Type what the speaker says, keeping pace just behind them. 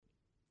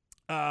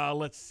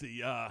Let's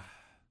see.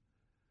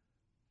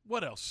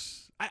 What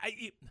else?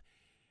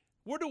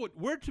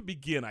 Where to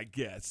begin, I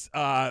guess.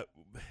 I'm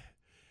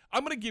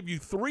going to give you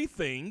three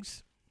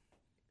things,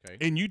 Okay.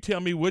 and you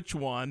tell me which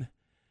one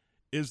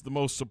is the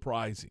most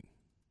surprising.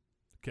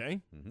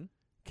 Okay? Mm-hmm.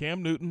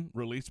 Cam Newton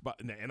released by –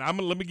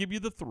 and let me give you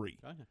the three.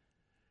 Okay.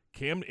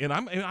 Cam – and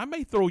I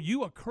may throw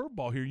you a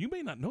curveball here. You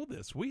may not know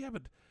this. We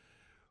haven't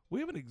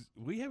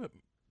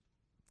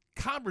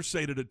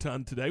conversated a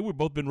ton today. We've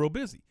both been real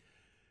busy.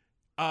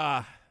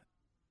 Cam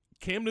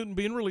Newton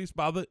being released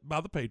by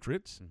the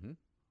Patriots. Mm-hmm.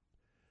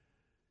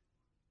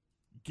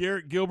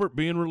 Garrett Gilbert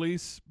being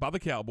released by the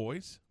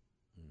Cowboys.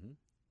 Mm-hmm.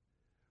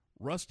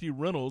 Rusty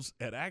Reynolds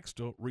at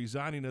Axtell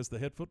resigning as the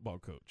head football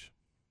coach.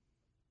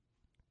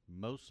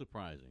 Most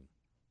surprising.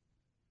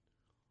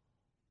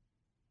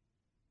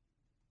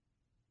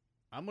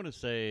 I'm going to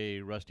say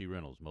Rusty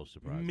Reynolds, most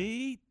surprising.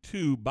 Me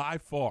too, by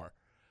far.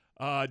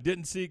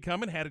 Didn't see it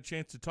coming. Had a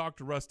chance to talk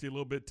to Rusty a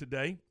little bit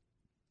today,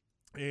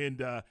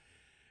 and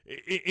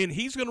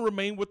he's going to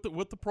remain with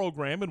the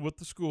program and with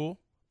the school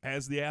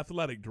as the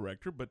athletic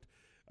director. But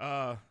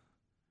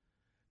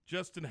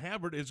Justin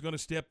Havard is going to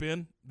step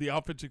in, the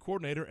offensive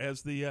coordinator,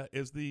 as the.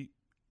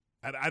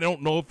 I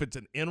don't know if it's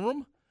an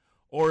interim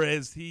or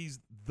as he's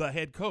the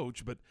head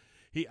coach, but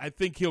I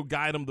think he'll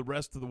guide them the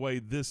rest of the way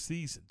this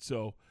season.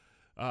 So.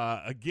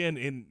 Again,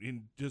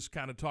 in just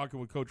kind of talking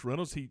with Coach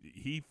Reynolds,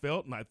 he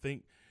felt, and I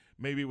think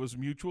maybe it was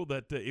mutual,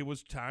 that it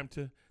was time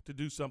to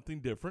do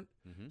something different.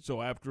 Mm-hmm.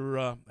 So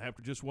after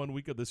just 1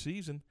 week of the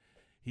season,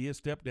 he has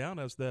stepped down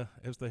as the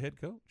head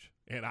coach,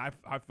 and I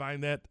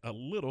find that a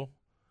lot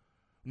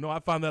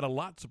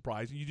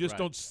surprising. You just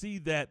don't see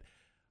that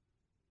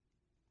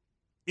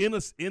in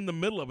the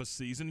middle of a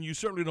season. You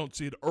certainly don't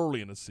see it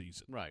early in a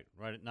season. Right.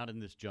 Not in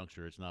this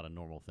juncture. It's not a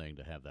normal thing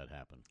to have that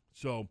happen.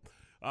 So.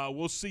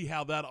 We'll see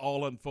how that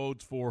all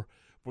unfolds for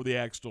the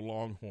Axtell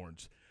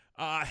Longhorns.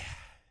 At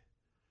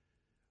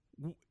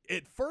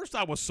first,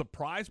 I was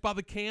surprised by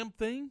the Cam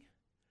thing,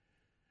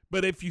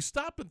 but if you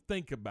stop and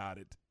think about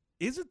it,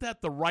 isn't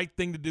that the right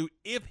thing to do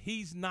if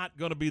he's not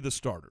going to be the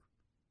starter?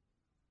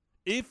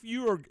 If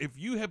you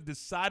have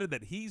decided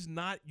that he's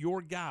not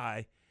your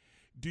guy,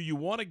 do you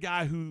want a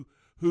guy who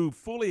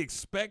fully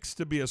expects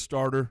to be a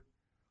starter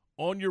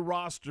on your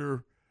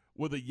roster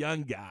with a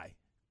young guy?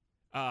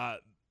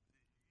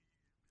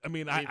 I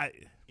mean,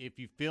 if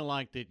you feel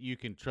like that you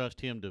can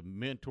trust him to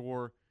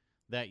mentor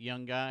that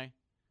young guy,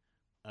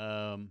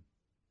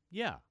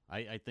 yeah,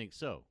 I think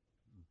so.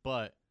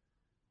 But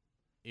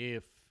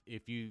if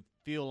you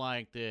feel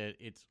like that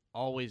it's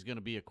always going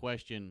to be a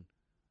question,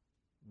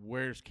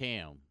 where's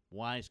Cam?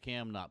 Why is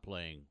Cam not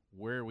playing?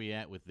 Where are we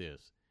at with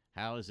this?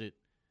 How is it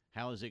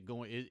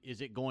going? Is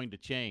it going to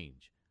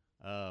change?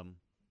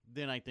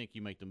 Then I think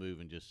you make the move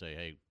and just say,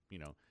 hey,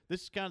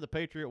 this is kind of the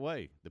Patriot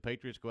way. The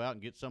Patriots go out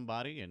and get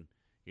somebody, and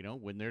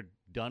when they're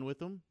done with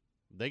them,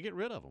 they get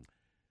rid of them.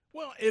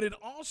 Well, and it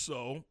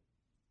also,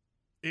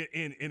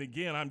 and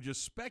again, I'm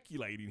just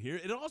speculating here,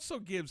 it also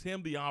gives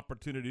him the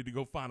opportunity to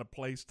go find a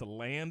place to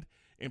land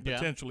and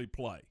potentially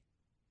play.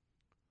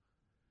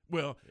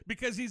 Well,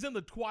 because he's in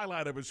the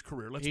twilight of his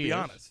career, let's be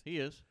honest. He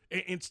is.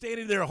 And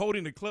standing there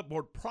holding the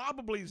clipboard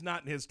probably is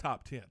not in his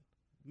top 10.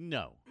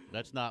 No,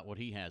 that's not what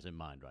he has in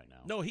mind right now.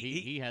 No,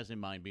 he has in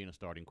mind being a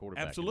starting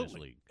quarterback in this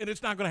league. And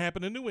it's not going to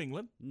happen in New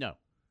England. No.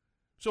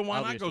 So why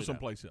Obviously not go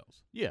someplace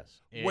else?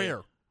 Yes.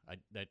 Where?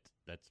 That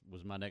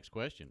was my next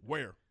question.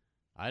 Where?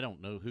 I don't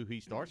know who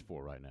he starts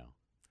for right now.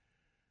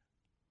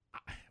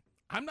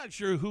 I'm not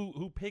sure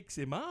who picks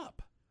him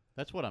up.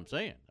 That's what I'm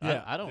saying.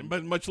 Yeah, I don't.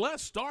 But much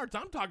less starts.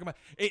 I'm talking about.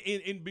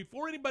 And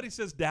before anybody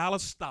says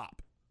Dallas,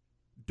 stop.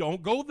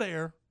 Don't go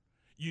there.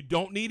 You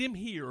don't need him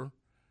here.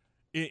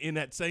 In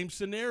that same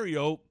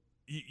scenario,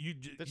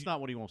 that's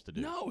not what he wants to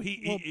do. No,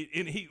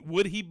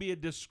 would he be a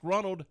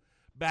disgruntled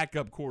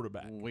backup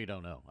quarterback? We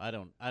don't know. I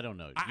don't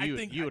know. I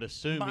think you would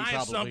assume my he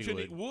probably assumption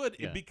would. It would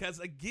Yeah. because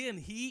again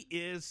he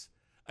is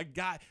a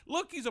guy.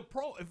 Look, he's a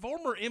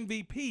former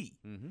MVP.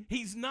 Mm-hmm.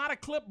 He's not a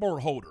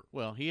clipboard holder.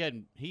 Well, he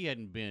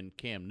hadn't been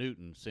Cam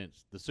Newton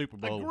since the Super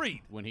Bowl.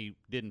 Agreed. When he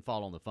didn't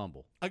fall on the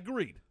fumble.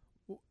 Agreed.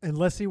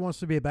 Unless he wants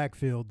to be a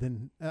backfield,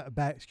 then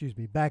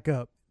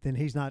backup. Then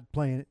he's not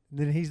playing.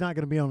 Then he's not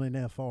going to be on an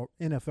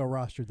NFL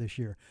roster this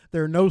year.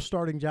 There are no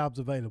starting jobs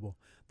available.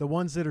 The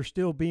ones that are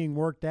still being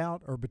worked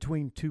out are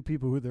between two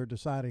people who they're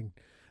deciding,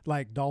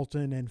 like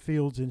Dalton and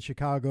Fields in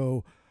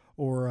Chicago,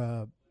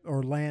 or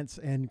Lance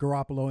and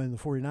Garoppolo in the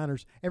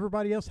 49ers.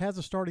 Everybody else has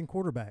a starting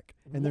quarterback,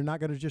 and they're not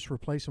going to just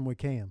replace him with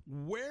Cam.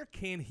 Where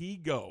can he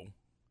go?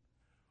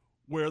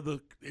 Where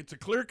it's a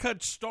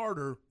clear-cut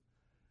starter.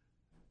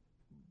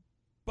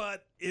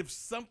 But if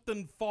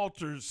something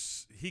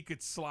falters, he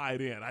could slide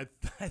in. I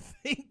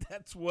think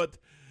that's what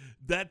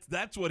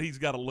he's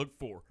got to look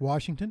for.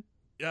 Washington?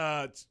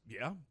 Yeah,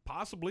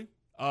 possibly.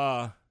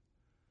 I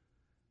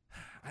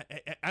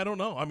don't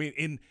know. I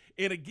mean,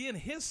 and again,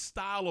 his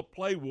style of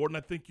play, Warden,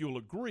 I think you'll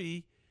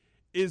agree,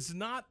 is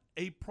not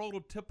a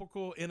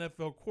prototypical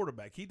NFL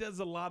quarterback. He does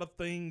a lot of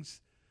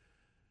things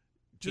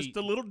just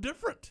a little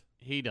different.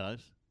 He does.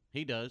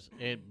 He does,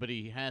 but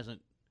he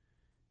hasn't.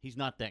 He's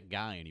not that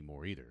guy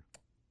anymore either.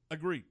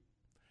 Agreed.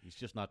 He's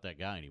just not that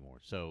guy anymore.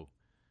 So,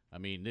 I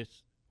mean,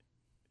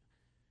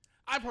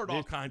 I've heard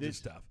all kinds of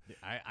stuff.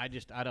 I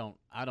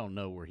don't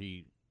know where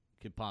he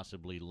could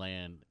possibly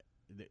land.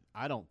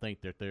 I don't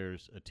think that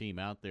there's a team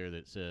out there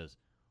that says,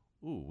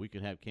 "Ooh, we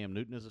could have Cam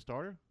Newton as a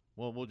starter."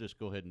 Well, we'll just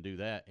go ahead and do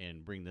that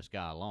and bring this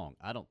guy along.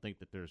 I don't think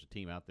that there's a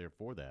team out there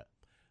for that.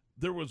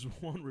 There was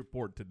one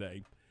report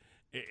today,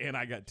 and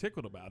I got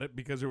tickled about it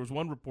because there was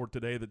one report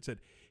today that said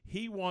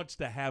he wants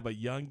to have a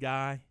young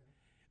guy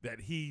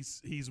that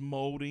he's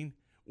molding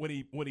when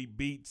he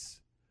beats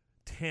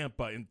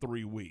Tampa in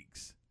 3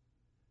 weeks.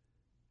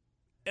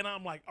 And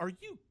I'm like, are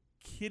you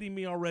kidding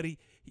me already?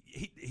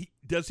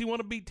 Does he want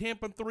to beat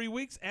Tampa in 3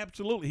 weeks?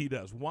 Absolutely he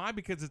does. Why?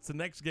 Because it's the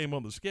next game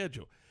on the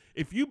schedule.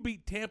 If you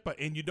beat Tampa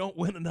and you don't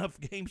win enough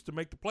games to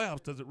make the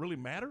playoffs, does it really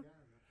matter?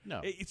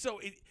 No.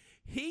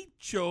 He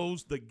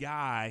chose the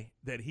guy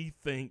that he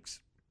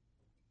thinks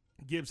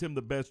gives him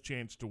the best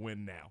chance to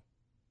win now.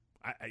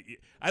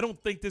 I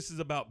don't think this is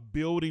about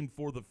building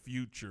for the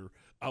future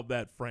of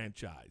that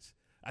franchise.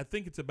 I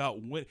think it's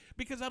about win,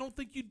 because I don't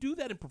think you do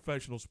that in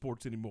professional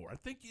sports anymore. I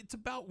think it's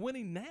about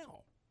winning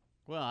now.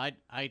 Well,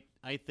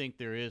 I think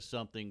there is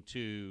something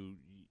to,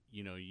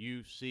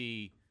 you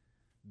see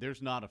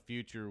there's not a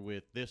future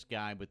with this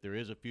guy, but there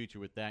is a future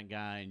with that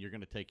guy, and you're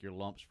going to take your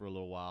lumps for a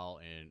little while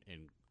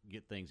and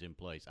get things in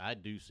place. I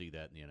do see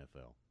that in the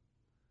NFL.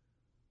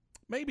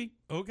 Maybe.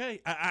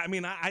 Okay.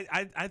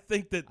 I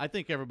think that – I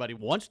think everybody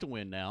wants to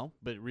win now,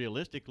 but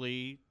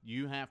realistically,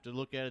 you have to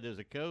look at it as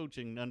a coach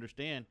and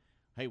understand,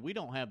 hey, we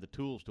don't have the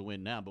tools to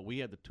win now, but we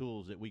have the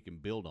tools that we can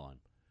build on.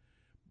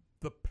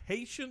 The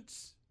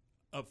patience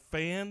of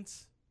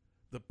fans,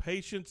 the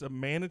patience of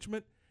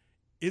management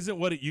isn't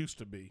what it used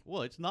to be.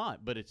 Well, it's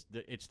not, but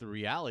it's the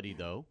reality,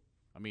 though.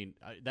 I mean,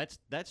 that's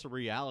the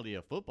reality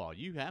of football.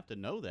 You have to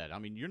know that. I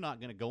mean, you're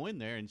not going to go in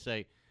there and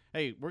say,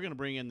 hey, we're going to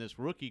bring in this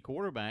rookie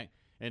quarterback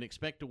and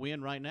expect to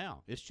win right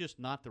now. It's just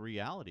not the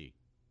reality.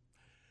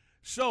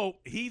 So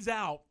he's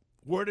out.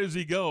 Where does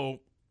he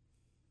go?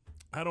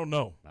 I don't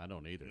know. I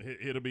don't either.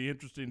 It'll be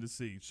interesting to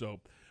see.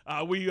 So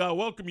we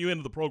welcome you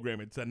into the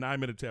program. It's 9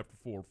 minutes after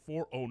 4,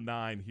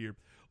 4:09 here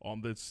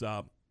on this.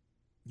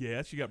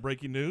 Yes, you got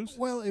breaking news?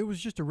 Well, it was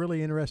just a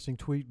really interesting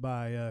tweet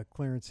by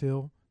Clarence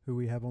Hill, who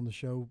we have on the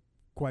show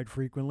quite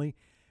frequently.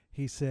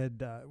 He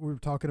said, we were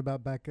talking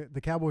about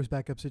the Cowboys'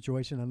 backup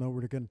situation. I know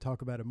we're going to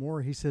talk about it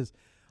more. He says,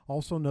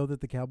 also know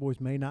that the Cowboys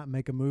may not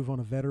make a move on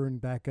a veteran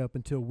backup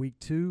until week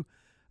 2.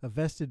 A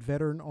vested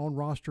veteran on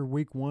roster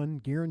week 1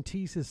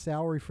 guarantees his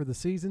salary for the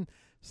season.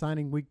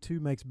 Signing week 2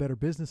 makes better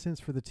business sense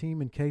for the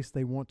team in case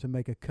they want to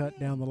make a cut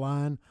down the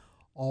line.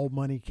 All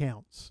money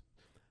counts.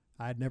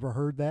 I'd never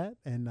heard that,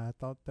 and I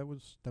thought that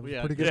was a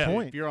pretty good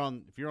point. If you're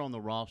on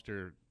the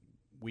roster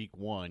week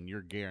 1,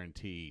 you're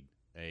guaranteed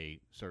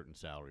a certain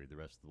salary the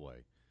rest of the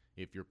way.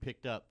 If you're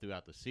picked up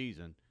throughout the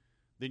season,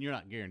 then you're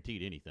not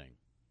guaranteed anything.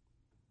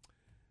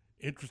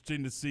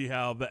 Interesting to see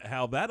how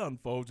that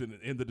unfolds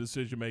in the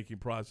decision-making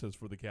process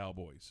for the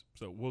Cowboys.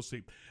 So we'll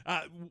see.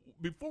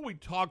 Before we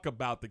talk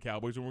about the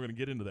Cowboys, and we're going to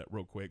get into that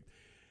real quick,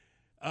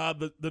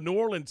 the New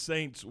Orleans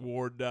Saints,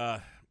 Ward,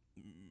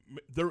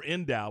 they're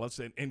in Dallas,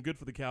 and good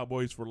for the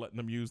Cowboys for letting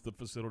them use the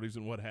facilities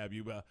and what have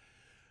you.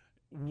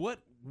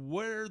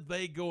 Where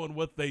they go and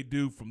what they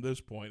do from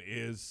this point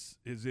is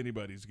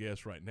anybody's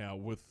guess right now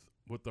with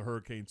the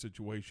hurricane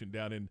situation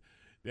down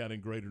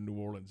in Greater New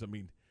Orleans. I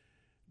mean,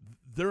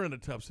 they're in a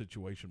tough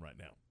situation right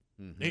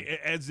now,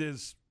 as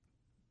is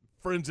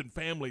friends and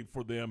family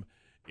for them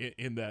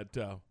in that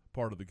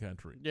part of the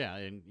country. Yeah,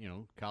 and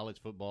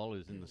college football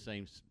is in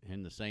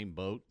the same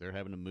boat. They're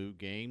having to move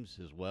games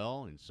as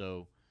well, and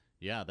so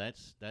yeah,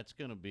 that's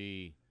going to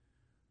be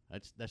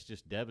that's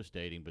just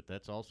devastating. But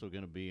that's also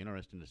going to be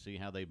interesting to see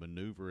how they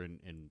maneuver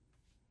and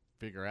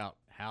figure out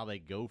how they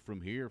go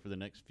from here for the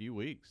next few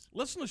weeks.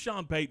 Listen to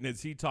Sean Payton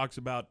as he talks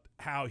about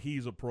how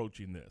he's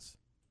approaching this.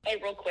 Hey,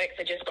 real quick,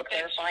 so just to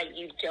clarify,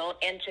 you don't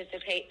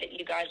anticipate that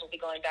you guys will be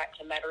going back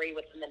to Metairie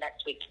within the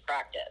next week to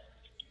practice?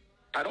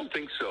 I don't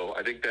think so.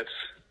 I think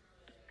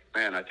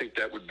I think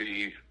that would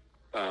be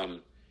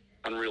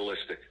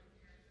unrealistic.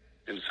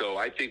 And so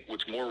I think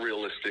what's more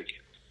realistic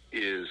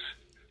is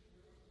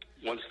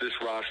once this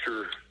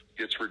roster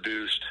gets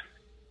reduced,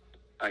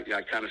 I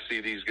kind of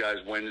see these guys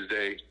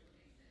Wednesday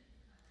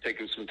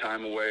taking some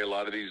time away. A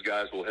lot of these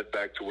guys will head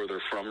back to where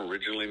they're from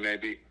originally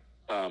maybe.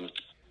 And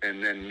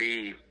then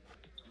me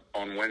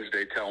on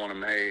Wednesday telling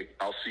them, hey,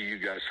 I'll see you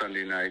guys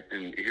Sunday night,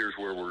 and here's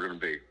where we're going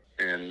to be.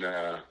 And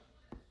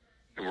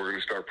we're going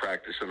to start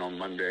practicing on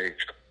Monday.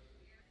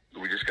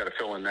 We just got to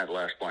fill in that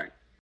last blank.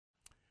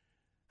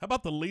 How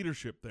about the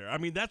leadership there? I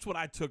mean, that's what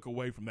I took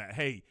away from that.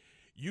 Hey,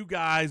 you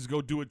guys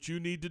go do what you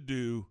need to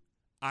do.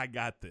 I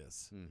got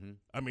this. Mm-hmm.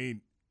 I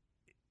mean,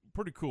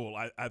 pretty cool,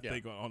 I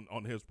think,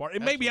 on his part.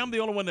 And maybe I'm the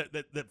only one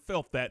that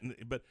felt that.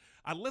 But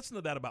I listened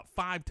to that about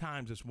 5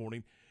 times this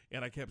morning,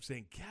 and I kept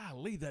saying,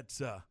 golly,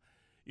 that's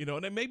You know,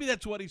 and then maybe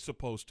that's what he's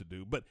supposed to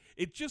do. But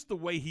it's just the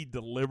way he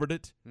delivered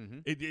it.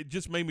 Mm-hmm. It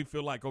just made me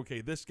feel like, okay,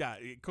 this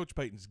guy, Coach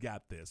Payton's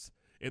got this.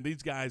 And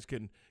these guys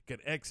can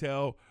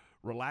exhale,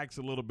 relax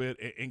a little bit,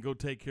 and go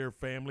take care of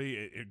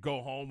family, and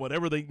go home,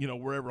 whatever they,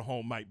 wherever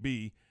home might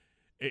be,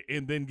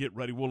 and then get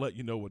ready. We'll let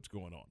you know what's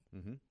going on.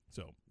 Mm-hmm.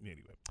 So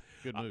anyway,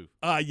 good move.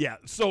 Yeah.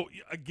 So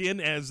again,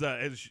 as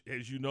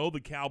you know,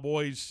 the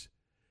Cowboys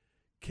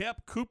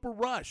kept Cooper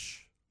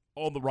Rush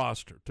on the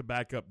roster to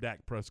back up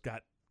Dak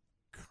Prescott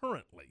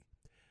currently,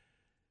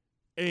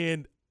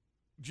 and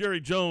Jerry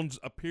Jones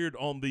appeared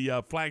on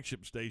the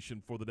flagship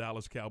station for the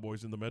Dallas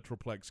Cowboys in the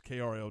Metroplex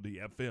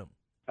KRLD FM.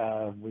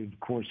 We've, of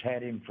course,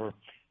 had him for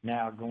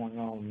now going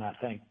on, I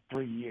think,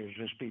 3 years.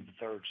 This will be the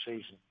third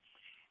season.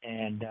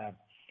 And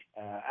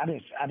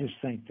I just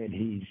think that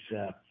he's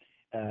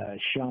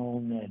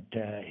shown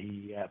that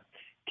he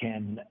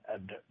can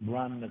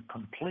run the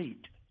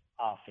complete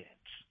offense.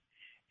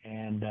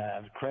 And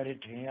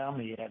credit to him,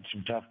 he had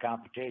some tough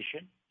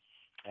competition.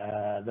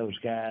 Those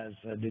guys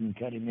didn't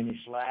cut him any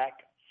slack.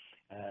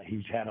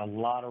 He's had a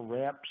lot of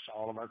reps.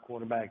 All of our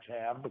quarterbacks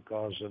have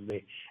because of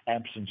the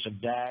absence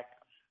of Dak.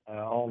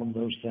 All of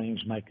those things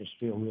make us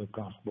feel real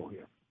comfortable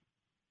here.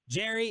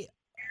 Jerry,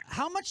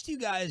 how much do you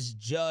guys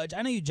judge?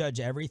 I know you judge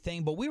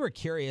everything, but we were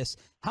curious.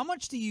 How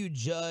much do you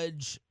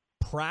judge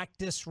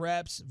practice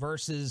reps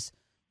versus,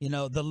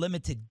 the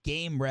limited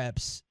game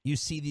reps you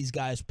see these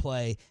guys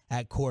play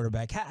at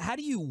quarterback? How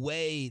do you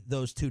weigh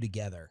those two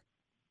together?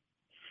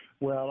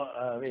 Well,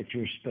 if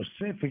you're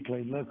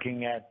specifically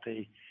looking at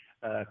the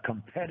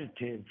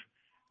competitive,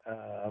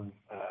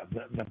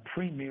 the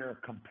premier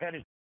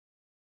competitive.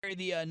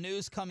 The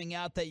news coming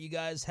out that you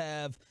guys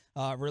have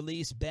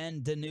released Ben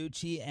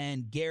DiNucci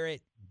and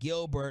Garrett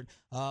Gilbert.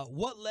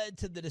 What led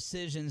to the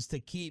decisions to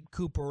keep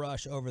Cooper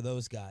Rush over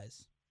those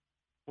guys?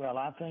 Well,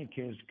 I think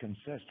his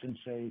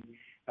consistency.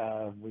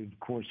 We've, of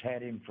course,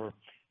 had him for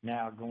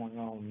now going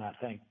on, I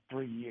think,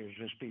 3 years.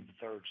 This will be the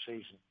third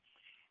season.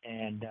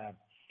 And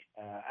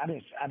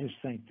I just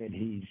think that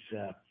he's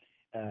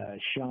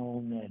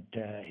shown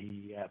that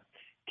he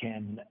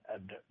can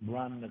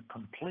run the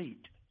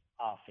complete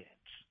offense.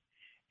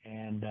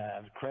 And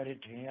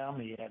credit to him,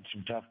 he had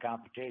some tough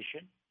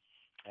competition.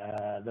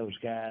 Those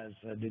guys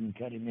didn't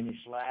cut him any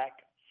slack.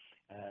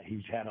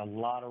 He's had a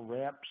lot of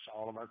reps.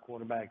 All of our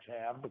quarterbacks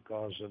have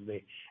because of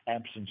the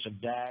absence of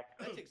Dak.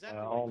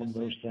 All of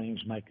those things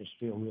make us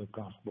feel real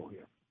comfortable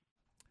here.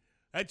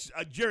 That's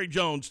Jerry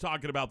Jones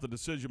talking about the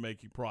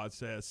decision-making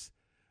process,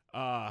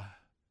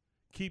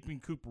 keeping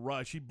Cooper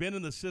Rush. He'd been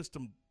in the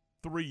system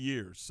 3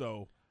 years.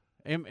 So,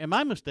 am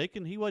I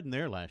mistaken? He wasn't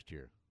there last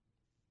year,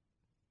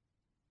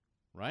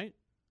 right?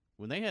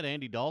 When they had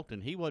Andy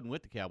Dalton, he wasn't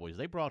with the Cowboys.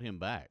 They brought him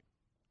back.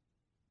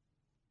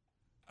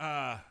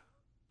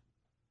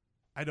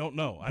 I don't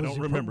know. I don't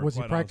remember. Was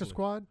he practice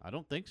squad? I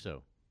don't think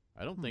so.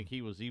 I don't think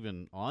he was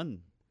even on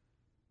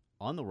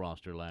the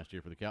roster last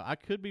year for the Cowboys. I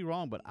could be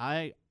wrong, but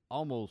I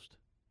almost.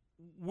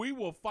 We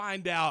will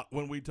find out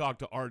when we talk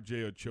to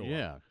R.J. Ochoa.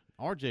 Yeah,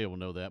 R.J. will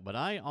know that, but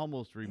I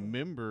almost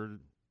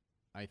remembered.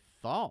 I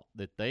thought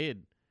that they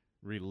had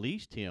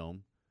released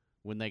him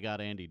when they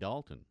got Andy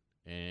Dalton,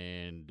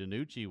 and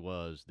DiNucci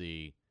was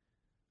the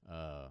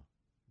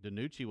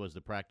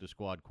practice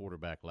squad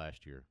quarterback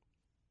last year.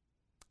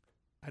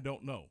 I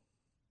don't know.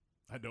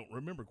 I don't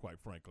remember, quite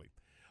frankly.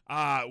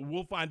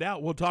 We'll find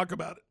out. We'll talk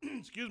about it.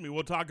 Excuse me.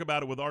 We'll talk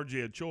about it with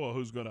R.J. Ochoa,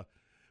 who's going to,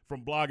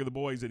 from Blog of the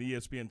Boys and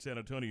ESPN San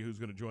Antonio, who's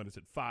going to join us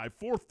at 5.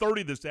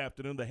 4:30 this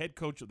afternoon, the head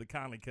coach of the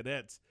Conley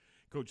Cadets,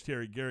 Coach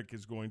Terry Garrick,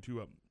 is going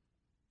to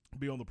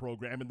be on the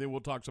program. And then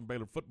we'll talk some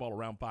Baylor football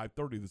around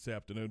 5:30 this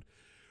afternoon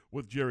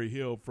with Jerry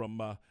Hill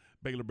from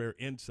Baylor Bear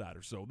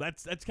Insider. So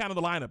that's kind of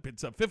the lineup.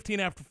 It's 15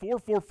 after 4,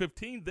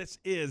 4:15. This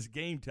is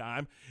Game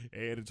Time,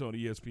 and it's on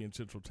ESPN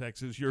Central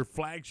Texas, your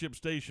flagship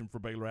station for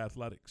Baylor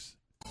Athletics.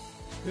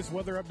 This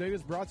weather update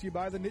is brought to you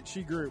by the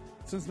Nitsche Group.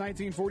 Since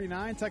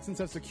 1949, Texans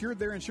have secured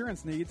their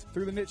insurance needs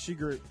through the Nitsche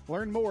Group.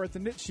 Learn more at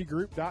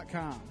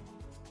thenitschegroup.com.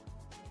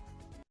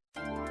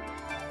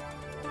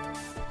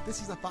 This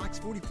is a Fox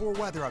 44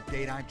 weather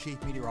update. I'm Chief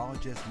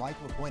Meteorologist Mike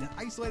LaPointe. An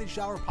isolated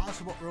shower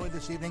possible early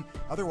this evening,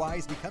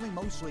 otherwise becoming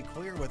mostly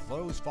clear with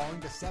lows falling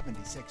to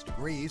 76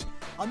 degrees.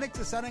 A mix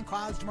of sun and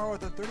clouds tomorrow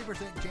with a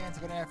 30% chance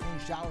of an afternoon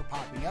shower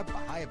popping up, a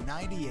high of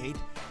 98.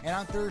 And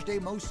on Thursday,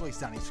 mostly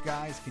sunny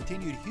skies,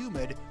 continued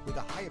humid with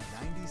a high of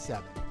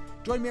 97.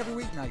 Join me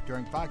every weeknight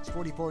during Fox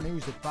 44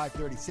 News at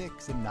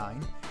 5:36 and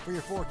 9 for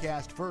your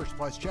forecast first.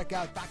 Plus, check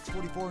out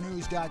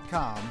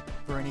fox44news.com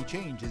for any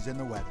changes in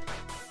the weather.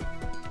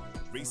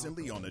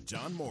 Recently on the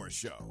John Morris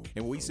Show.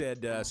 And we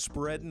said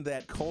spreading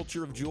that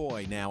culture of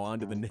joy now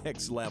onto the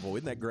next level.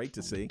 Isn't that great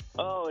to see?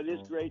 Oh, it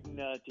is great, and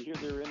to hear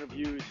their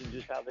interviews and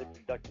just how they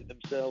conducted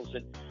themselves.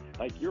 And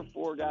like your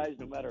four guys,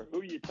 no matter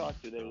who you talk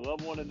to, they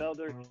love one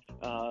another,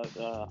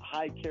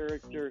 high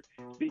character,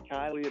 speak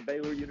highly of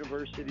Baylor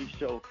University.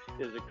 So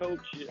as a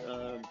coach,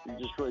 you're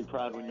just really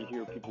proud when you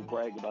hear people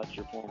brag about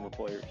your former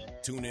players.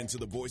 Tune in to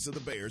the Voice of the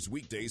Bears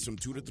weekdays from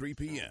 2 to 3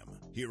 p.m.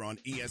 here on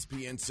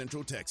ESPN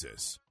Central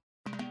Texas.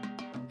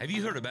 Have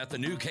you heard about the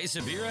new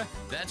Quesabira?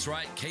 That's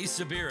right,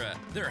 Quesabira.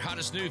 Their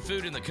hottest new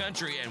food in the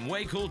country, and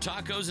way cool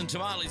tacos and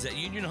tamales at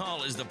Union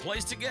Hall is the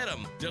place to get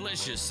them.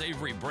 Delicious,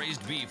 savory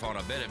braised beef on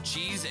a bed of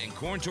cheese and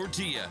corn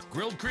tortilla.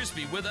 Grilled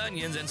crispy with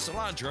onions and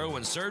cilantro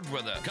and served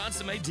with a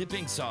consomme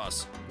dipping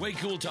sauce. Way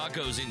cool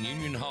tacos in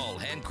Union Hall,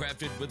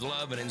 handcrafted with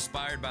love and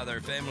inspired by their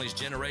family's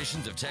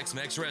generations of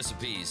Tex-Mex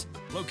recipes.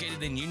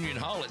 Located in Union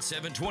Hall at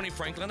 720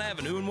 Franklin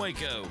Avenue in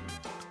Waco.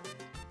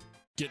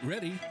 Get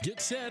ready, get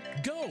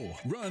set, go!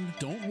 Run,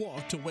 don't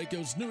walk to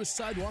Waco's newest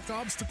sidewalk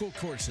obstacle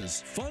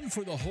courses. Fun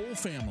for the whole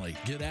family.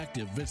 Get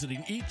active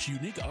visiting each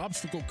unique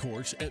obstacle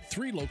course at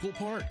 3 local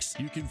parks.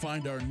 You can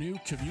find our new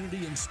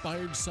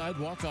community-inspired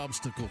sidewalk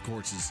obstacle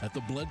courses at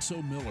the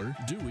Bledsoe Miller,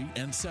 Dewey,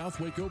 and South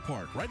Waco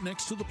Park, right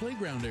next to the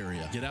playground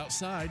area. Get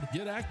outside,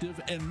 get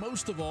active, and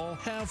most of all,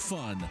 have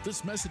fun.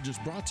 This message is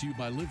brought to you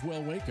by Live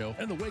Well Waco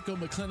and the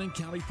Waco-McLennan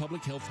County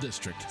Public Health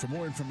District. For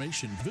more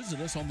information, visit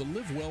us on the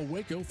Live Well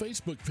Waco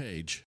Facebook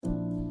page.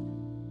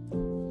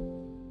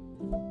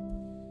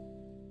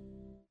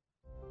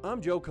 I'm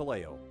Joe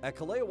Kaleo. At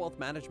Kaleo Wealth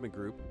Management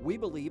Group, we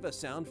believe a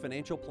sound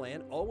financial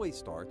plan always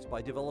starts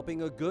by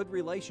developing a good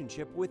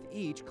relationship with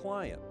each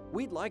client.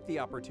 We'd like the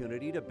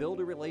opportunity to build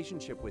a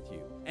relationship with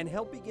you and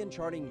help begin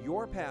charting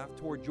your path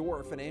toward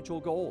your financial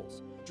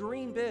goals.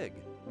 Dream big.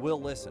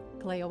 We'll listen.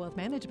 Kaleo Wealth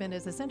Management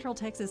is a Central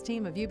Texas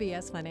team of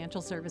UBS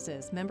Financial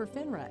Services, member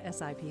FINRA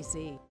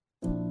SIPC.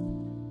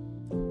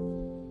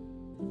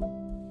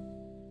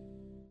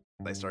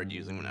 I started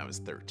using when I was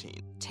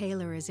 13.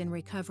 Taylor is in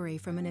recovery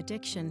from an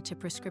addiction to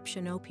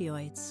prescription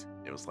opioids.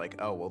 It was like,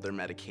 oh, well, they're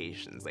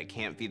medications. They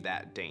can't be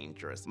that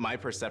dangerous. My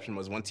perception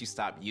was once you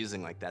stop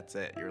using, like, that's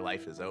it. Your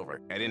life is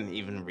over. I didn't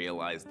even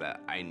realize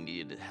that I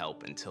needed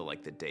help until,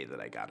 like, the day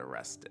that I got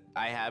arrested.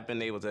 I have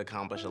been able to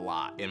accomplish a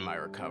lot in my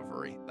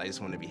recovery. I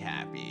just want to be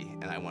happy,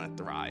 and I want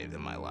to thrive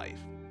in my life.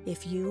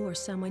 If you or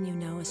someone you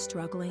know is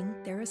struggling,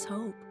 there is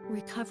hope.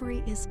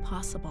 Recovery is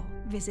possible.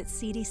 Visit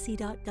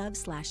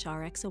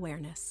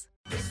cdc.gov/RxAwareness.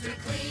 Mr.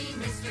 Clean,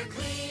 Mr.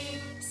 Clean.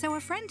 So a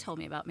friend told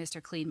me about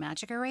Mr. Clean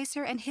Magic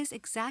Eraser, and his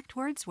exact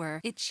words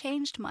were, "It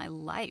changed my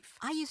life."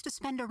 I used to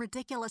spend a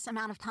ridiculous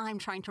amount of time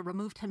trying to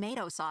remove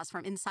tomato sauce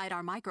from inside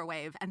our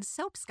microwave and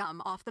soap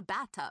scum off the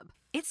bathtub.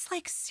 It's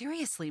like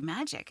seriously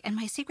magic, and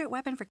my secret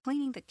weapon for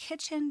cleaning the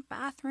kitchen,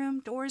 bathroom,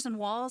 doors, and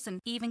walls, and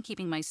even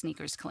keeping my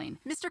sneakers clean.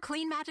 Mr.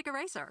 Clean Magic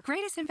Eraser.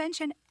 Greatest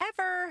invention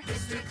ever.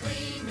 Mr.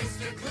 Clean,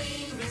 Mr.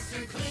 Clean,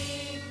 Mr.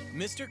 Clean.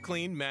 Mr.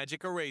 Clean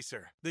Magic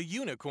Eraser, the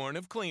unicorn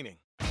of cleaning.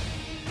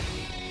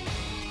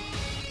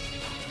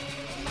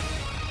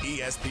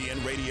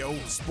 ESPN Radio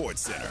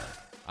Sports Center.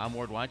 I'm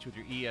Ward Weitz with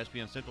your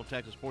ESPN Central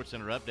Texas Sports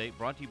Center update,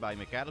 brought to you by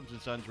McAdams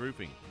 & Sons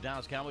Roofing. The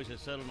Dallas Cowboys have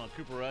settled on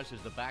Cooper Rush as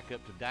the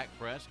backup to Dak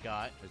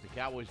Prescott. As the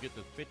Cowboys get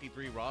the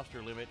 53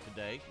 roster limit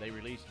today, they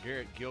released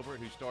Garrett Gilbert,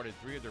 who started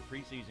 3 of their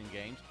preseason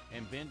games,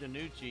 and Ben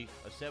DiNucci,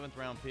 a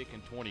 7th-round pick in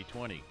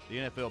 2020. The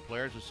NFL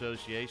Players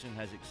Association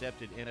has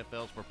accepted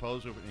NFL's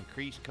proposal to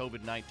increase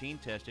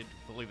COVID-19 tested to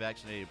fully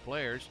vaccinated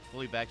players.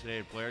 Fully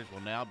vaccinated players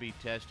will now be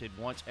tested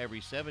once every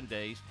 7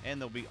 days,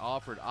 and they'll be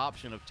offered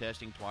option of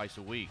testing twice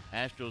a week.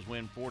 Astros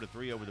win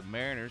 4-3 over the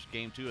Mariners.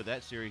 Game 2 of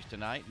that series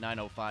tonight,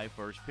 9:05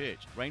 first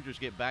pitch. Rangers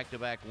get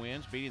back-to-back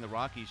wins, beating the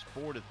Rockies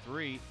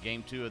 4-3.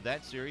 Game 2 of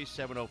that series,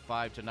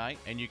 7:05 tonight,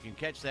 and you can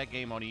catch that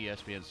game on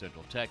ESPN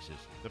Central Texas.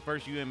 The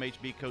first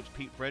UMHB coach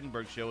Pete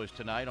Fredenberg show is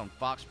tonight on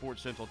Fox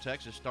Sports Central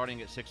Texas,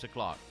 starting at 6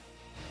 o'clock.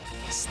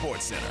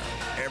 Sports Center,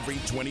 every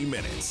 20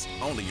 minutes,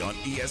 only on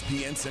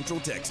ESPN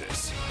Central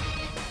Texas.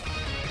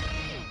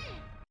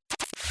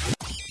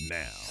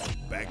 Now,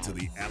 back to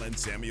the Allen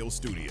Samuel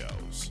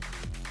Studios.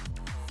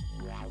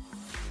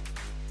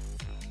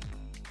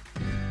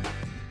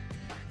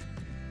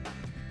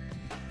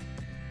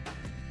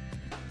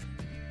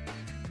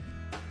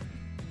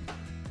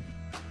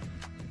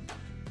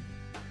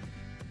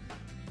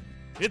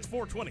 It's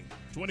 4:20,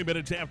 20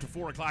 minutes after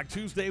 4 o'clock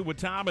Tuesday with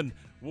Tom and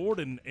Ward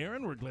and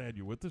Aaron. We're glad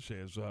you're with us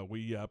as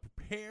we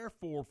prepare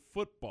for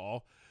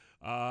football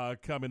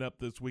coming up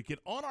this weekend.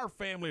 On our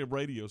family of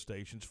radio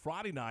stations,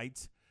 Friday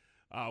nights,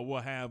 we'll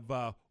have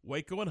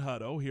Waco and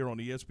Hutto here on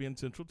ESPN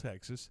Central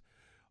Texas.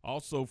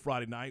 Also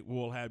Friday night,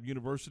 we'll have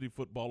University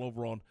football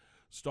over on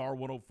Star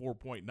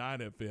 104.9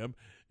 FM.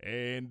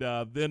 And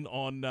then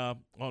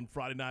on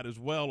Friday night as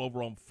well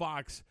over on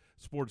Fox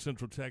Sports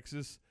Central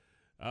Texas.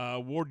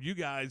 Ward, you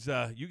guys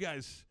are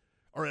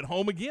at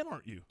home again,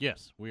 aren't you?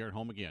 Yes, we are at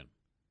home again.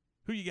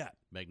 Who you got?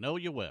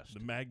 Magnolia West.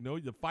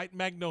 The Fighting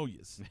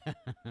Magnolias.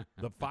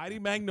 The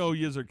Fighting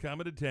Magnolias are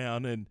coming to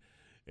town,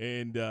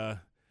 and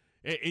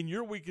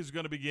your week is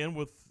going to begin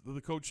with the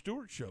Coach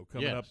Stewart show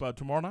coming up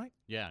tomorrow night.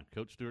 Yeah,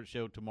 Coach Stewart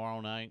show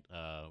tomorrow night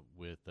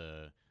with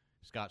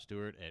Scott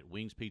Stewart at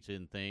Wings Pizza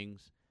and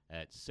Things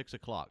at 6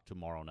 o'clock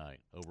tomorrow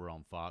night over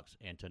on Fox.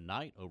 And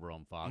tonight over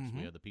on Fox,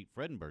 we have the Pete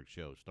Fredenberg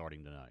show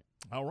starting tonight.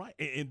 All right.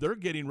 And they're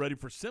getting ready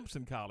for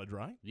Simpson College,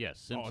 right? Yes,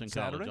 Simpson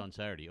College on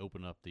Saturday.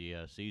 Open up the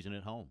season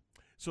at home.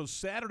 So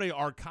Saturday,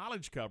 our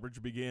college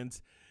coverage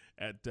begins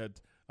at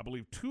I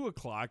believe, 2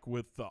 o'clock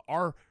with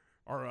our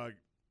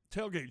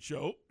tailgate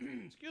show.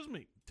 Excuse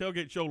me,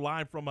 tailgate show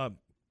live from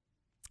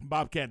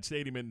Bobcat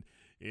Stadium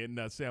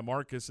in San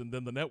Marcos, and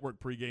then the network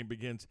pregame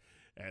begins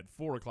at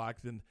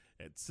 4:00. Then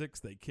at 6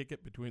 they kick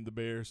it between the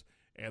Bears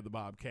and the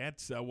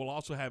Bobcats. We'll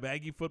also have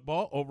Aggie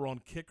football over on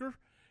Kicker,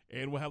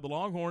 and we'll have the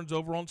Longhorns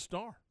over on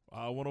Star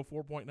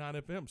 104.9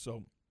 FM.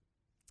 So,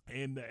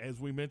 and as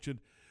we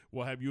mentioned,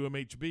 we'll have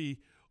UMHB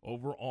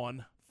over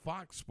on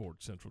Fox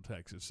Sports Central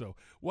Texas. So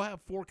we'll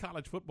have 4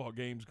 college football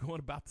games going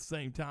about the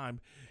same time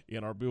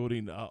in our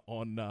building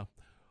on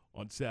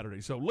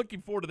Saturday. So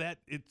looking forward to that.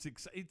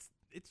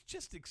 It's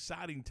just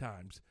exciting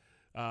times.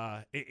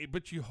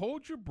 But you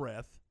hold your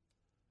breath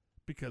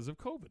because of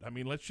COVID. I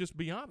mean, let's just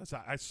be honest.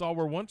 I saw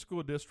where one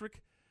school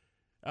district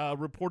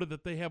reported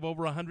that they have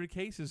over 100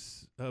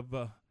 cases of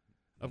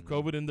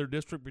COVID in their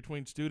district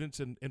between students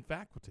and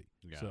faculty.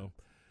 Yeah. So,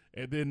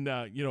 and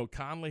then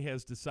Conley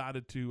has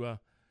decided to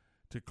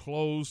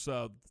close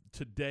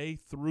today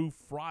through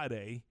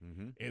Friday,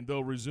 and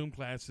they'll resume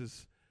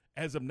classes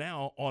as of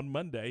now on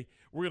Monday.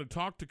 We're going to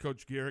talk to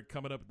Coach Garrett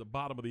coming up at the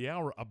bottom of the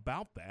hour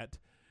about that,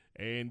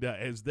 and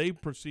as they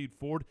proceed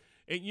forward.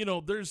 And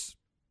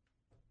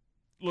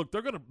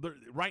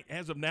right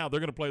as of now, they're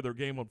going to play their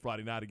game on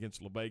Friday night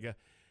against La Vega.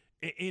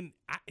 And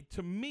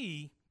to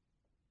me,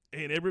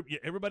 and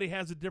everybody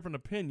has a different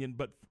opinion,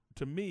 but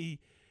to me,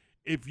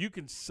 if you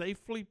can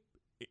safely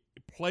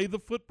play the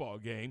football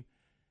game,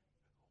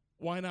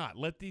 why not?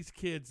 Let these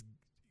kids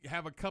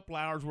have a couple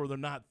hours where they're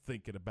not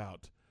thinking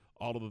about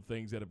all of the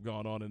things that have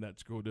gone on in that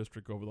school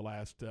district over the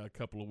last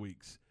couple of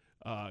weeks.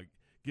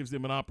 Gives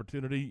them an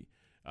opportunity.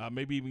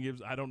 Maybe even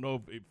gives, I don't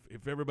know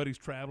if everybody's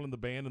traveling, the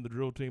band and the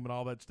drill team and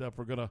all that stuff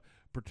are going to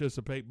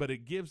participate, but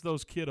it gives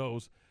those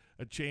kiddos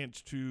a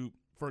chance to,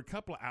 for a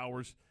couple of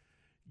hours,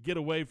 get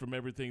away from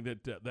everything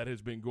that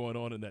has been going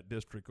on in that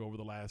district over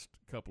the last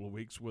couple of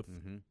weeks. With,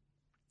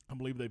 I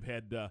believe they've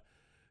had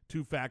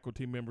 2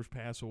 faculty members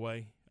pass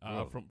away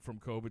from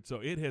COVID. So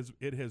it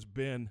has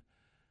been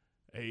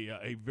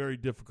a very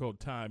difficult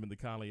time in the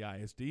Conley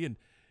ISD,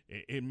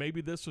 and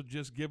maybe this will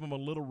just give them a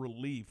little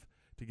relief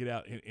to get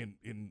out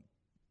and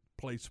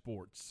play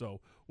sports. So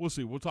we'll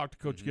see. We'll talk to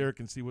Coach Garrick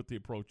and see what the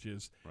approach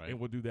is, and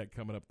we'll do that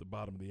coming up at the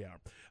bottom of the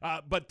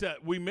hour. But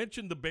we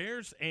mentioned the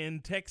Bears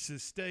and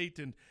Texas State,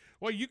 and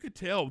well, you could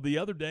tell the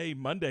other day,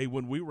 Monday,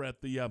 when we were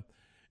at the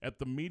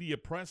media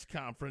press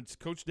conference,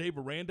 Coach Dave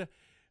Aranda,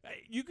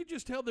 you could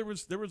just tell there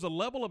was a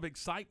level of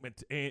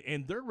excitement,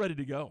 and they're ready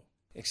to go.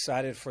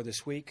 Excited for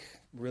this week.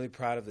 Really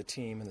proud of the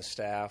team and the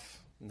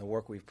staff and the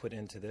work we've put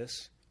into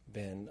this.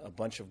 Been a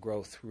bunch of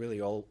growth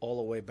really all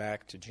the way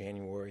back to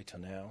January till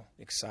now.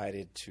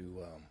 Excited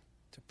to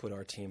put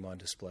our team on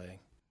display.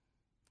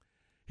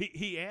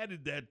 He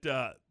added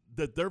that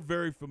they're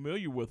very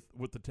familiar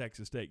with the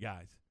Texas State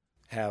guys.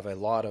 Have a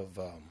lot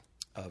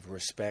of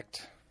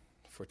respect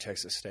for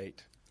Texas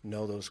State.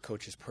 Know those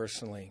coaches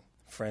personally.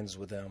 Friends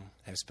with them.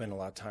 Have spent a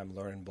lot of time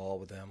learning ball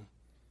with them.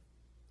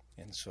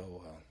 And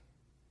so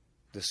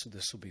this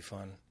will be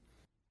fun.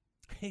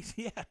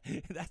 Yeah,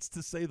 that's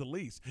to say the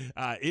least.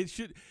 It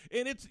should,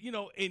 and it's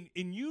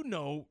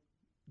and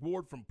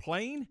Ward, from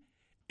playing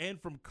and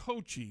from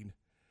coaching,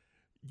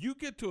 you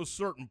get to a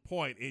certain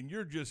point and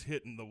you're just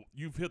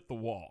you've hit the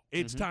wall.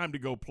 It's time to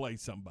go play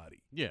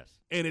somebody. Yes,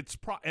 and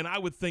and I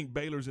would think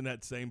Baylor's in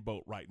that same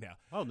boat right now.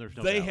 Oh, there's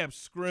no They doubt. have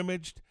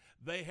scrimmaged,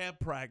 they have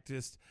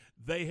practiced,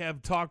 they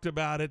have talked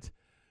about it.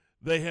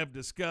 They have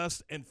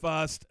discussed and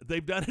fussed.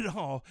 They've done it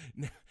all.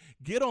 Now,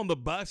 get on the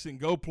bus and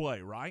go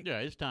play, right? Yeah,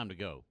 it's time to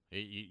go.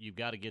 You've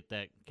got to get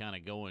that kind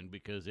of going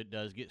because it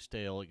does get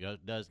stale.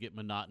 It does get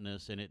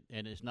monotonous, and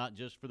it's not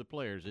just for the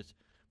players. It's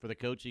for the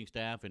coaching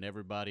staff and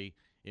everybody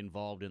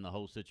involved in the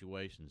whole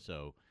situation.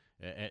 So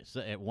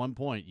at one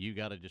point, you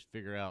got to just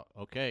figure out,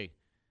 okay,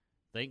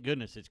 thank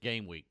goodness it's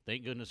game week.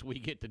 Thank goodness we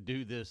get to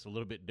do this a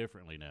little bit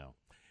differently now.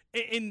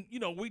 And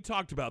we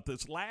talked about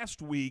this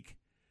last week.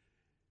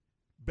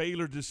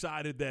 Baylor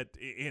decided that,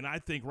 and I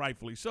think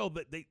rightfully so,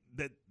 that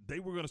they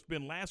were going to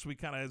spend last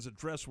week kind of as a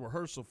dress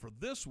rehearsal for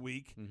this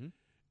week.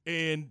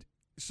 And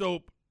so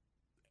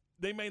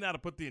they may not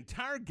have put the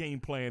entire game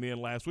plan in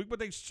last week, but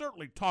they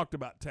certainly talked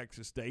about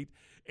Texas State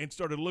and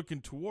started looking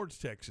towards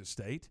Texas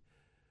State.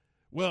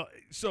 Well,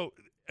 so,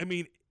 I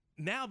mean,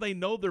 now they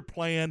know their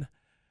plan.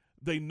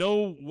 They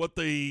know what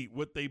they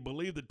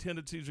believe the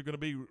tendencies are going to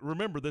be.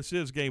 Remember, this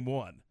is game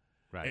one.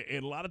 Right.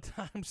 And a lot of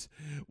times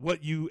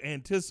what you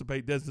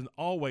anticipate doesn't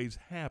always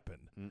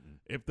happen.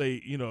 If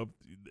they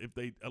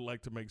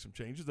elect to make some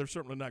changes. They're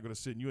certainly not going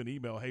to send you an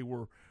email, hey,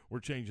 we're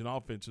changing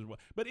offenses.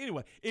 But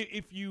anyway,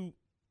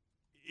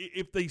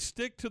 if they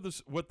stick to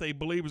what they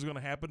believe is going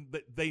to happen,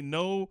 they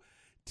know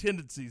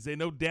tendencies, they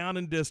know down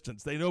and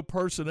distance, they know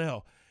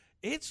personnel.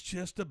 It's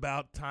just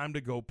about time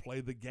to go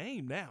play the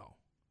game now.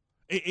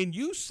 And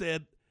you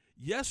said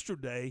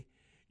yesterday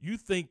you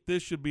think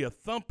this should be a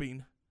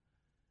thumping.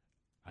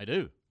 I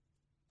do.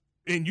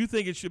 And you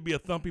think it should be a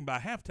thumping by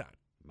halftime?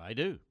 I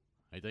do.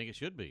 I think it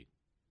should be.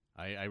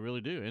 I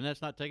really do. And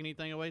that's not taking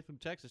anything away from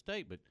Texas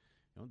State, but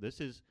this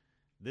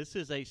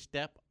is a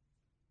step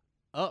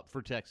up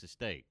for Texas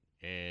State.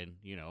 And,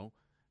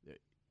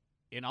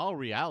 in all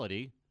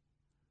reality,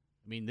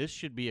 I mean, this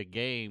should be a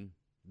game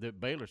that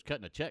Baylor's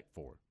cutting a check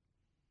for.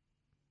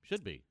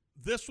 Should be.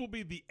 This will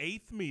be the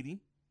 8th meeting.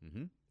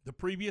 Mm-hmm. The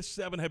previous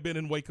 7 have been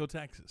in Waco,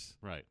 Texas.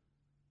 Right.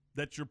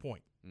 That's your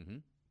point. Mm-hmm.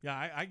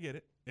 Yeah, I get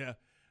it. Yeah,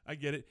 I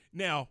get it.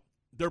 Now,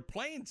 they're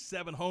playing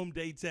 7 home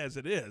dates as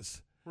it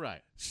is.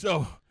 Right.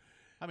 So,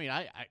 I mean,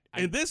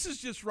 and this is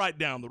just right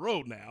down the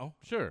road now.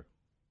 Sure.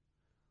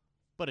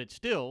 But it's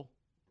still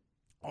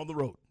on the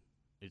road.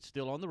 It's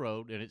still on the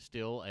road, and it's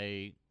still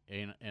an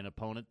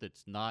opponent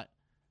that's not.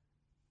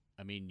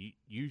 I mean,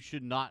 you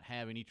should not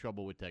have any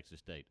trouble with Texas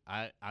State.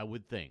 I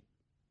would think.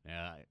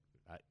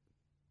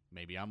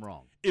 Maybe I'm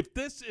wrong. If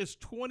this is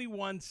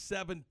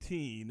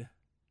 21-17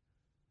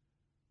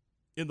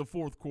 in the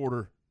fourth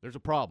quarter, there's a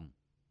problem.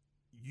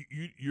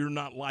 You're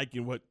not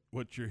liking what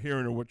you're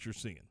hearing or what you're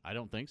seeing. I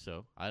don't think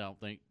so. I don't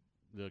think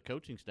the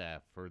coaching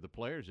staff or the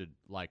players would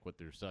like what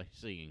they're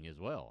seeing as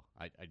well.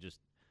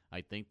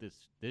 I think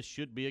this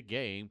should be a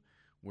game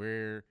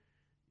where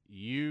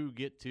you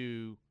get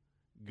to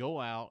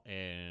go out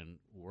and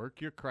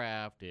work your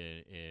craft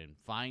and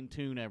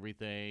fine-tune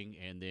everything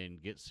and then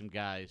get some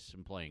guys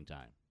some playing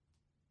time.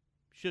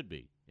 Should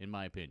be, in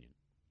my opinion.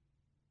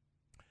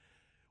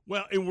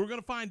 Well, and we're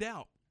going to find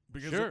out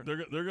because sure.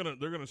 they're going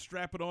to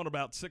strap it on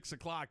about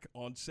 6:00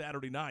 on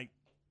Saturday night,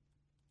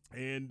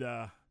 and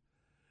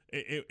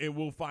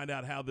we'll find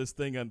out how this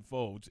thing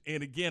unfolds.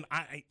 And again,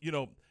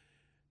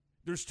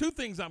 there's 2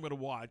 things I'm going to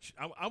watch.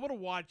 I'm going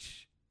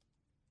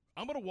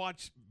to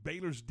watch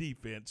Baylor's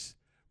defense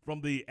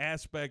from the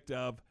aspect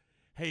of,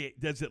 hey,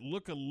 does it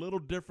look a little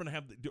different?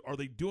 Are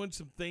they doing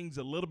some things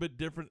a little bit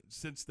different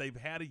since they've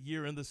had a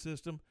year in the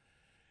system?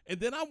 And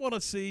then I want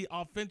to see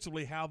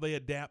offensively how they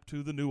adapt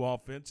to the new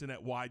offense and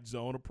that wide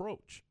zone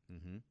approach.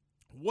 Mm-hmm.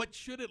 What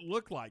should it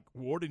look like,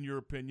 Ward, in your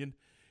opinion,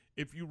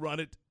 if you run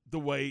it the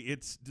way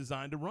it's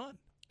designed to run?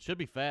 Should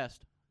be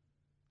fast.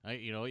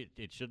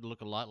 It should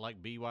look a lot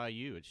like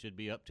BYU. It should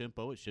be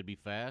up-tempo. It should be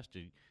fast.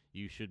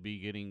 You should be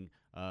getting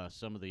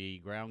some of the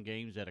ground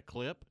games at a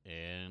clip,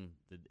 and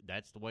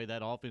that's the way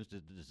that offense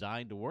is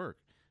designed to work.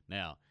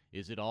 Now,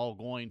 is it all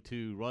going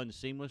to run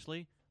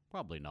seamlessly?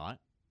 Probably not.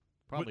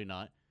 Probably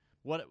not.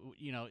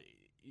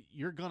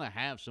 You're going to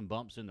have some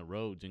bumps in the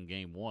roads in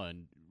game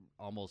 1,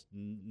 almost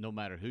no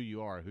matter who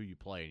you are, who you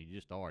play. You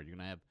just are. You're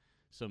going to have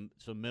some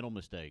mental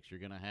mistakes.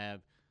 You're going to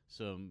have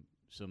some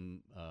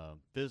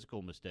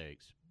physical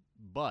mistakes.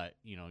 But,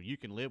 you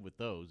can live with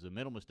those. The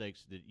mental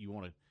mistakes that you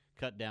want to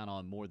cut down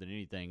on more than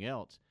anything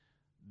else,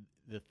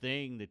 the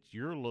thing that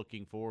you're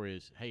looking for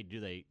is, hey, do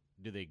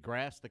they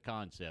grasp the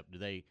concept? Do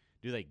they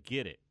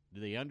get it?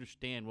 Do they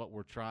understand what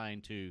we're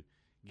trying to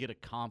get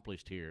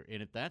accomplished here?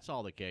 And if that's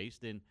all the case,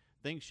 then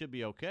things should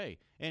be okay.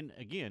 And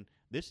again,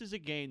 this is a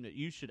game that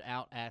you should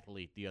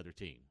out-athlete the other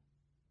team.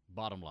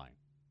 Bottom line.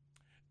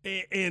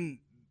 And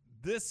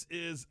this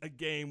is a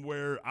game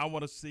where I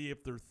want to see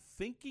if they're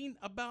thinking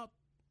about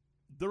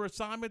their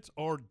assignments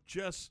or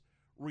just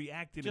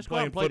reacting just and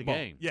playing play football. The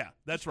game. Yeah,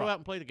 that's just right. Go out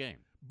and play the game.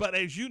 But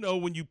as you know,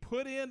 when you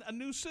put in a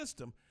new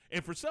system,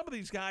 and for some of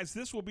these guys,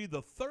 this will be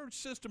the 3rd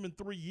system in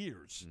 3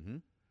 years. Mm-hmm.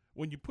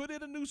 When you put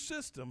in a new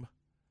system,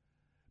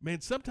 man,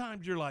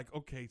 sometimes you're like,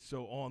 okay,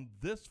 so on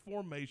this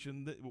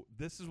formation,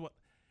 this is what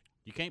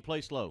you can't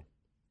play slow.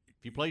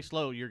 If you play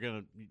slow,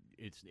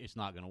 it's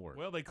not gonna work.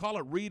 Well, they call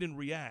it read and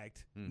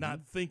react,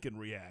 not think and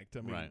react.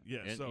 I mean, right. Yeah.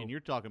 And you're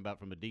talking about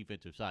from a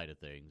defensive side of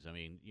things. I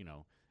mean,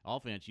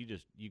 offense,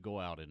 you go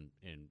out and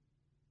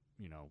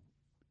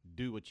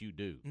do what you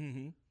do,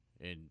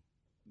 and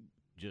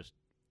just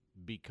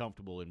be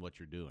comfortable in what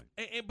you're doing.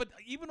 But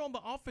even on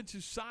the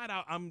offensive side,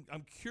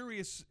 I'm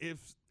curious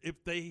if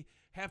they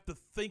have to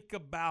think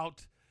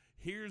about,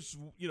 here's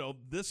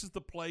this is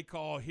the play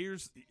call,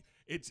 here's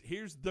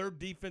their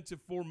defensive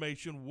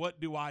formation, what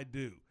do I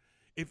do?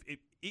 If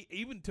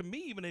even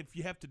if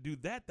you have to do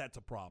that, that's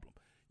a problem.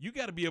 You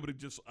got to be able to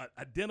just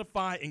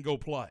identify and go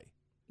play.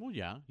 Well,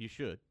 yeah, you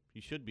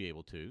should be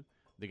able to.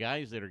 The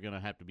guys that are going to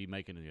have to be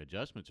making the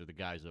adjustments are the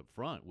guys up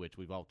front, which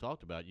we've all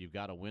talked about. You've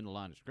got to win the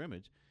line of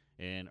scrimmage.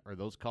 And are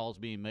those calls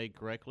being made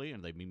correctly?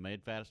 And are they being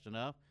made fast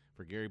enough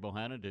for Gary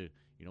Bohannon to,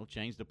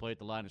 change the play at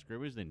the line of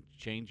scrimmage, then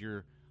change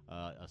your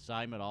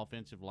assignment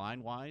offensive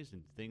line-wise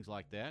and things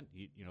like that?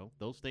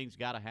 Those things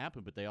got to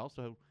happen. But they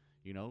also,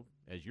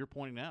 as you're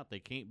pointing out, they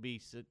can't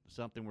be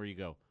something where you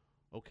go,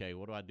 okay,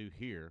 what do I do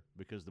here?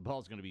 Because the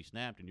ball's going to be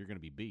snapped and you're going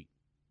to be beat.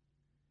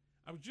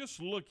 I was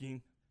just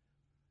looking.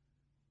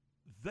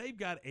 They've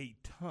got a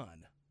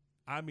ton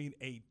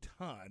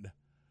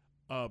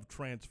of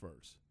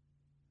transfers.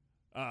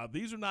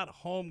 These are not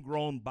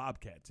homegrown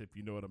Bobcats, if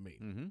you know what I mean.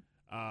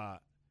 Mm-hmm.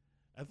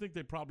 I think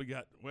they probably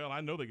got,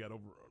 I know they got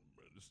over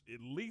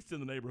at least in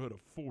the neighborhood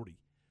of 40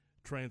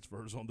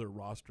 transfers on their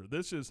roster.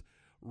 This is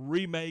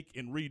remake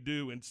and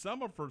redo, and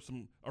some are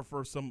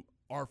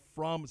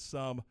from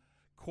some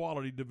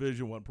quality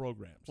Division I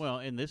programs. Well,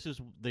 and this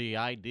is the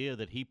idea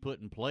that he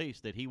put in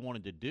place that he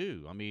wanted to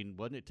do. I mean,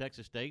 wasn't it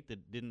Texas State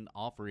that didn't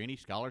offer any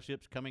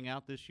scholarships coming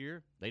out this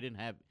year? They don't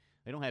have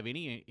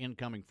any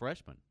incoming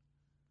freshmen.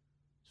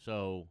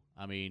 So,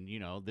 I mean,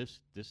 this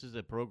is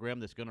a program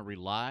that's going to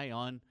rely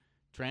on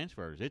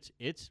transfers.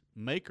 It's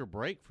make or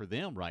break for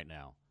them right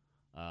now.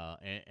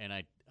 And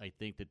I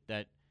think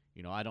that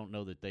I don't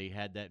know that they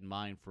had that in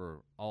mind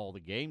for all the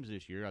games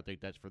this year. I think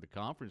that's for the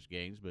conference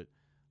games, but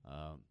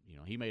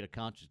he made a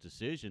conscious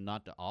decision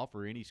not to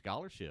offer any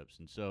scholarships.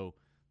 And so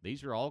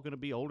these are all going to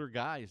be older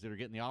guys that are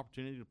getting the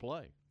opportunity to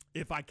play.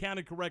 If I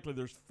counted correctly,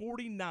 there's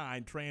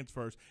 49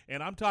 transfers,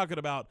 and I'm talking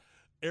about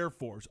Air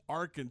Force,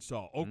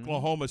 Arkansas,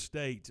 Oklahoma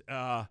State,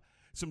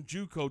 some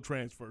JUCO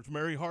transfers,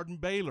 Mary Hardin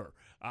Baylor.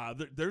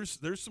 There's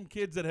some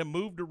kids that have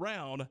moved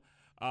around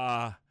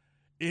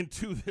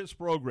into this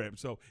program.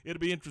 So it'll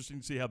be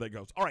interesting to see how that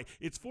goes. All right,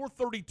 it's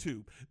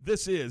 4:32.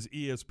 This is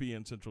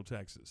ESPN Central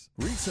Texas.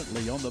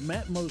 Recently on the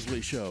Matt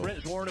Mosley Show.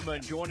 Brent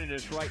Zorneman joining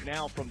us right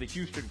now from the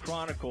Houston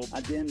Chronicle.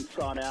 I then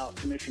sought out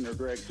Commissioner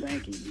Greg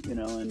Sankey,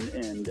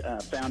 and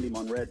found him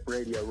on Red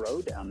Radio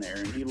Row down there,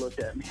 and he looked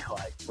at me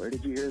like, "Where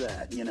did you hear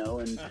that?" And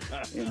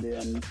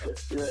then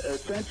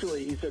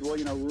essentially he said, "Well,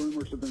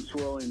 rumors have been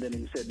swirling." Then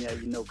he said, "Yeah,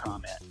 no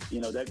comment."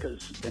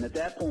 And at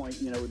that point,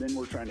 then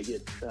we're trying to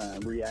get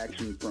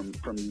reaction from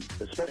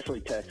especially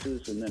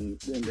Texas and then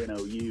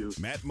OU.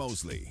 Matt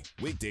Mosley,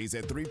 weekdays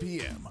at 3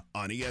 p.m.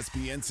 on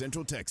ESPN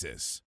Central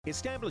Texas.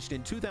 Established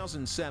in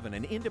 2007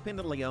 and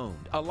independently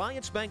owned,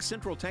 Alliance Bank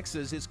Central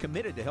Texas is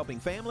committed to helping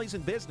families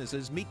and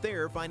businesses meet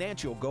their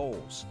financial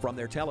goals. From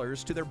their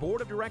tellers to their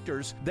board of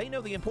directors, they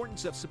know the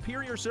importance of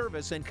superior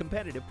service and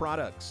competitive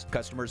products.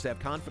 Customers have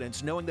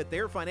confidence knowing that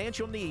their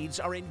financial needs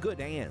are in good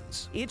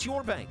hands. It's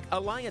your bank,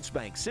 Alliance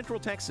Bank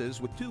Central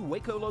Texas, with 2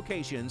 Waco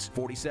locations,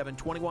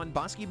 4721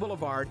 Bosque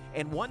Boulevard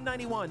and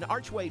 191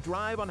 Archway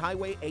Drive on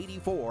Highway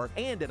 84,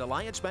 and at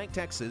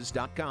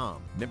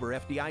AllianceBankTexas.com. Member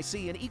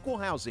FDIC and equal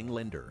housing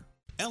lender.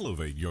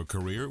 Elevate your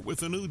career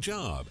with a new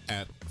job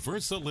at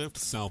VersaLift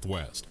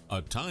Southwest,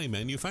 a Thai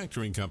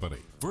manufacturing company.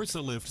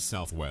 VersaLift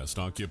Southwest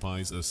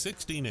occupies a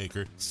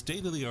 16-acre,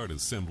 state-of-the-art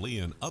assembly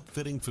and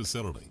upfitting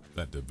facility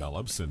that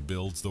develops and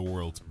builds the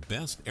world's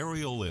best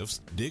aerial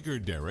lifts, digger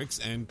derricks,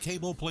 and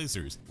cable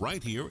placers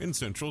right here in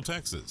Central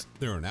Texas.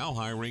 They are now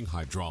hiring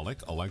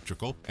hydraulic,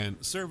 electrical, and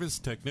service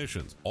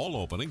technicians. All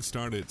openings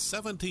start at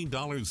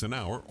 $17 an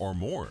hour or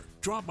more.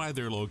 Drop by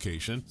their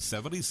location,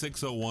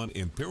 7601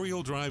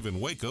 Imperial Drive in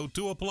Waco,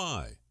 to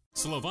apply.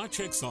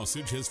 Slovacek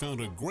Sausage has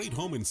found a great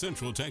home in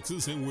Central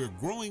Texas, and we're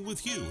growing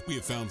with you. We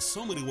have found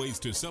so many ways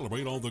to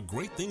celebrate all the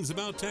great things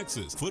about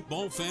Texas.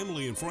 Football,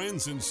 family, and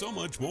friends, and so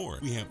much more.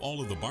 We have all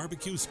of the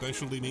barbecue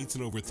specialty meats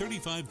and over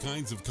 35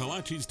 kinds of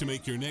kolaches to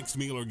make your next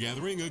meal or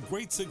gathering a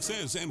great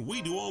success, and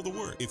we do all the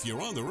work. If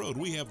you're on the road,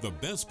 we have the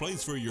best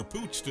place for your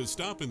pooch to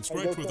stop and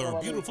stretch with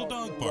our beautiful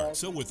dog park.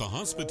 So with the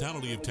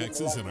hospitality of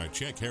Texas and our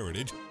Czech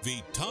heritage,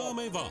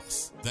 Vítame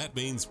vás. That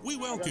means we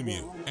welcome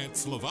you. At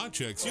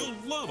Slovacek's, you'll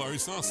love our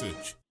sausage.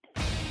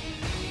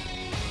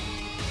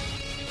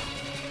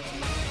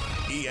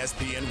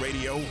 ESPN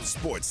Radio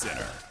Sports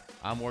Center.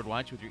 I'm Ward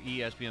Weitz with your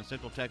ESPN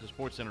Central Texas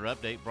Sports Center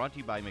update, brought to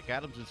you by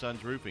McAdams &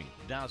 Sons Roofing.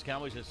 The Dallas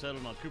Cowboys have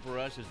settled on Cooper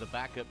Rush as the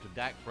backup to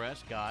Dak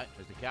Prescott.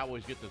 As the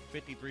Cowboys get the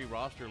 53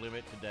 roster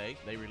limit today,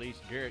 they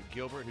released Garrett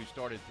Gilbert, who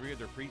started 3 of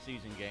their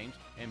preseason games,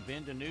 and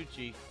Ben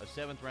DiNucci, a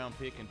 7th-round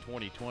pick in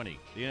 2020.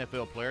 The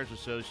NFL Players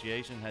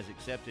Association has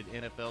accepted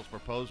NFL's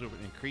proposal to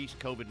increase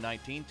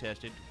COVID-19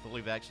 testing to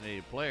fully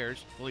vaccinated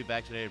players. Fully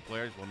vaccinated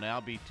players will now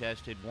be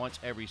tested once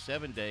every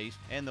 7 days,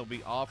 and they'll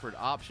be offered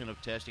option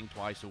of testing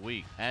twice a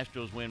week.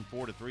 Astros win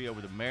 4-3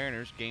 over the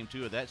Mariners. Game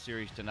 2 of that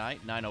series tonight,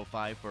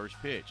 9:05 first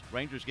pitch.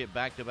 Rangers get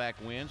back-to-back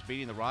wins,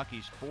 beating the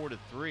Rockies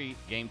 4-3.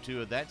 Game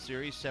 2 of that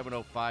series,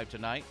 7:05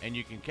 tonight, and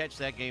you can catch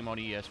that game on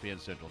ESPN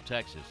Central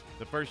Texas.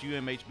 The first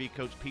UMHB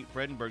coach Pete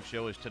Fredenberg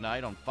show is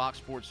tonight on Fox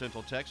Sports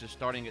Central Texas,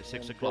 starting at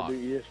 6 o'clock.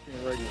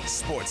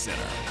 Sports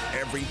Center,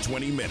 every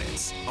 20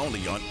 minutes,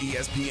 only on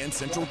ESPN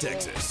Central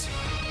Texas.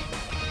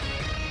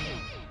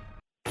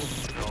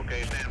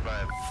 Okay, stand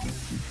by.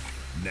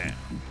 Now,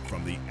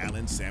 from the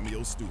Allen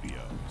Samuel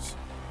Studios.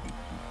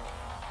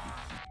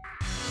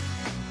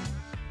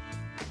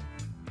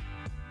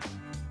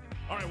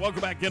 All right,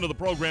 welcome back into the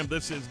program.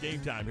 This is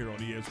Game Time here on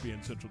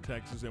ESPN Central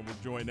Texas, and we're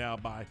joined now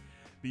by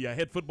the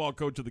head football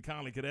coach of the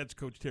Conley Cadets,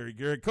 Coach Terry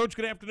Garrett. Coach,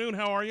 good afternoon.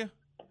 How are you?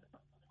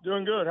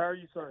 Doing good. How are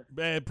you, sir?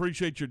 Man,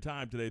 appreciate your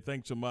time today.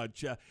 Thanks so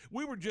much.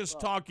 We were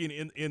just talking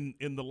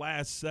in the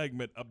last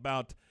segment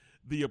about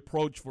the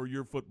approach for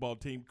your football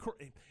team.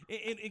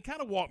 And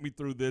kind of walk me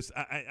through this.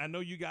 I know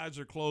you guys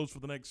are closed for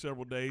the next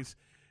several days.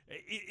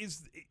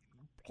 Is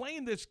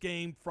playing this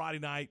game Friday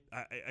night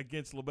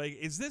against La Vega,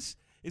 is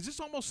this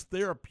almost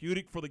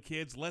therapeutic for the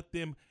kids? Let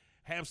them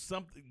have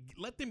something.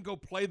 Let them go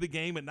play the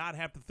game and not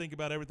have to think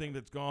about everything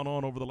that's gone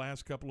on over the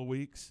last couple of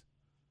weeks.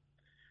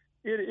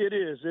 It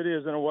is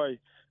in a way.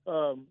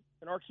 And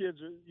our kids,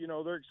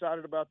 they're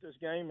excited about this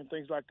game and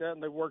things like that,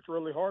 and they've worked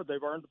really hard.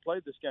 They've earned to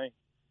play this game.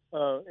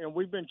 And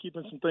we've been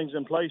keeping some things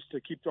in place to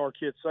keep our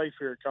kids safe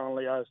here at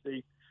Conley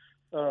ISD.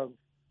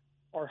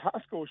 Our high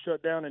school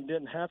shut down and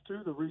didn't have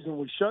to. The reason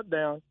we shut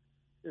down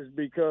is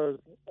because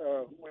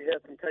we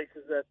had some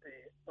cases at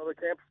the other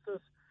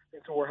campuses,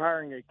 and so we're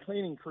hiring a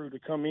cleaning crew to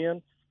come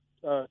in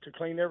to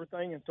clean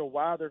everything. And so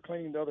while they're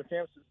cleaning the other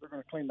campuses, they're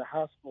going to clean the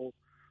high school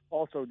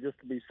also just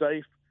to be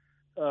safe.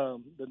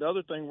 The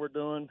other thing we're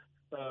doing,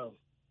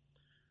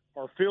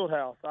 our field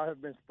house, I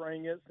have been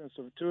spraying it since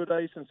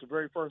the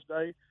very first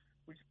day.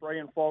 We spray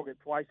and fog it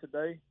twice a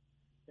day.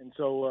 And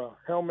so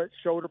helmets,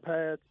 shoulder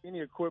pads,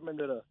 any equipment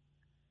that a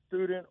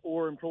student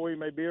or employee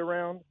may be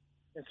around.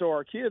 And so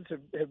our kids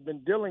have been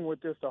dealing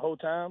with this the whole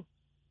time.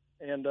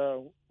 And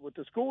with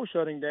the school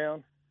shutting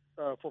down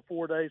for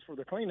 4 days for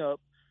the cleanup,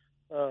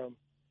 they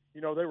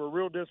were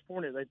real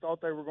disappointed. They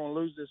thought they were going to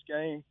lose this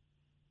game,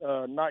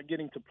 not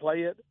getting to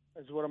play it,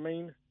 is what I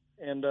mean.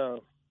 And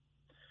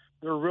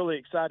they're really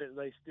excited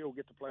they still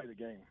get to play the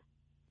game.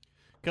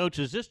 Coach,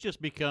 has this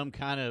just become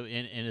kind of,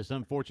 and as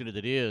unfortunate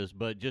it is,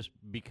 but just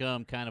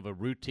become kind of a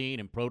routine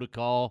and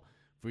protocol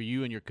for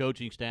you and your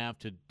coaching staff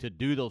to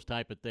do those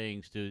type of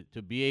things, to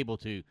be able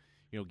to,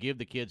 give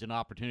the kids an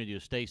opportunity to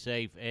stay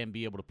safe and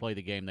be able to play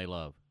the game they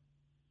love?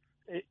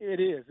 It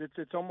is.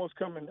 It's almost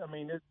coming. I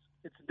mean,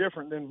 it's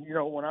different than,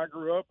 when I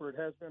grew up, or it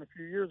has been a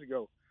few years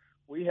ago.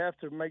 We have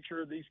to make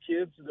sure these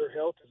kids, their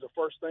health is the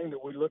first thing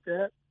that we look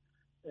at,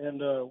 and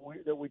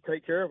that we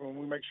take care of them.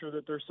 We make sure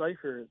that they're safe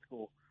here at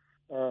school.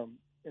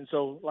 And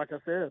so, like I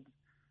said,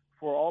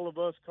 for all of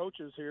us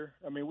coaches here,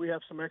 I mean, we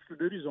have some extra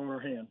duties on our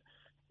hand,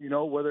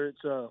 whether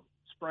it's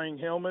spraying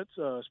helmets,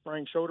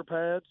 spraying shoulder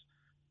pads,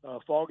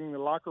 fogging the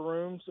locker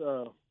rooms,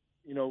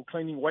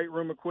 cleaning weight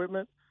room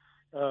equipment.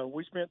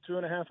 We spent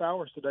 2.5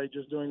 hours today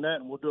just doing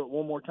that, and we'll do it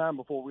one more time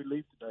before we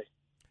leave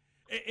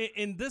today.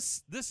 In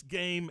this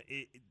game,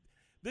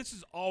 this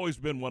has always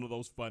been one of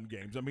those fun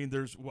games. I mean,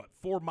 there's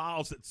 4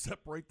 miles that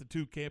separate the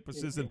two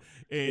campuses, and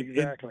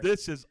exactly. And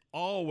this has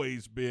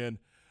always been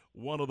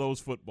one of those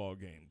football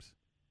games.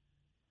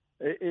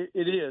 It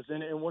is,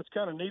 and what's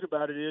kind of neat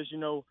about it is,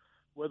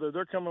 whether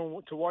they're coming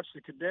to watch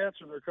the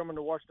Cadets or they're coming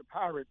to watch the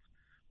Pirates,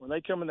 when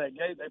they come in that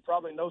gate, they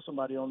probably know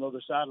somebody on the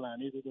other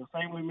sideline, either their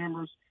family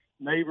members,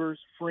 neighbors,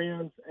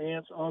 friends,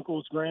 aunts,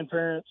 uncles,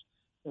 grandparents.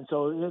 And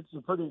so it's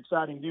a pretty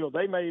exciting deal.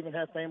 They may even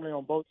have family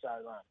on both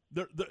sidelines.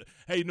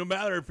 Hey, no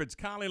matter if it's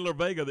Conley or La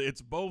Vega,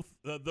 it's both.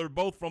 They're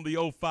both from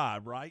the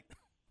 05, right?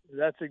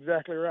 That's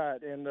exactly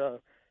right. And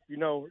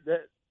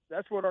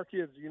that's what our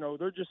kids.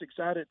 They're just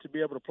excited to be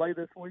able to play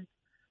this week.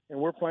 And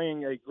we're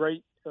playing a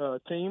great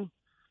team,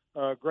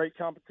 great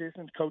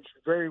competition, coached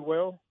very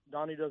well.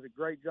 Donnie does a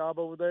great job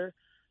over there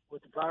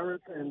with the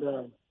Pirates,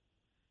 and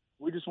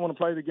we just want to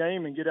play the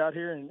game and get out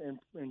here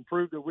and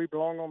prove that we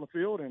belong on the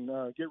field and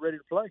get ready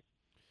to play.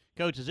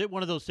 Coach, is it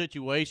one of those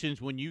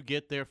situations when you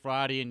get there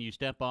Friday and you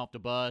step off the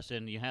bus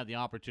and you have the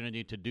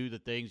opportunity to do the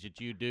things that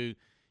you do,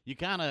 you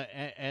kind of,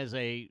 as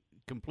a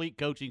complete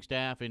coaching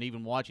staff and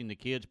even watching the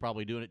kids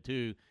probably doing it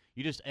too,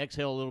 you just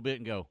exhale a little bit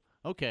and go,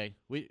 okay,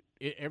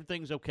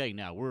 everything's okay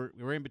now.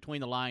 We're in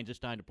between the lines. It's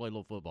time to play a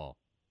little football.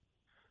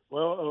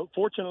 Well,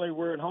 fortunately,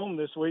 we're at home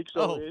this week,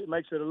 so it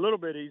makes it a little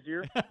bit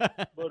easier.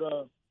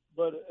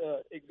 But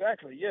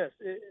exactly, yes.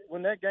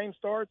 When that game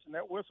starts and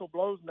that whistle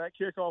blows and that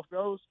kickoff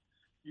goes,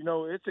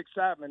 it's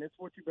excitement. It's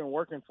what you've been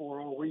working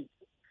for all week.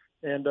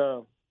 And,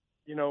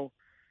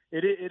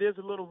 it is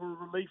a little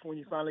relief when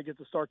you finally get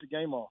to start the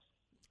game off.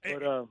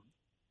 But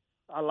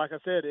like I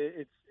said,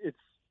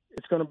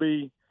 it's going to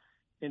be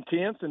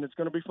intense and it's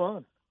going to be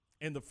fun.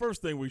 And the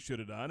first thing we should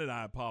have done, and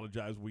I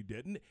apologize we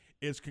didn't,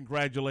 is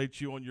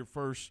congratulate you on your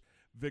first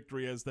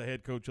victory as the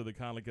head coach of the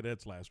Conley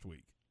Cadets last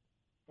week.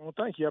 Well,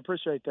 thank you. I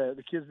appreciate that.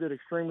 The kids did an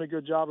extremely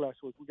good job last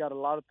week. We got a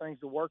lot of things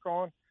to work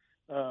on,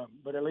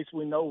 but at least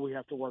we know we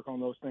have to work on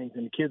those things,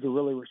 and the kids are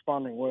really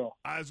responding well.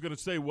 I was going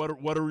to say, what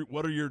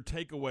are your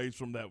takeaways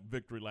from that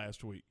victory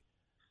last week?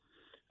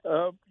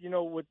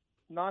 With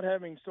not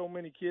having so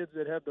many kids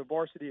that have the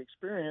varsity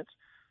experience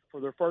for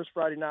their first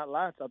Friday Night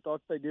Lights, I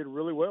thought they did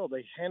really well.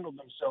 They handled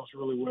themselves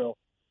really well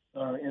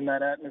in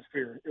that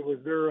atmosphere. It was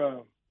their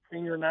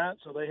senior night,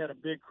 so they had a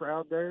big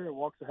crowd there at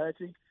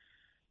Waxahachie.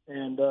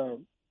 And,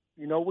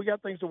 we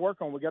got things to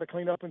work on. We got to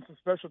clean up in some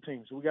special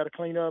teams. We got to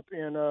clean up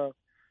in,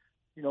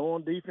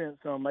 on defense,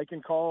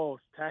 making calls,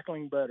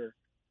 tackling better,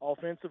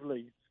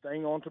 offensively,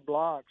 staying on to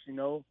blocks,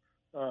 doing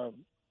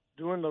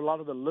a lot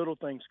of the little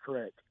things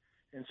correct.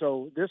 And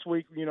so this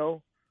week,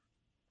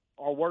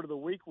 our word of the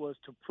week was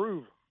to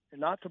prove, and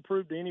not to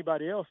prove to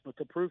anybody else, but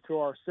to prove to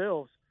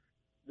ourselves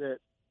that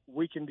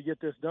we can get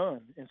this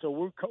done. And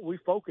so we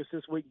focus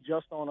this week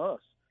just on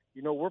us.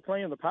 We're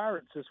playing the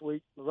Pirates this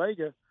week, La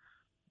Vega,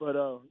 but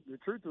the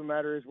truth of the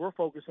matter is we're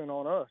focusing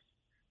on us.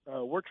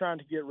 We're trying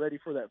to get ready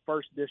for that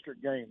first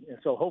district game, and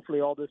so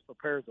hopefully all this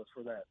prepares us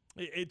for that.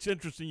 It's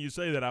interesting you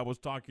say that. I was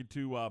talking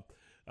to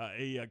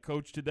a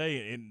coach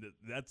today, and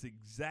that's the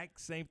exact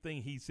same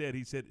thing he said.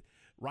 He said,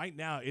 right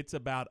now it's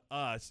about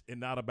us and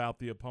not about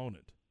the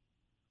opponent.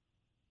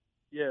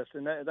 Yes,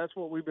 and that's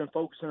what we've been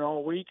focusing on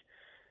all week.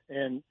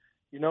 And,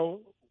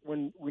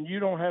 when you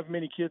don't have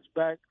many kids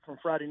back from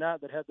Friday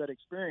night that have that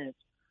experience,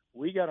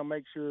 we got to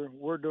make sure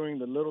we're doing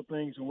the little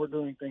things and we're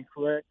doing things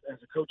correct as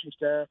a coaching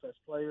staff, as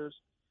players.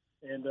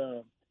 And,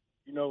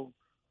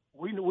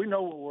 we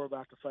know what we're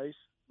about to face.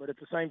 But at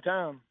the same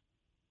time,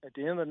 at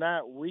the end of the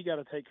night, we got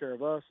to take care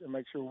of us and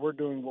make sure we're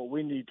doing what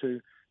we need to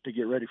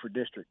get ready for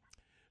district.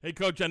 Hey,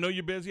 Coach, I know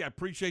you're busy. I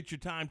appreciate your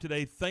time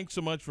today. Thanks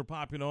so much for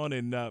popping on,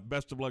 and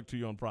best of luck to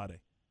you on Friday.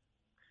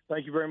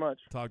 Thank you very much.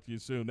 Talk to you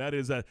soon. That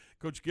is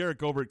Coach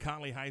Garrick over at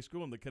Conley High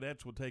School, and the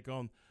Cadets will take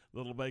on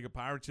the La Vega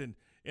Pirates. And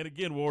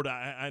again, Ward,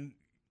 I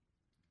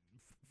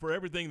for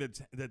everything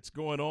that's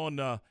going on,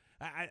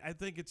 I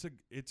think it's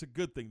a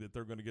good thing that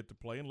they're going to get to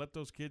play and let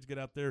those kids get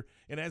out there.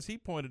 And as he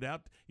pointed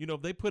out,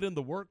 if they put in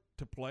the work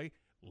to play,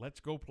 let's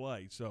go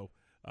play. So,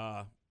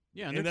 and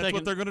that's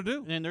what they're going to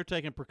do. And they're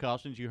taking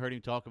precautions. You heard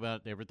him talk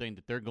about everything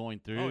that they're going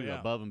through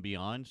above and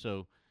beyond.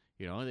 So,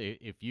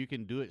 if you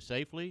can do it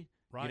safely,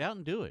 get out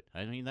and do it.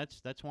 I mean,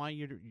 that's why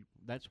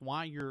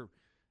you're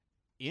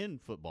in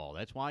football.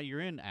 That's why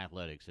you're in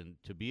athletics, and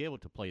to be able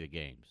to play the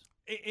games.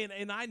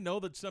 And I know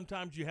that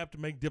sometimes you have to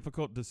make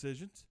difficult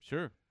decisions.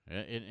 Sure.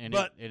 And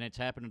it's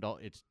happened.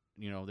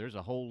 There's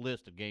a whole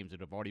list of games that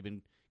have already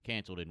been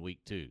canceled in week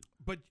 2.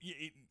 But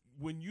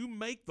when you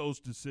make those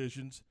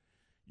decisions,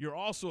 you're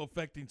also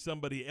affecting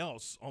somebody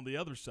else on the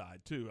other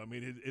side too. I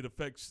mean, it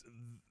affects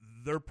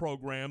their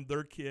program,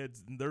 their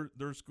kids, and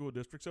their school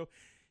district. So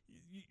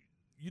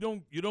you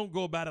don't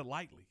go about it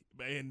lightly.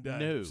 And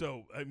no.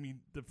 So I mean,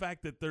 the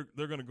fact that they're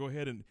going to go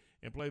ahead and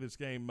play this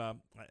game,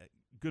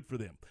 good for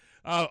them.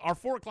 Our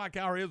 4 o'clock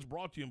hour is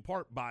brought to you in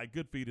part by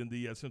Good Feed in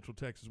the Central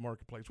Texas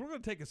Marketplace. We're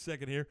going to take a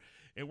second here,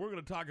 and we're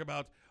going to talk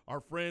about our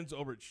friends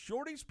over at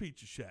Shorty's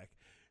Pizza Shack.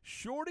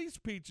 Shorty's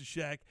Pizza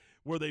Shack,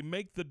 where they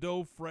make the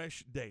dough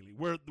fresh daily,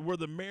 where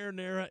the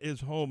marinara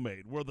is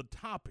homemade, where the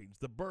toppings,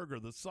 the burger,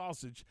 the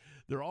sausage,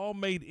 they're all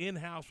made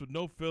in-house with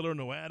no filler,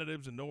 no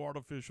additives, and no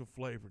artificial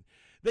flavoring.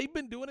 They've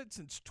been doing it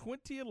since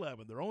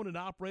 2011. They're owned and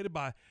operated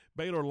by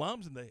Baylor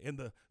alums, and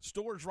the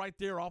store's right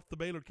there off the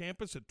Baylor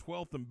campus at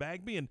 12th and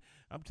Bagby. And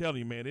I'm telling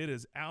you, man, it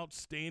is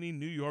outstanding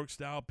New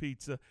York-style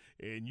pizza.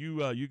 And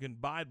you can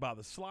buy it by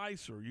the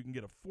slice, or you can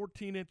get a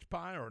 14-inch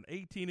pie or an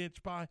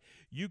 18-inch pie.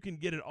 You can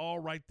get it all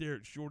right there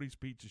at Shorty's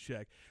Pizza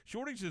Shack.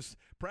 Shorty's is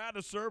proud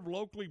to serve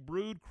locally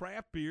brewed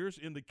craft beers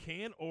in the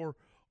can or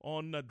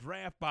on a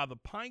draft by the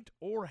pint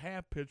or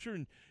half pitcher.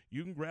 And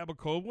you can grab a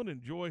cold one,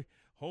 enjoy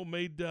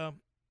homemade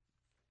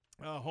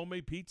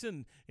pizza,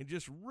 and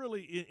just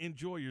really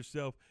enjoy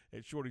yourself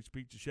at Shorty's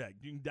Pizza Shack.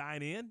 You can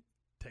dine in,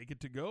 take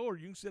it to go, or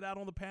you can sit out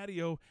on the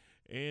patio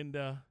and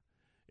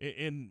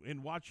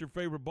watch your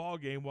favorite ball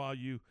game while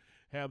you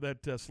have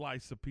that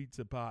slice of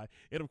pizza pie.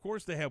 And, of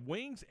course, they have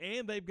wings,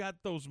 and they've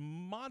got those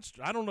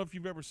monster – I don't know if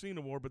you've ever seen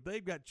them, War, but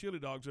they've got chili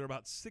dogs that are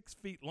about 6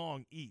 feet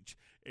long each,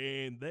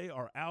 and they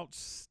are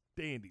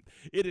outstanding.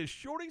 It is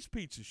Shorty's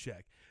Pizza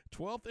Shack,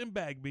 12th and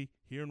Bagby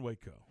here in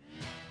Waco.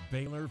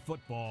 Baylor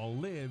football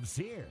lives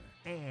here,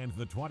 and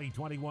the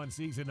 2021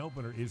 season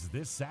opener is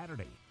this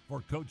Saturday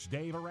for Coach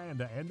Dave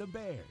Aranda and the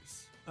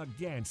Bears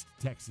against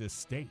Texas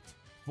State.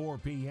 4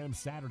 p.m.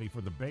 Saturday for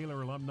the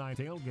Baylor Alumni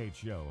Tailgate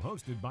Show,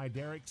 hosted by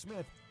Derek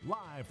Smith,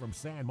 live from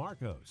San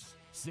Marcos.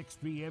 6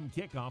 p.m.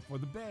 kickoff for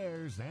the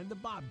Bears and the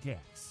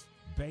Bobcats.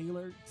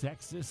 Baylor,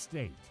 Texas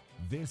State,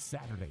 this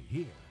Saturday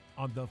here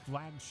on the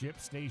flagship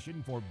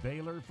station for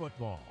Baylor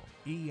football,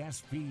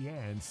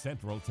 ESPN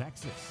Central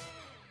Texas.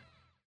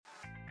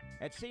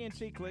 At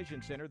CNC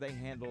Collision Center, they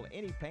handle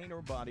any paint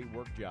or body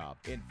work job.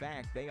 In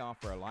fact, they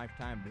offer a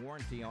lifetime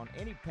warranty on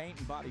any paint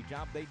and body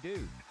job they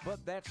do.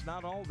 But that's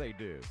not all they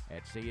do.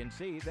 At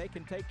CNC, they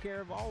can take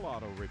care of all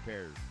auto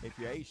repairs. If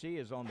your AC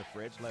is on the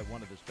fritz, let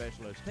one of the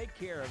specialists take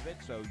care of it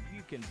so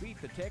you can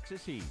beat the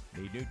Texas heat.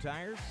 Need new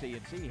tires?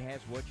 CNC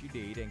has what you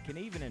need and can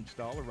even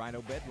install a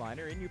Rhino bed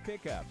liner in your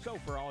pickup. So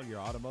for all your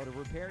automotive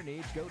repair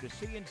needs, go to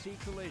CNC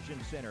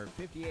Collision Center,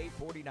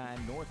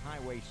 5849 North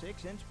Highway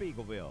 6 in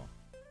Spiegelville.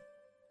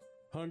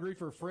 Hungry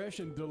for fresh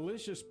and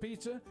delicious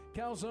pizza,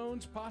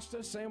 calzones,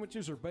 pasta,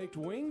 sandwiches, or baked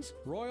wings?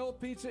 Royal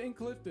Pizza in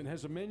Clifton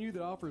has a menu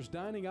that offers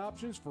dining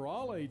options for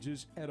all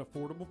ages at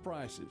affordable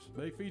prices.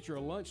 They feature a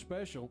lunch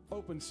special,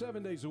 open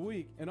 7 days a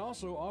week, and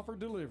also offer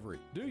delivery.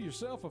 Do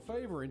yourself a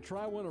favor and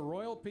try one of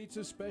Royal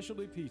Pizza's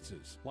specialty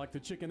pizzas, like the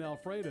Chicken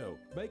Alfredo,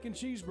 Bacon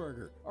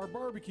Cheeseburger, or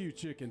Barbecue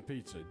Chicken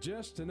Pizza,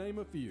 just to name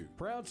a few.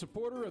 Proud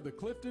supporter of the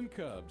Clifton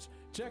Cubs.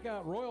 Check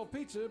out Royal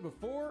Pizza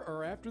before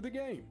or after the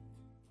game.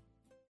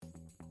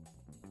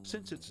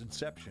 Since its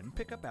inception,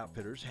 Pickup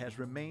Outfitters has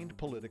remained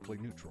politically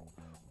neutral.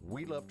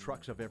 We love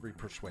trucks of every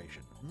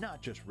persuasion,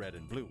 not just red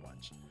and blue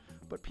ones.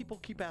 But people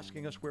keep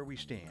asking us where we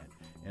stand,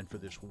 and for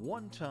this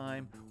one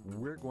time,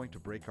 we're going to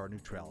break our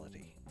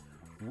neutrality.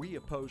 We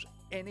oppose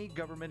any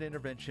government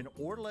intervention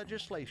or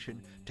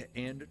legislation to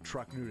end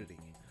truck nudity.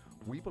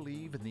 We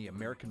believe in the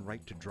American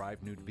right to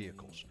drive nude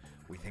vehicles.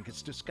 We think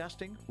it's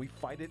disgusting, we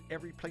fight it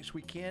every place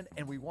we can,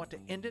 and we want to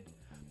end it,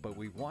 but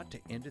we want to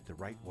end it the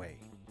right way,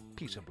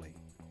 peaceably.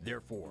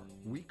 Therefore,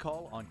 we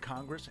call on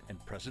Congress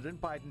and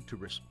President Biden to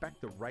respect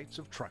the rights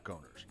of truck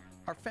owners.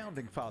 Our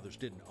founding fathers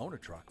didn't own a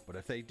truck, but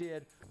if they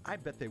did, I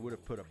bet they would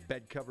have put a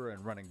bed cover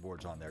and running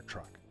boards on their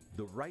truck.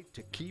 The right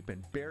to keep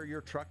and bear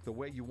your truck the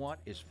way you want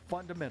is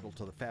fundamental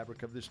to the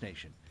fabric of this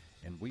nation,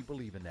 and we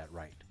believe in that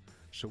right.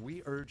 So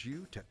we urge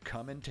you to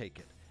come and take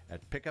it.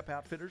 at Pickup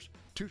Outfitters,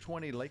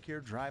 220 Lake Air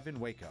Drive in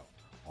Waco.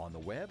 On the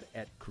web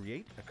at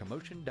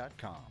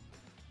createacommotion.com.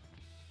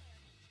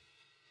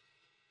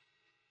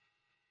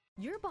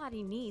 Your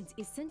body needs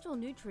essential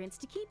nutrients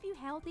to keep you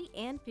healthy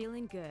and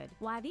feeling good.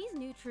 While these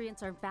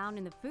nutrients are found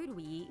in the food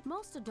we eat,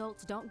 most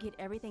adults don't get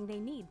everything they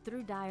need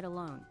through diet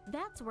alone.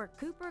 That's where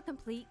Cooper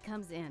Complete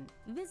comes in.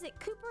 Visit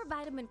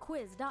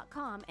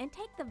CooperVitaminQuiz.com and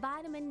take the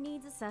vitamin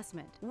needs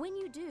assessment. When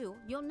you do,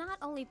 you'll not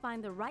only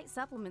find the right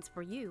supplements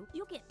for you,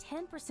 you'll get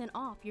 10%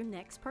 off your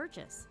next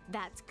purchase.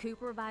 That's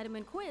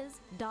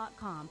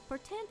CooperVitaminQuiz.com for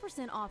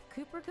 10% off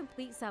Cooper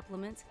Complete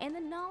supplements and the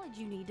knowledge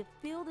you need to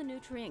fill the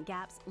nutrient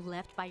gaps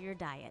left by your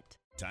diet.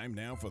 Time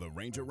now for the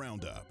Ranger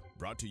Roundup,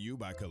 brought to you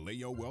by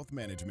Kaleo Wealth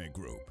Management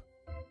Group.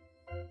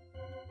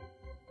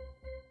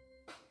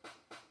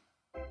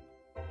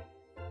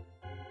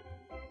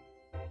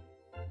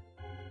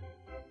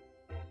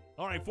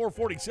 All right,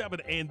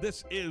 447, and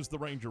this is the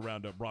Ranger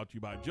Roundup, brought to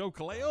you by Joe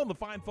Kaleo and the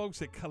fine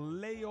folks at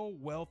Kaleo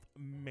Wealth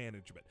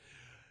Management.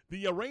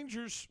 The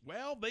Rangers,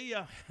 well,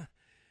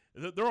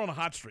 they're on a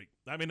hot streak.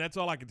 I mean, that's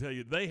all I can tell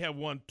you. They have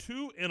won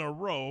 2 in a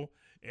row,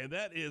 and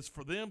that is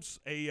for them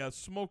a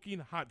smoking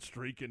hot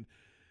streak. And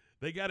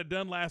they got it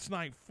done last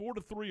night,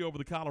 4-3 over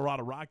the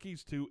Colorado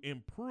Rockies to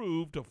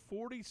improve to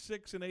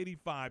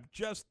 46-85,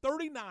 just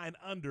 39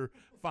 under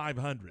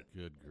 500.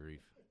 Good grief!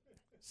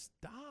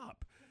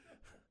 Stop.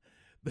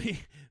 They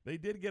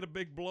did get a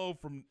big blow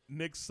from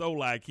Nick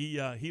Solak.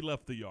 He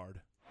left the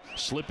yard.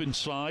 Slip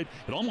inside.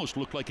 It almost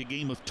looked like a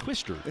game of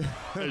Twister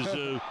as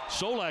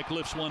Solak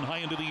lifts one high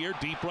into the air,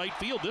 deep right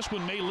field. This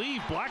one may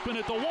leave. Blackman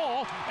at the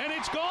wall, and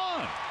it's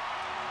gone.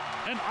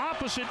 An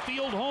opposite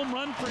field home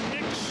run for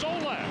Nick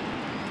Solak.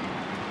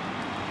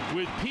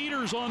 With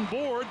Peters on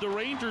board, the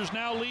Rangers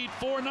now lead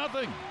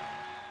 4-0.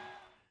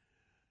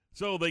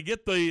 So they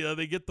get the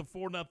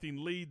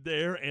 4-0 lead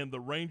there, and the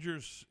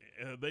Rangers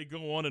they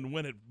go on and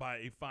win it by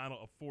a final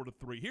of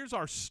 4-3. Here's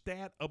our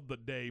stat of the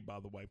day, by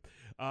the way.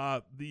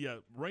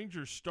 The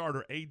Rangers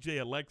starter A.J.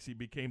 Alexy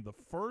became the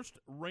first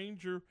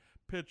Ranger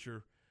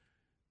pitcher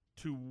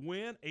to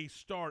win a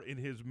start in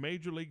his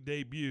major league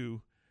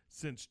debut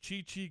since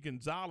Chichi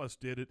Gonzalez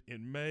did it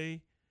in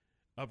May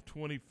of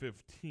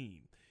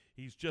 2015.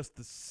 He's just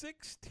the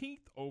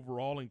 16th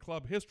overall in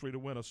club history to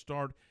win a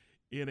start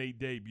in a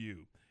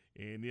debut.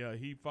 And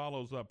he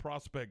follows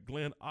prospect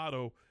Glenn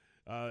Otto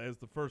as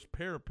the first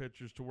pair of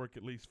pitchers to work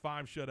at least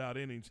 5 shutout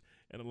innings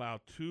and allow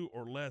 2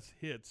 or less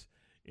hits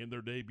in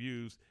their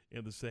debuts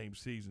in the same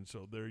season.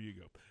 So there you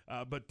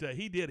go. But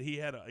he did. He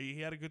had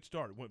a good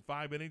start. Went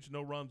 5 innings,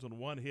 no runs on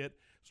 1 hit,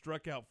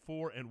 struck out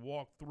 4 and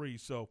walked 3.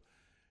 So,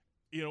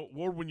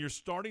 Ward, when you're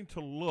starting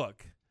to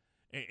look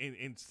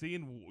and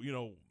seeing,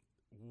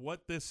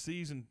 what this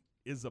season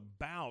is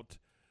about,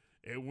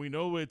 and we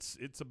know it's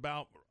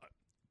about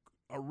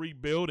a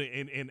rebuild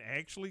and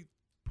actually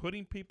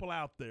putting people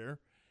out there,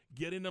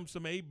 getting them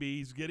some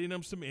ABs, getting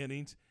them some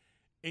innings,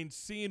 and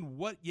seeing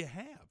what you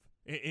have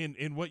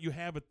and what you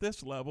have at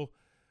this level.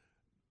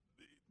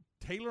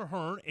 Taylor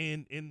Hearn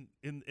and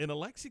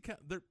Alexy,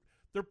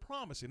 they're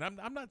promising.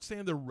 I'm not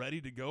saying they're ready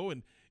to go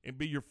and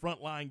be your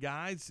frontline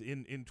guys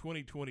in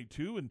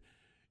 2022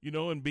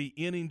 and be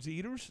innings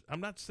eaters. I'm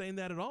not saying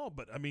that at all.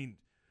 But I mean,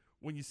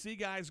 when you see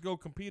guys go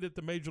compete at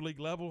the major league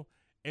level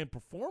and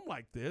perform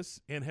like this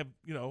and have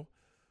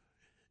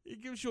it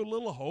gives you a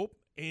little hope.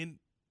 And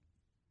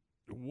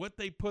what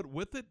they put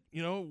with it,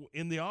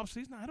 in the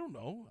offseason, I don't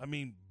know. I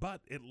mean,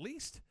 but at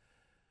least,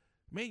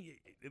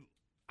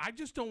 I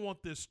just don't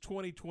want this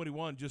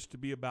 2021 just to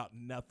be about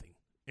nothing.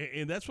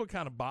 And that's what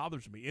kind of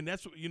bothers me. And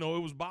that's what, it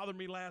was bothering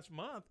me last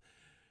month.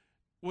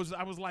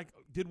 I was like,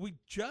 did we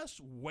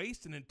just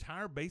waste an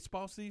entire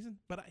baseball season?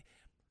 But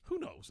who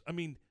knows? I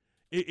mean,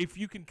 if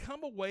you can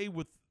come away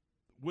with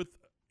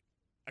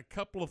a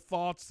couple of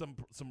thoughts, some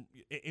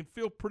and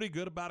feel pretty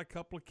good about a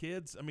couple of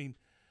kids, I mean,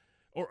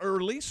 or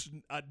at least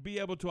be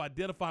able to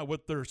identify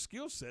what their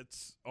skill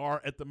sets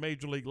are at the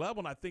major league level,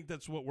 and I think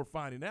that's what we're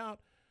finding out.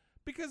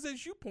 Because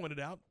as you pointed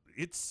out,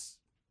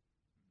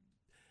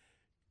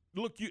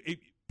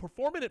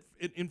 performing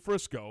in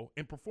Frisco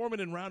and performing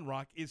in Round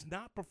Rock is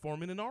not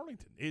performing in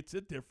Arlington. It's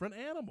a different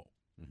animal.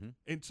 Mm-hmm.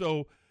 And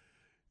so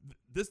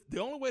the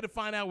only way to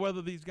find out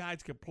whether these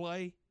guys can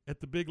play at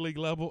the big league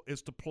level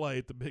is to play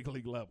at the big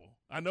league level.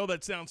 I know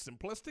that sounds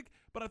simplistic,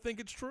 but I think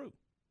it's true.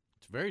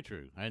 It's very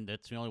true, and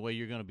that's the only way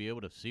you're going to be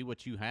able to see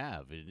what you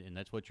have, and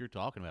that's what you're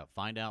talking about.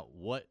 Find out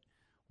what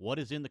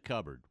is in the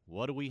cupboard.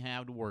 What do we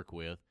have to work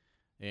with,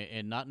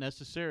 and not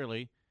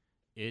necessarily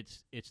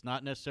it's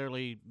not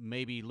necessarily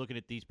maybe looking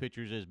at these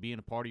pitchers as being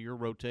a part of your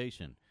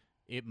rotation.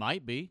 It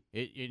might be,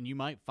 and you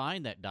might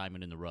find that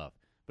diamond in the rough,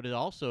 but it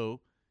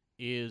also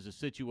is a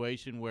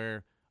situation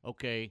where,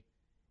 okay,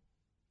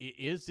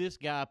 is this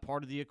guy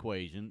part of the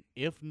equation?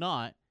 If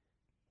not,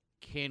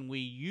 can we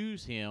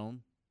use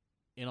him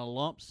in a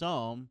lump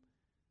sum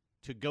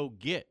to go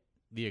get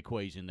the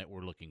equation that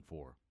we're looking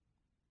for?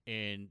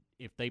 And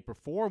if they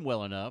perform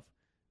well enough,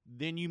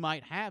 then you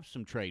might have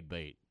some trade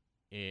bait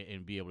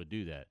and be able to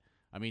do that.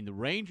 I mean, the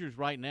Rangers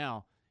right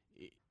now,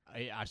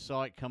 I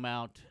saw it come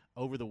out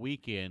over the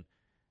weekend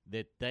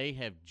that they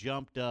have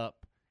jumped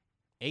up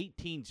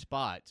 18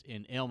 spots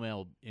in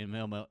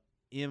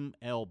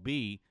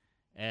MLB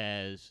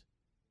as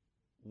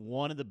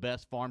one of the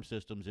best farm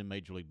systems in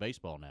Major League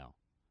Baseball now.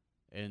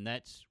 And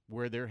that's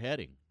where they're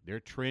heading. They're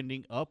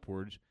trending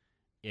upwards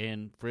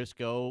in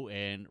Frisco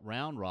and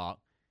Round Rock,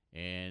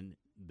 and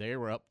they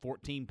were up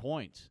 14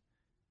 points.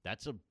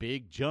 That's a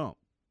big jump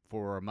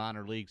for a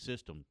minor league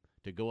system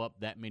to go up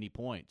that many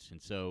points.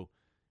 And so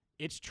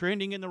it's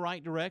trending in the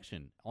right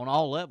direction on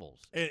all levels.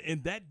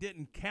 And that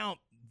didn't count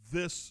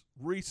this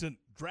recent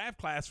draft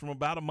class from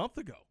about a month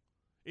ago.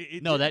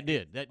 That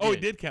did.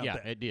 It did count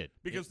that. that. It did.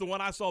 Because the one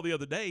I saw the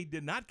other day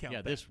did not count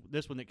that.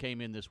 This one that came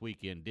in this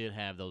weekend did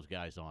have those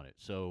guys on it.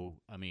 So,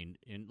 I mean,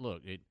 and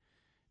look,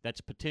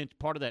 that's potential.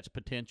 Part of that's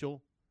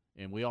potential,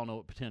 and we all know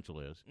what potential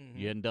is. Mm-hmm.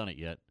 You hadn't done it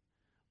yet.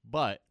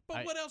 But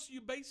what else do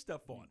you base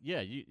stuff on?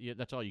 Yeah,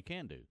 that's all you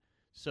can do.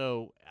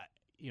 So,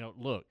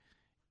 look,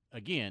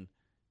 again,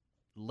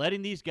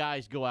 letting these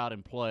guys go out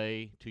and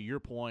play, to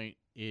your point,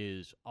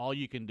 is all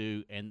you can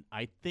do, and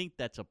I think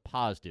that's a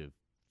positive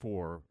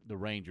for the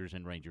Rangers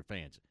and Ranger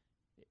fans,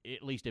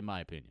 at least in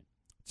my opinion.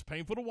 It's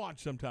painful to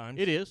watch sometimes.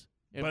 It is.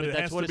 But it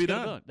that's has what to it's be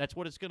gonna done. be. That's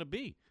what it's going to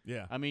be.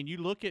 Yeah. I mean, you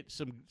look at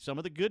some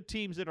of the good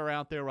teams that are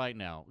out there right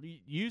now.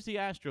 Use the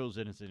Astros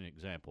as an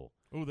example.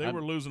 Oh, they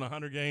were losing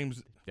 100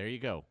 games. There you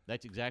go.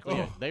 That's exactly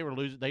it. They were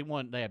losing. They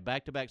won. They had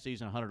back-to-back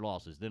season 100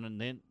 losses.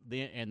 Then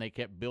they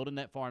kept building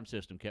that farm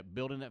system.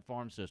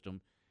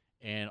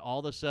 And all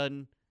of a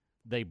sudden,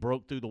 they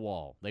broke through the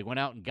wall. They went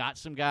out and got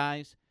some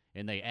guys,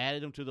 and they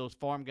added them to those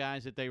farm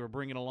guys that they were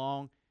bringing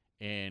along,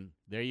 and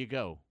there you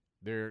go.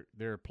 They're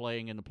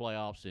playing in the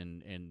playoffs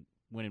and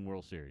winning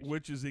World Series.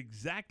 Which is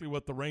exactly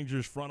what the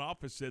Rangers front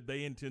office said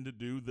they intend to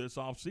do this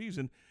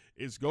offseason,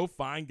 is go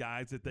find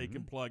guys that they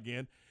can plug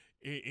in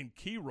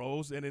key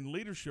roles and in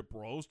leadership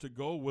roles to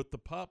go with the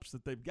pups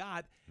that they've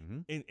got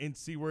and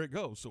see where it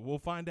goes. So we'll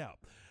find out.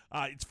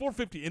 It's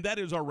 4:50, and that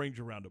is our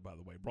Ranger Roundup, by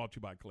the way, brought to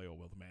you by Cleo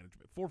Wealth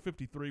Management.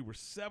 4:53, we're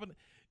 7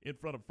 in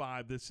front of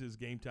 5. This is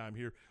Game Time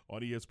here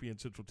on ESPN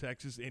Central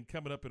Texas. And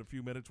coming up in a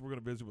few minutes, we're going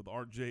to visit with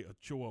RJ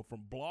Ochoa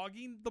from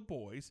Blogging the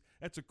Boys.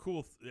 That's a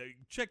cool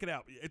check it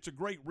out. It's a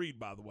great read,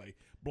 by the way,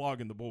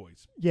 Blogging the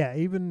Boys. Yeah,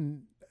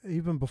 even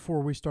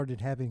before we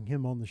started having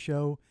him on the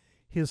show,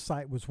 his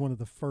site was one of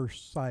the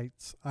first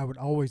sites I would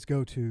always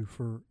go to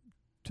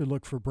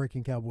look for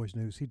breaking Cowboys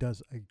news. He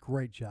does a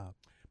great job.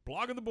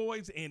 Blogging the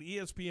Boys and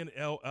ESPN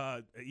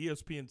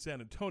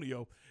San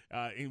Antonio,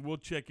 and we'll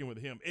check in with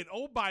him. And,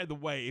 oh, by the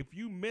way, if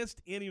you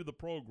missed any of the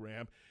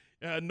program,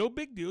 no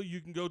big deal. You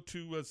can go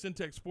to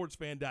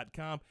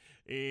syntechsportsfan.com,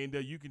 and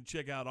you can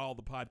check out all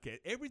the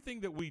podcasts.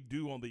 Everything that we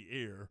do on the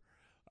air,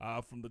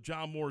 from the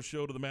John Moore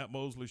Show to the Matt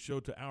Mosley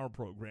Show to our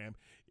program,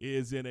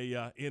 is in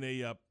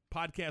a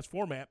podcast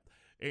format.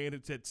 And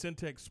it's at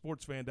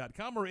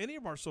syntechsportsfan.com or any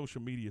of our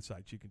social media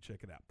sites. You can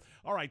check it out.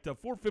 All right,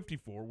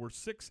 4:54. We're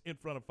 6 in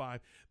front of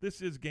 5.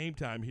 This is Game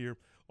Time here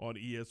on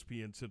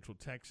ESPN Central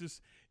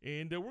Texas.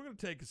 And we're going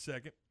to take a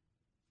second,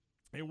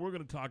 and we're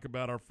going to talk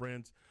about our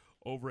friends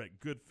over at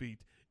Good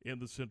Feet in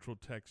the Central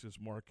Texas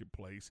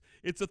marketplace.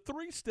 It's a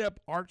 3-step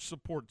arch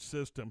support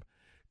system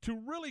to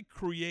really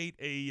create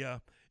a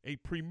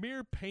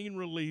premier pain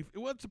relief.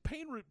 Well, it's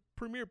a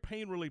premier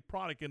pain relief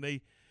product, and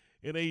they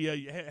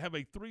have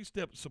a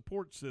 3-step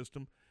support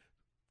system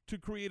to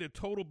create a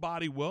total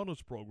body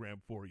wellness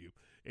program for you.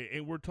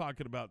 And we're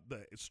talking about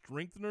the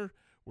strengthener,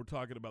 we're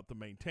talking about the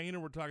maintainer,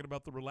 we're talking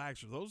about the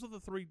relaxer. Those are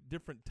the 3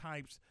 different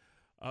types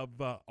of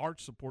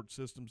arch support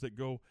systems that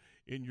go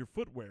in your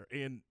footwear.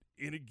 And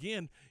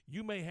again,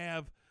 you may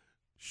have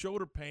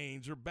shoulder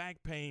pains or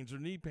back pains or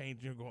knee pains,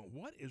 and you're going,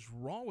 what is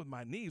wrong with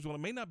my knees? Well,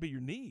 it may not be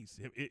your knees.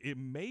 It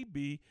may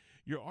be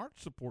your arch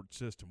support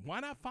system.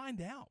 Why not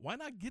find out? Why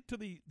not get to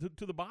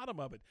the bottom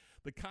of it?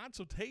 The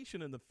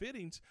consultation and the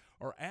fittings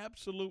are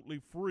absolutely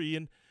free.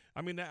 And,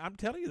 I mean, I'm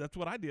telling you, that's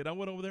what I did. I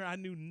went over there. I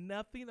knew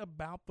nothing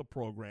about the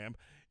program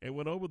and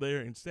went over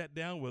there and sat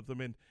down with them.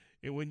 And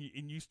when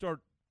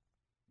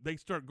they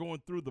start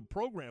going through the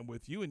program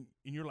with you, and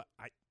you're like,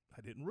 I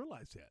didn't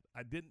realize that.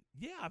 I didn't.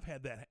 Yeah, I've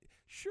had that.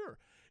 Sure.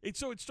 And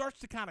so it starts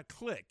to kind of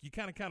click. You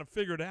kind of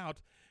figure it out,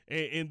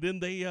 and then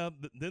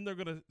they're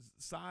going to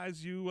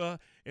size you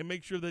and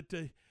make sure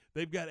that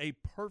they've got a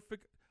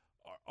perfect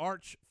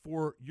arch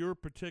for your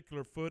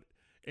particular foot,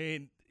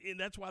 and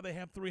that's why they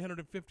have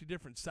 350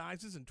 different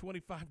sizes and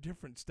 25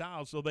 different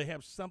styles. So they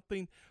have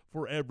something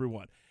for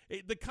everyone.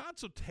 The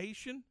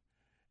consultation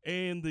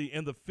and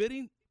the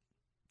fitting,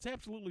 it's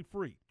absolutely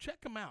free.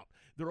 Check them out.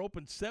 They're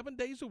open 7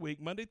 days a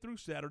week, Monday through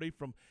Saturday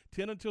from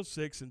 10 until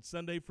 6 and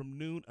Sunday from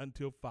noon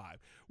until 5.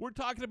 We're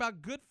talking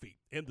about Good Feet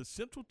in the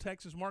Central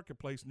Texas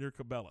marketplace near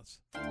Cabela's.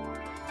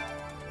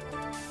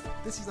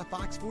 This is a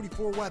Fox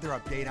 44 weather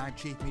update. I'm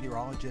Chief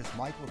Meteorologist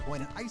Mike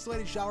LaPointe. An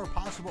isolated shower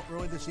possible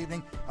early this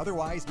evening,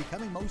 otherwise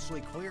becoming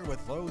mostly clear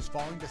with lows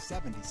falling to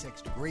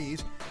 76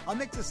 degrees. A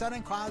mix of sun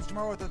and clouds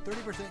tomorrow with a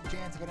 30%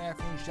 chance of an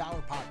afternoon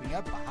shower popping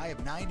up, a high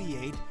of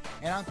 98.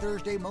 And on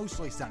Thursday,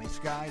 mostly sunny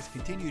skies,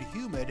 continued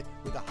humid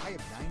with a high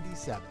of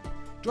 97.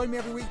 Join me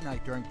every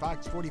weeknight during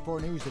Fox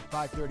 44 News at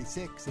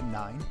 5:36 and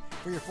 9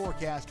 for your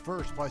forecast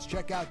first. Plus,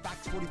 check out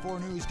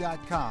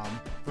fox44news.com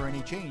for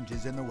any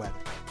changes in the weather.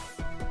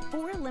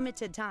 For a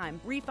limited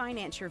time,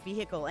 refinance your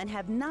vehicle and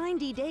have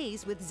 90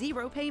 days with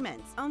zero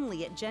payments.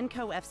 Only at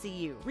Genco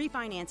FCU.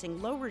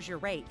 Refinancing lowers your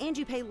rate and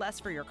you pay less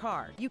for your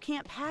car. You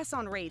can't pass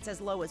on rates as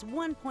low as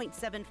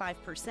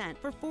 1.75%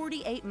 for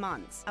 48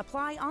 months.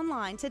 Apply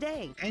online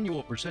today.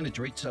 Annual percentage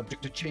rate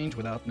subject to change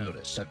without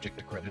notice. Subject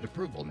to credit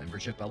approval,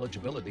 membership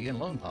eligibility, and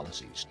loan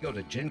policies. Go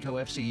to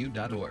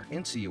GencoFCU.org.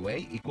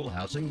 NCUA Equal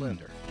Housing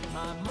Lender.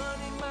 My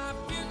money, my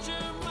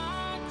future,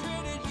 my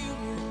credit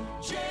union.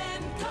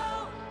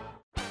 Genco.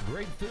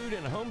 Great food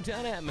and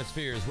hometown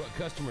atmosphere is what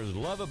customers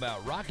love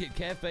about Rocket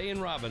Cafe in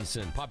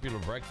Robinson. Popular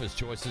breakfast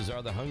choices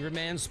are the Hungry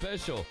Man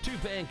Special, 2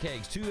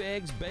 pancakes, 2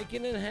 eggs,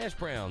 bacon, and hash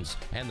browns,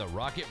 and the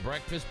Rocket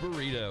Breakfast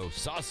Burrito,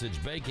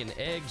 sausage, bacon,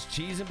 eggs,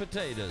 cheese, and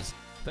potatoes.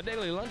 The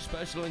daily lunch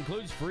special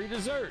includes free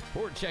dessert.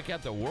 Or check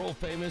out the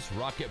world-famous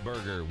Rocket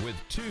Burger with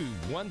 2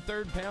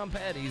 1/3 pound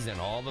patties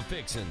and all the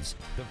fixins'.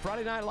 The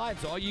Friday Night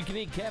Lights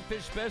all-you-can-eat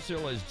catfish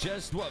special is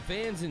just what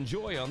fans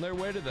enjoy on their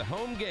way to the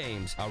home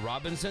games. A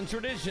Robinson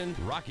tradition,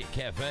 Rocket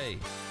Cafe.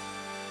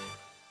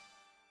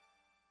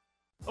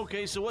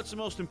 Okay, so what's the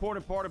most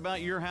important part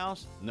about your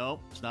house?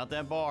 Nope, it's not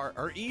that bar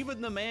or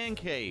even the man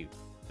cave.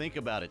 Think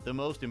about it. The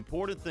most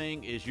important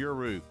thing is your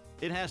roof.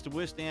 It has to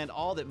withstand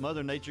all that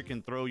Mother Nature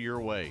can throw your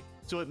way.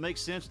 So it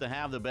makes sense to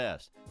have the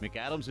best.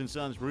 McAdams &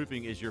 Sons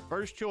Roofing is your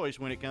first choice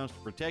when it comes to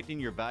protecting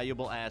your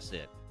valuable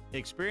asset.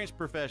 Experienced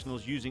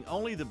professionals using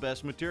only the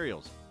best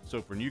materials.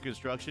 So for new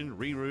construction,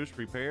 re-roofs,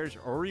 repairs,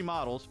 or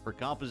remodels for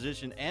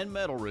composition and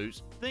metal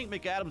roofs, think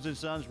McAdams &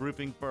 Sons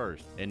Roofing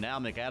first. And now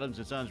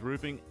McAdams & Sons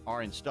Roofing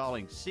are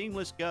installing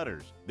seamless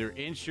gutters. They're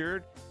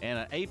insured and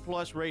an A+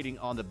 rating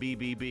on the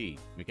BBB.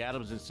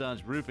 McAdams &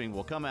 Sons Roofing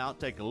will come out,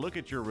 take a look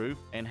at your roof,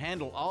 and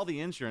handle all the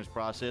insurance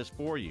process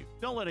for you.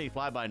 Don't let any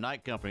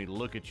fly-by-night company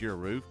look at your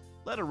roof.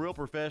 Let a real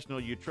professional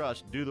you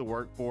trust do the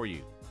work for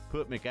you.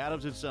 Put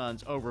McAdams &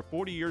 Sons over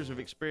 40 years of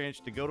experience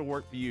to go to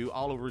work for you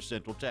all over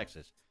Central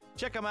Texas.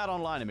 Check them out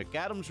online at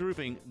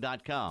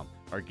McAdamsRoofing.com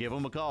or give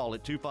them a call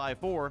at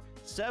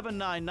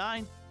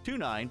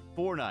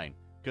 254-799-2949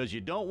 because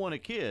you don't want a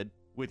kid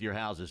with your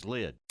house's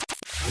lid.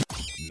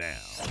 Now,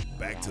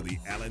 back to the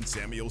Allen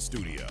Samuel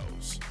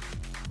Studios.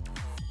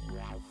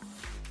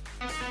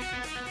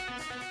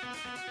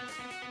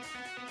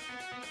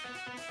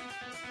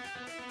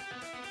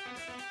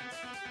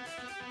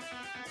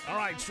 All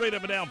right, straight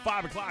up and down,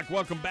 5 o'clock.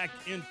 Welcome back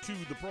into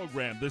the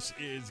program. This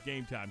is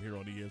Game Time here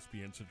on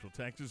ESPN Central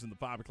Texas. In the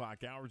 5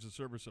 o'clock hours, the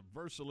service of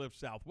VersaLift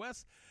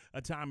Southwest,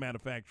 a time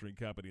manufacturing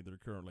company that are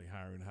currently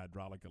hiring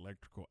hydraulic,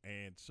 electrical,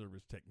 and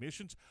service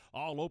technicians.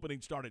 All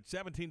openings start at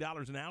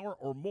 $17 an hour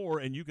or more,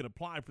 and you can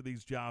apply for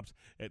these jobs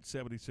at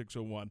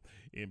 7601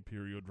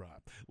 Imperial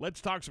Drive.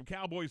 Let's talk some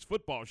Cowboys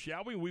football,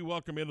 shall we? We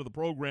welcome into the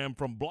program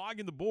from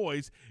Blogging the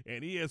Boys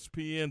and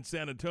ESPN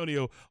San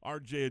Antonio,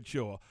 RJ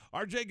Ochoa.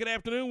 RJ, good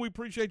afternoon. We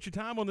appreciate your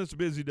time on this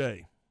busy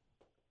day.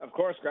 Of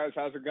course, guys.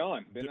 How's it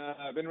going?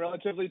 Been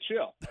relatively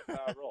chill. That's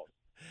how it rolls.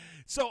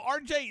 So,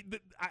 RJ,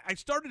 I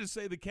started to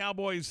say the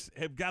Cowboys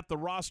have got the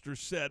roster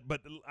set,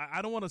 but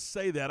I don't want to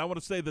say that. I want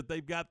to say that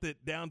they've got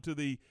it down to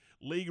the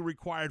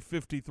league-required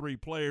 53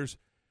 players.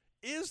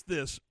 Is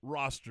this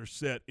roster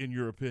set, in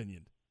your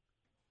opinion?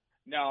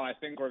 No, I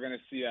think we're going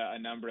to see a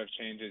number of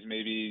changes.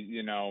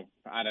 Maybe,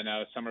 I don't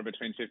know, somewhere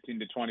between 15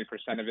 to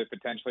 20% of it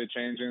potentially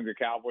changing. The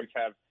Cowboys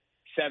have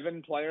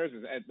 7 players,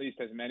 at least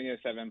as many as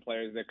 7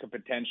 players that could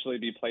potentially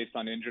be placed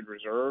on injured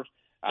reserve.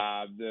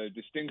 The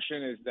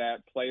distinction is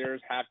that players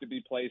have to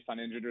be placed on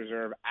injured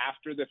reserve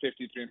after the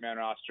 53-man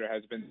roster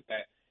has been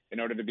set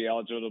in order to be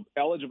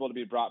eligible to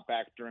be brought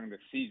back during the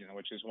season,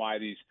 which is why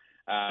these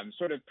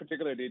sort of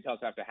particular details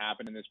have to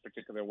happen in this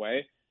particular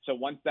way. So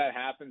once that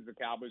happens, the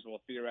Cowboys will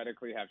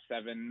theoretically have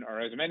 7 or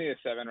as many as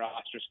 7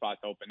 roster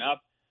spots open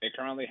up. They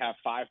currently have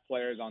 5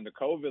 players on the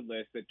COVID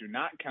list that do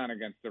not count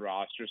against the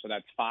roster, so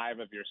that's 5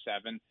 of your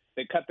 7.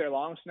 They cut their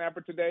long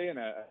snapper today in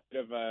a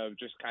bit of a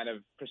just kind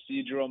of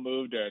procedural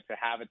move to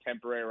have a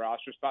temporary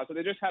roster spot. So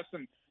they just have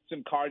some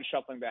card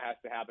shuffling that has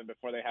to happen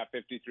before they have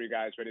 53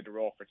 guys ready to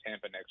roll for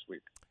Tampa next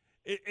week.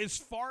 As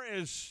far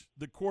as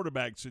the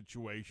quarterback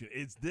situation,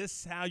 is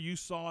this how you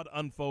saw it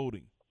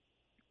unfolding?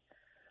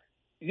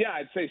 Yeah,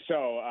 I'd say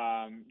so,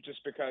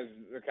 just because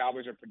the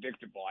Cowboys are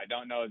predictable. I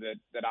don't know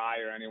that I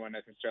or anyone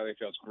necessarily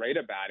feels great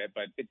about it,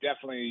 but it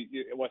definitely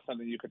was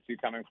something you could see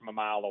coming from a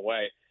mile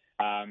away.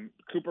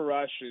 Cooper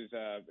Rush is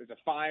a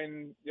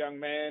fine young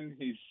man.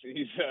 He's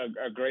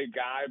a great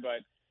guy,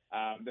 but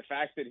the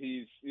fact that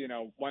he's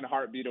one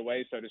heartbeat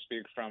away, so to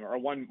speak, from or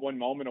one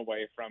moment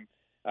away from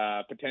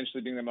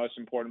potentially being the most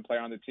important player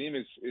on the team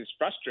is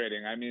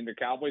frustrating. I mean, the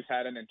Cowboys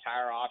had an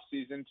entire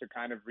offseason to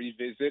kind of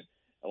revisit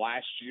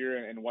last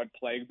year and what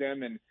plagued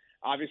them. And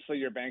obviously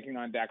you're banking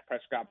on Dak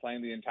Prescott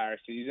playing the entire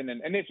season.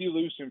 And if you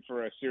lose him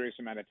for a serious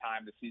amount of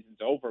time, the season's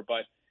over.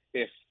 But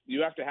if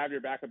you have to have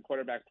your backup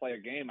quarterback play a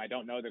game, I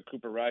don't know that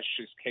Cooper Rush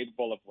is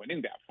capable of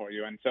winning that for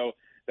you. And so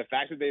the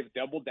fact that they've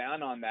doubled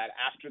down on that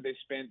after they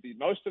spent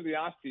most of the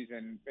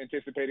offseason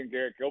anticipating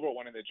Garrett Gilbert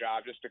winning the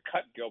job just to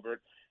cut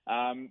Gilbert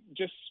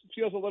just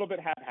feels a little bit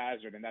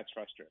haphazard, and that's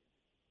frustrating.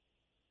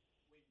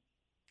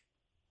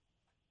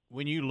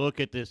 When you look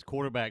at this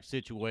quarterback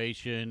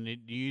situation,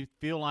 do you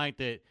feel like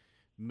that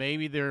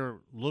maybe they're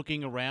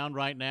looking around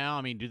right now?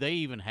 I mean, do they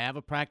even have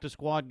a practice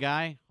squad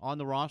guy on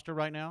the roster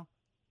right now?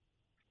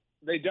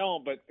 They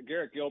don't, but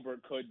Garrett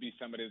Gilbert could be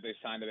somebody that they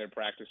signed to their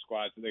practice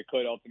squad, so they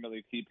could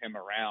ultimately keep him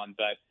around.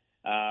 But,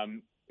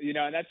 and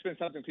that's been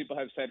something people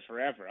have said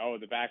forever. Oh,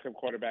 the backup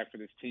quarterback for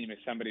this team is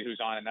somebody who's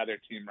on another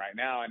team right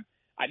now. And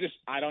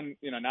I don't,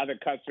 now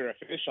that cuts are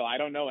official, I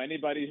don't know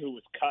anybody who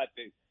was cut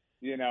that,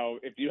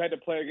 if you had to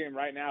play a game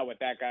right now with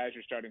that guy as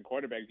your starting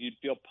quarterback, you'd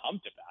feel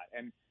pumped about it.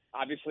 And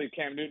obviously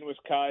Cam Newton was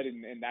cut,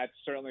 and that's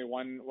certainly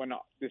one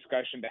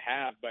discussion to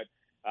have. But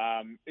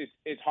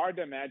it's hard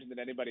to imagine that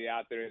anybody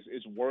out there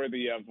is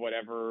worthy of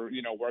whatever,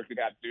 work you'd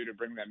have to do to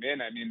bring them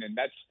in. I mean, and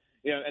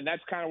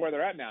that's kind of where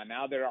they're at now.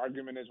 Now their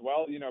argument is,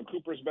 well,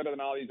 Cooper's better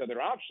than all these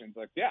other options.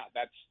 Like, yeah,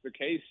 that's the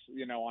case,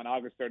 on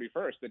August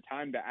 31st. The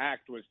time to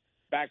act was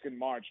back in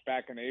March,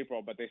 back in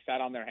April, but they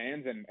sat on their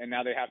hands, and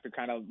now they have to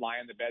kind of lie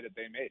in the bed that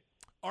they made.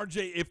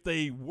 RJ, if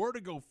they were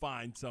to go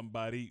find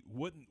somebody,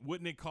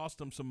 wouldn't it cost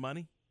them some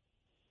money?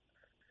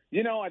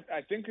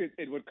 I think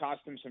it would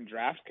cost them some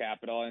draft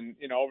capital. And,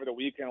 over the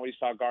weekend, we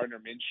saw Gardner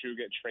Minshew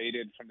get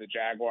traded from the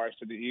Jaguars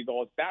to the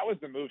Eagles. That was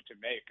the move to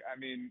make. I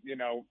mean,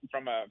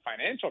 from a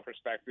financial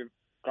perspective,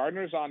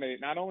 Gardner's on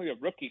not only a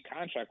rookie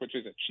contract, which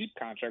is a cheap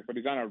contract, but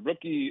he's on a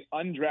rookie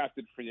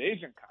undrafted free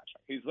agent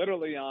contract. He's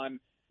literally on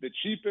the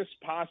cheapest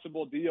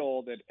possible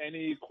deal that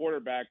any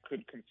quarterback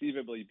could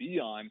conceivably be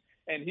on.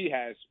 And he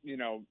has,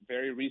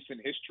 very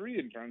recent history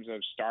in terms of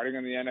starting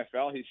in the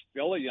NFL. He's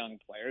still a young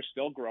player,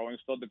 still growing,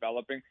 still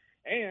developing,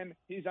 and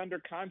he's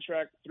under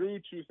contract through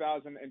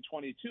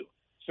 2022.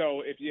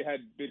 So if you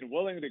had been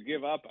willing to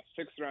give up a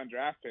sixth-round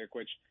draft pick,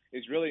 which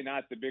is really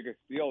not the biggest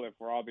deal if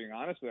we're all being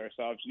honest with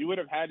ourselves, you would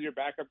have had your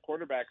backup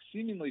quarterback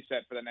seemingly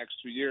set for the next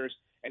 2 years,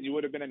 and you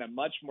would have been in a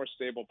much more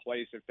stable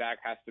place if Dak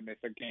has to miss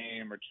a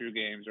game or 2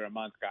 games or a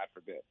month, God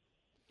forbid.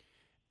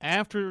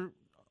 After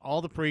all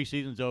the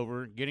preseason's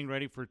over, getting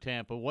ready for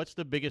Tampa, what's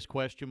the biggest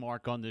question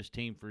mark on this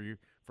team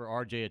for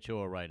RJ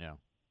Ochoa right now?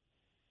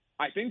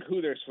 I think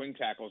who their swing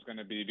tackle is going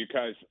to be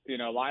because,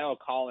 Lyle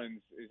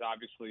Collins is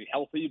obviously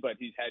healthy, but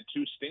he's had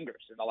 2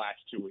 stingers in the last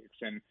 2 weeks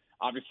and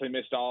obviously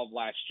missed all of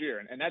last year.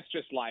 And that's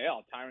just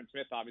Lyle. Tyron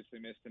Smith obviously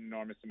missed an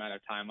enormous amount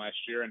of time last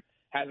year and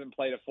hasn't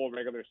played a full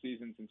regular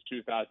season since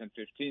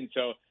 2015.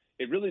 So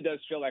it really does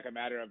feel like a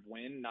matter of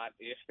when, not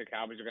if, the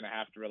Cowboys are going to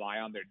have to rely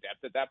on their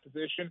depth at that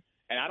position.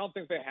 And I don't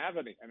think they have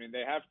any. I mean,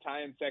 they have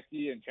Ty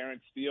Nsekhe and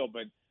Terrence Steele,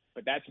 but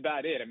that's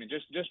about it. I mean,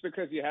 just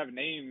because you have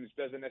names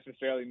doesn't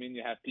necessarily mean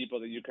you have people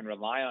that you can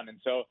rely on. And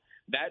so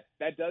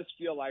that does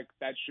feel like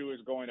that shoe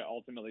is going to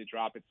ultimately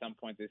drop at some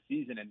point this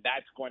season, and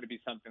that's going to be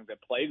something that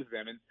plagues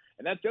them. And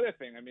that's the other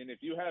thing. I mean, if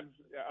you have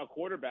a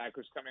quarterback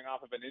who's coming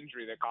off of an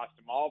injury that cost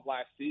him all of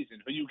last season,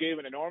 who you gave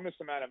an enormous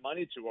amount of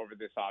money to over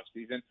this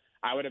offseason,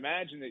 I would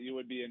imagine that you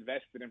would be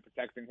invested in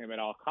protecting him at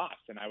all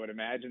costs. And I would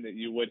imagine that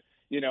you would,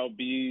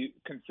 be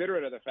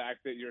considerate of the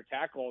fact that your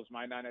tackles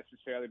might not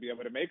necessarily be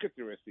able to make it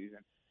through a season.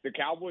 The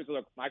Cowboys,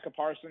 look, Micah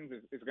Parsons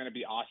is going to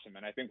be awesome,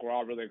 and I think we're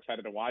all really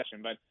excited to watch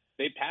him. But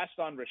they passed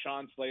on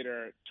Rashawn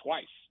Slater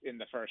twice in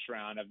the first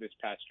round of this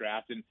past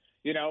draft. And,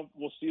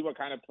 we'll see what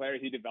kind of player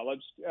he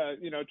develops,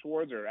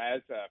 towards or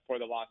as for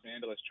the Los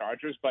Angeles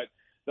Chargers. But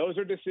those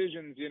are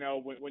decisions,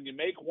 when you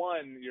make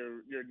one,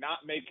 you're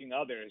not making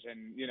others.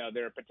 And,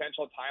 there are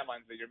potential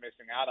timelines that you're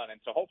missing out on. And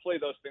so hopefully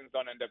those things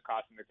don't end up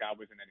costing the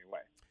Cowboys in any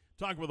way.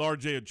 Talking with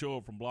RJ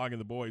Ochoa from Blogging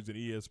the Boys at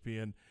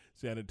ESPN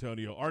San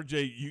Antonio.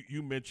 RJ,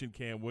 you mentioned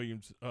Cam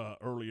Williams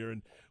earlier,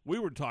 and we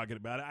were talking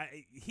about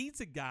it. He's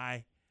a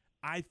guy,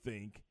 I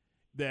think,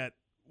 that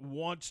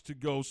wants to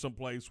go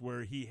someplace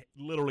where he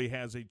literally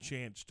has a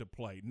chance to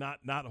play,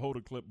 not hold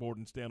a clipboard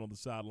and stand on the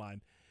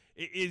sideline.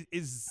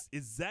 Is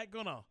that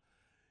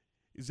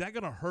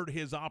gonna hurt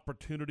his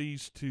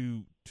opportunities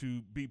to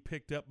be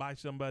picked up by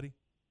somebody?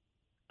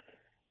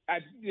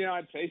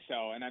 I'd say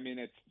so. And I mean,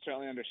 it's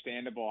certainly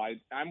understandable.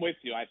 I'm with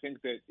you. I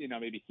think that,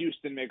 maybe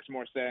Houston makes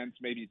more sense,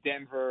 maybe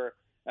Denver,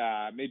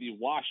 maybe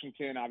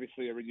Washington,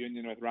 obviously a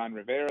reunion with Ron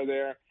Rivera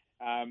there.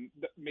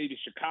 Maybe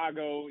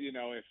Chicago,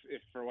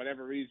 if for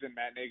whatever reason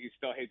Matt Nagy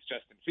still hates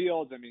Justin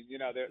Fields. I mean,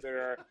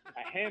 there are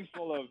a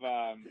handful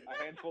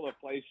of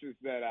places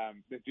that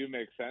do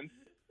make sense.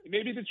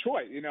 Maybe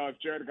Detroit, if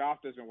Jared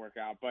Goff doesn't work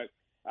out. But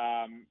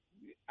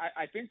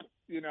I think,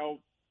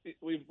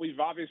 we've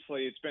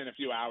obviously, it's been a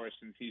few hours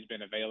since he's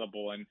been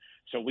available, and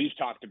so we've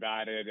talked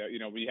about it.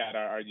 We had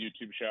our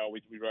YouTube show.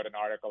 We wrote an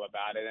article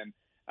about it,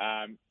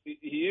 and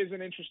he is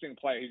an interesting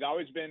player. He's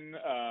always been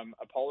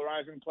a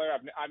polarizing player.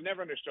 I've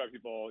never understood how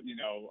people,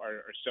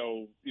 are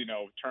so,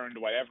 turned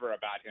whatever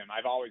about him.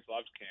 I've always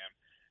loved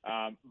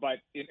Cam. But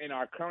in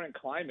our current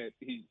climate,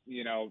 he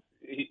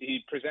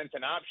presents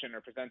an option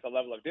or presents a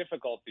level of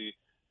difficulty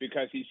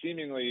because he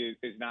seemingly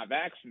is not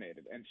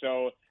vaccinated. And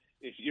so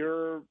if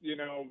you're,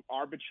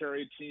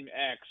 arbitrary team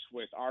X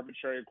with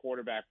arbitrary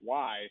quarterback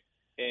Y,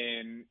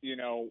 and,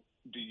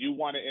 do you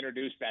want to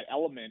introduce that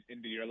element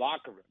into your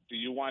locker room? Do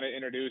you want to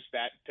introduce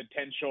that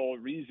potential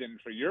reason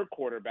for your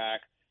quarterback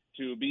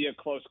to be a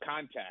close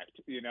contact,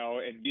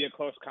 and be a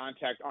close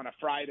contact on a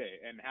Friday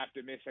and have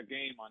to miss a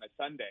game on a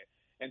Sunday?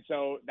 And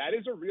so that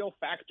is a real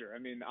factor. I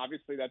mean,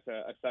 obviously that's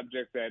a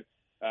subject that,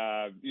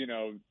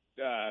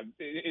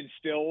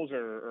 instills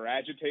or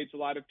agitates a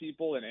lot of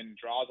people and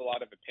draws a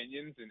lot of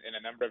opinions in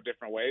a number of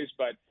different ways.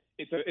 But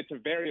it's a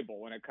variable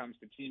when it comes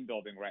to team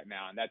building right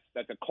now. And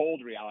that's a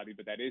cold reality,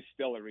 but that is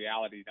still a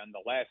reality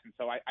nonetheless. And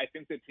so I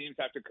think that teams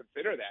have to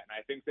consider that. And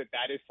I think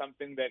that is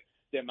something that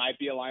might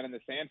be a line in the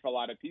sand for a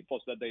lot of people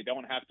so that they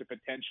don't have to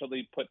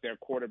potentially put their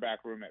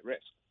quarterback room at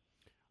risk.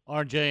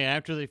 RJ,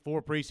 after the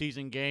 4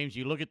 preseason games,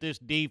 you look at this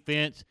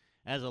defense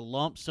as a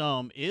lump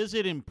sum. Is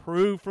it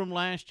improved from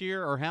last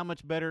year, or how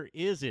much better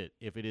is it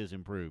if it is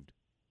improved?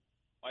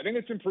 I think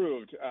it's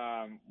improved,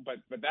 but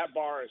that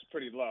bar is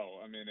pretty low.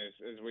 I mean,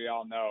 as we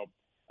all know,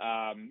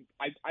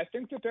 I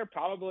think that they're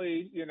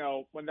probably,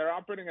 when they're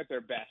operating at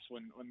their best,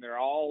 when they're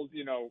all,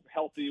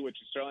 healthy, which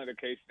is certainly the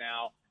case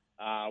now,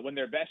 when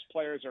their best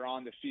players are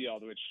on the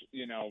field, which,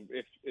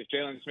 if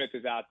Jalen Smith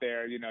is out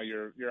there,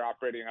 you're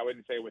operating, I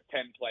wouldn't say with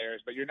 10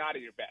 players, but you're not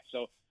at your best.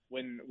 So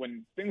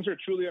when things are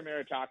truly a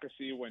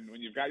meritocracy, when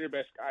you've got your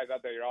best guys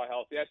out there, you're all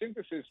healthy, I think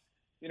this is,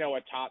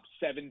 a top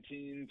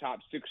 17, top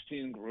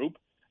 16 group.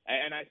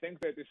 And I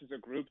think that this is a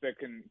group that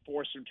can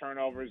force some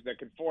turnovers, that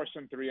can force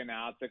some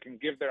 3-and-outs, that can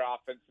give their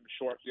offense some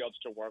short fields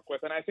to work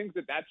with. And I think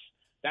that's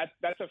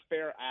a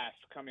fair ask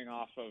coming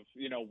off of,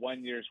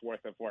 1 year's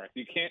worth of work.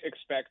 You can't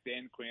expect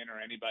Dan Quinn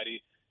or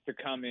anybody to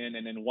come in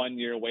and in 1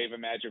 year wave a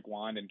magic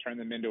wand and turn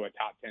them into a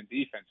top 10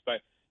 defense.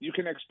 But you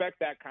can expect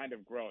that kind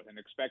of growth and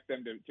expect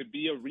them to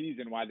be a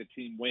reason why the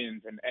team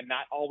wins and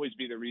not always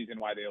be the reason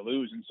why they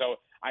lose. And so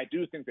I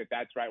do think that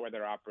that's right where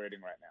they're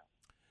operating right now.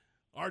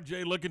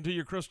 RJ, look into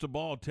your crystal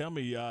ball. Tell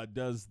me,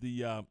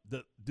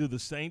 do the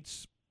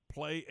Saints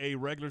play a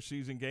regular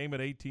season game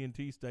at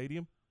AT&T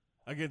Stadium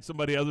against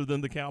somebody other than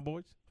the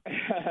Cowboys?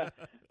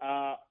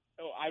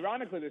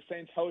 Ironically, the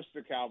Saints host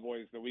the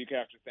Cowboys the week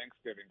after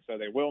Thanksgiving, so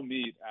they will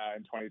meet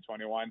in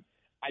 2021.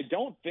 I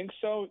don't think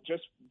so,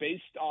 just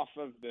based off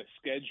of the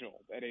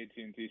schedule at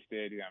AT&T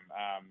Stadium,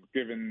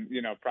 given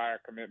prior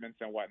commitments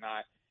and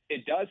whatnot.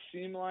 It does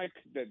seem like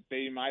that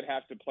they might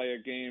have to play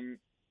a game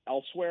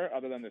elsewhere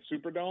other than the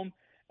Superdome.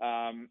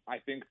 I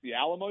think the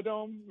Alamo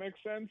Dome makes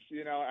sense.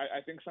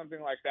 I think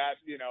something like that,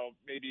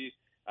 maybe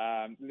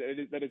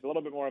that is a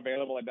little bit more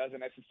available and doesn't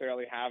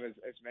necessarily have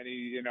as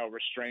many,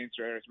 restraints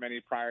or as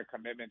many prior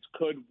commitments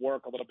could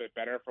work a little bit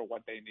better for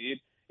what they need.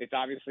 It's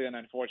obviously an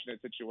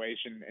unfortunate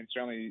situation and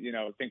certainly,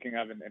 thinking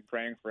of and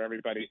praying for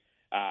everybody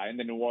in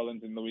the New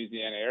Orleans and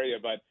Louisiana area.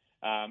 But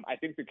I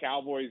think the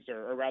Cowboys,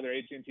 or rather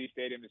AT&T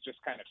Stadium, is just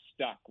kind of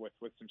stuck with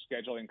some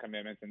scheduling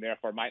commitments and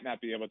therefore might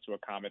not be able to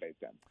accommodate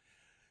them.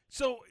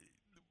 So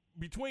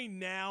between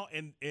now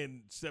and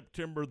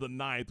September the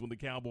 9th, when the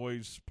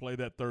Cowboys play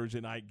that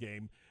Thursday night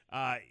game,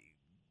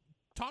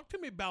 talk to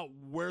me about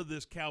where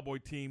this Cowboy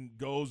team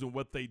goes and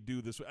what they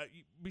do this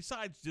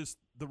besides just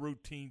the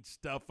routine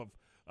stuff of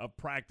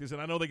practice.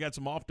 And I know they got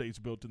some off days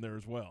built in there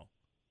as well.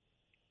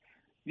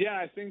 Yeah,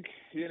 I think,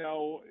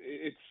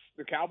 it's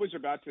the Cowboys are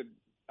about to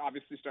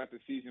obviously start the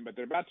season, but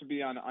they're about to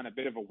be on a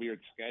bit of a weird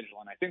schedule.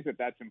 And I think that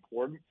that's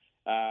important.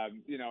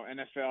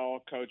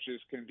 NFL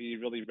coaches can be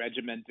really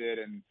regimented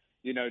and,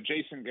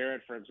 Jason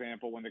Garrett, for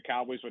example, when the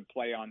Cowboys would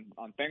play on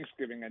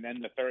Thanksgiving and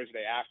then the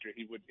Thursday after,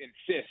 he would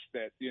insist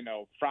that,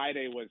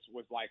 Friday was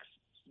like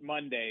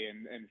Monday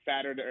and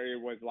Saturday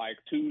was like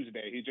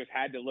Tuesday. He just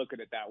had to look at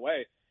it that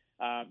way.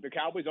 The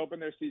Cowboys open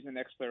their season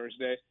next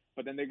Thursday,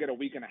 but then they get a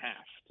week and a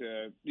half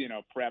to,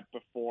 prep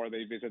before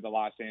they visit the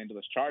Los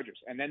Angeles Chargers.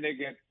 And then they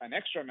get an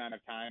extra amount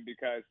of time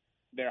because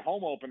their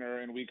home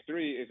opener in week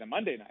 3 is a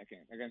Monday night game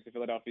against the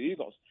Philadelphia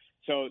Eagles.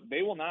 So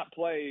they will not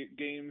play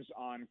games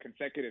on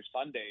consecutive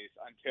Sundays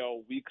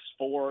until weeks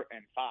 4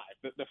 and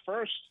 5. The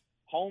first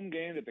home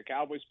game that the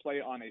Cowboys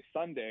play on a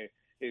Sunday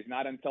is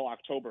not until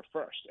October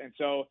 1st. And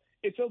so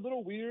it's a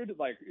little weird.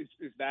 Like, is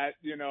that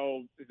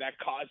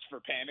cause for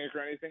panic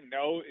or anything?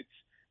 No,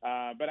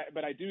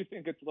 but I do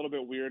think it's a little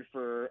bit weird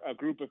for a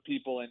group of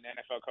people and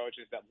NFL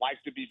coaches that like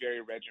to be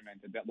very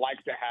regimented, that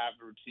like to have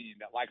routine,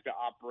 that like to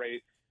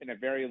operate in a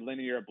very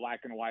linear black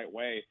and white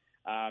way.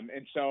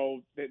 And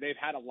so they've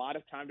had a lot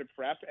of time to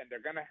prep, and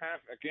they're going to have,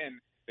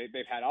 again,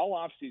 they've had all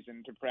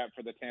offseason to prep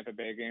for the Tampa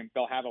Bay game.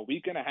 They'll have a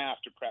week and a half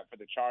to prep for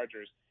the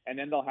Chargers, and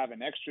then they'll have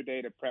an extra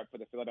day to prep for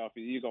the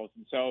Philadelphia Eagles.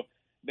 And so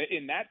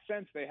in that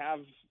sense, they have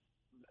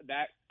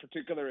that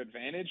particular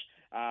advantage.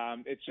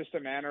 It's just a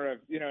matter of,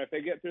 if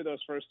they get through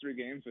those first 3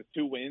 games with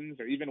 2 wins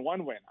or even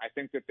 1 win, I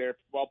think that they're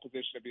well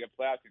positioned to be a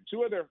playoff team.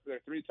 2 of their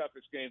 3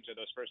 toughest games are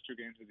those first 2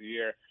 games of the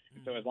year.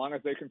 Mm-hmm. So as long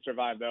as they can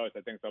survive those,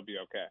 I think they'll be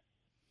okay.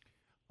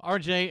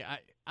 RJ,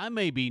 I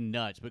may be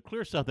nuts, but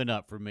clear something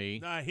up for me.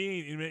 Nah,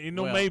 he ain't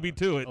no maybe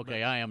to it.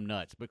 Okay, I am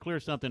nuts, but clear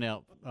something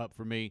up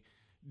for me.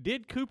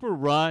 Did Cooper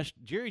Rush,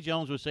 Jerry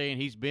Jones was saying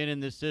he's been in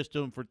this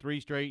system for 3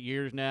 straight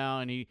years now,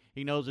 and he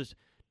knows this.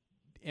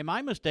 Am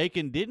I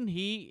mistaken? Didn't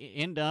he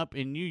end up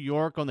in New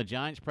York on the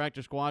Giants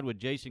practice squad with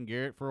Jason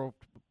Garrett for a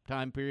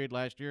time period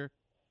last year?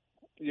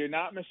 You're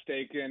not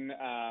mistaken.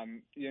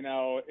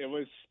 It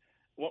was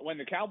when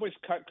the Cowboys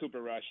cut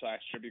Cooper Rush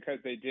last year, because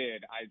they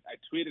did. I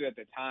tweeted at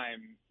the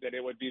time that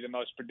it would be the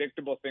most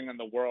predictable thing in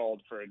the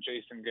world for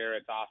Jason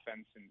Garrett's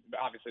offense and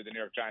obviously the New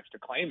York Giants to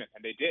claim it,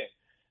 and they did.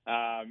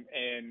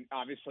 And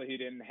obviously he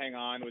didn't hang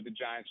on with the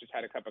Giants, just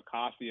had a cup of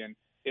coffee. And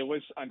it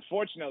was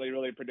unfortunately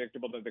really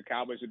predictable that the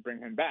Cowboys would bring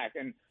him back.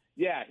 And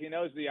yeah, he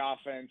knows the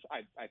offense.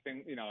 I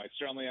think, I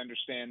certainly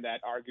understand that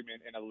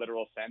argument in a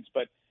literal sense,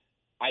 but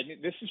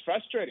this is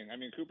frustrating. I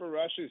mean, Cooper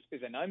Rush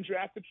is an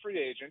undrafted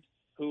free agent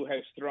who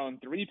has thrown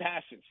 3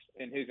 passes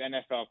in his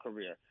NFL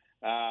career.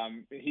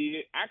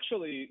 He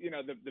actually,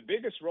 the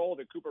biggest role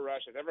that Cooper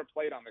Rush has ever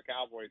played on the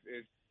Cowboys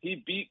is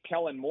he beat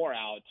Kellen Moore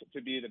out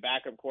to be the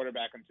backup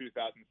quarterback in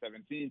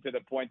 2017, to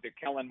the point that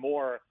Kellen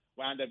Moore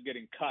wound up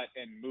getting cut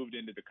and moved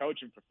into the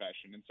coaching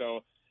profession. And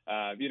so,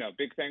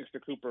 big thanks to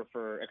Cooper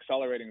for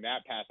accelerating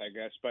that path, I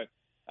guess. But,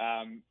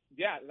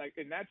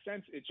 in that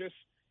sense, it just,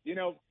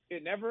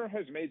 it never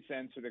has made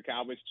sense for the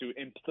Cowboys to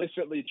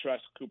implicitly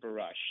trust Cooper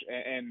Rush.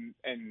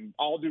 And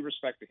all due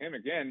respect to him,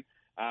 again,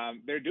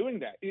 they're doing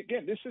that.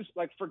 Again, this is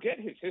forget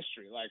his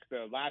history,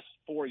 the last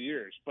 4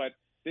 years, but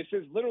this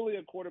is literally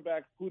a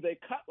quarterback who they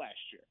cut last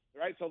year,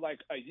 right? So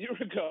a year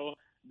ago,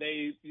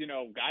 they,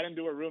 got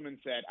into a room and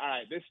said, all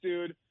right, this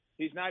dude,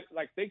 he's not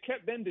they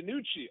kept Ben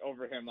DiNucci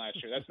over him last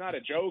year. That's not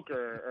a joke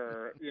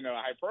or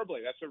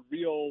hyperbole. That's a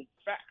real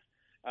fact.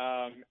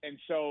 And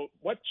so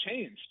what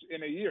changed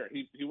in a year?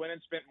 He went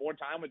and spent more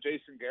time with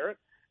Jason Garrett.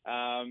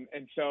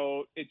 And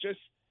so it just,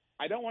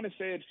 I don't want to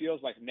say it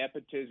feels like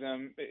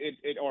nepotism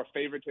or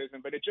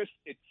favoritism, but it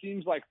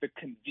seems like the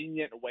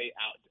convenient way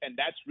out. And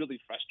that's really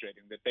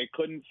frustrating that they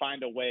couldn't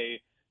find a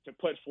way to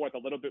put forth a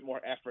little bit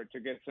more effort to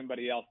get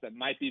somebody else that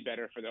might be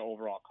better for the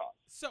overall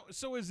cause.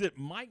 So is it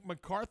Mike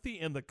McCarthy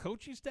and the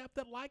coaching staff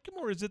that like him,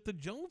 or is it the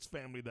Jones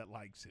family that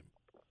likes him?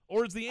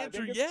 Or is the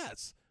answer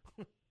yes?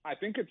 I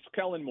think it's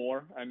Kellen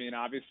Moore. I mean,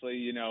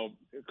 obviously,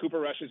 Cooper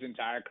Rush's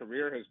entire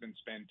career has been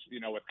spent,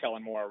 with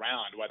Kellen Moore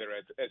around, whether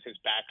it's as his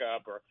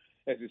backup or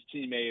as his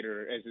teammate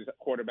or as his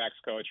quarterback's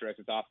coach or as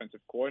his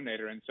offensive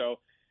coordinator. And so,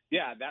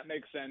 yeah, that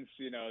makes sense,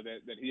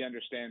 that he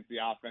understands the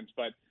offense.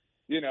 But,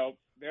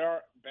 there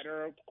are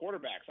better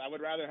quarterbacks. I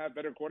would rather have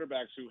better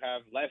quarterbacks who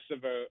have less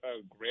of a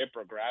grip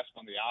or grasp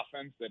on the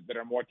offense, that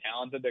are more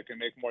talented, that can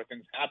make more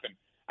things happen.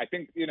 I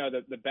think,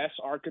 the best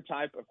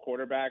archetype of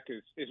quarterback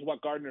is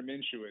what Gardner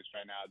Minshew is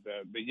right now,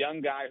 the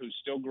young guy who's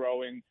still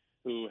growing,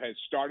 who has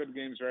started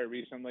games very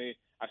recently.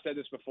 I've said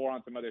this before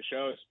on some other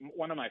shows.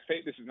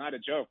 This is not a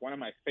joke, one of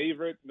my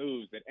favorite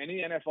moves that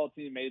any NFL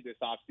team made this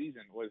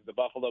offseason was the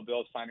Buffalo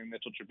Bills signing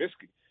Mitchell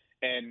Trubisky.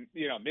 And,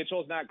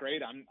 Mitchell's not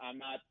great. I'm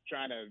not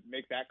trying to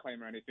make that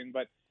claim or anything.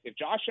 But if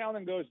Josh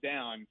Allen goes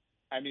down,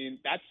 I mean,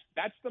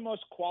 that's the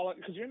most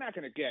quality, because you're not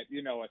going to get,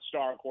 a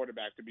star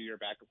quarterback to be your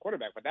backup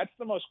quarterback, but that's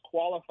the most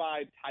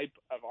qualified type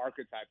of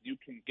archetype you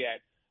can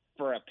get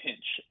for a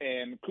pinch.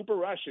 And Cooper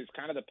Rush is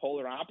kind of the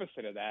polar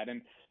opposite of that.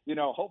 And,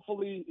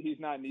 hopefully he's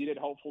not needed.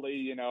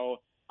 Hopefully,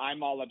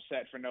 I'm all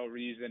upset for no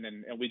reason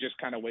and we just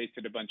kind of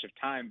wasted a bunch of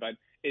time. But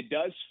it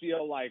does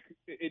feel like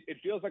it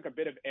feels like a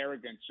bit of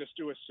arrogance just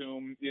to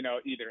assume,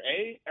 either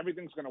A,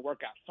 everything's going to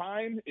work out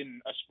fine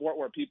in a sport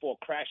where people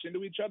crash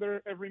into each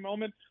other every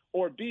moment,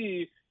 or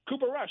B,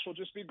 Cooper Rush will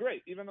just be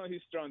great. Even though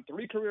he's thrown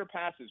 3 career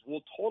passes,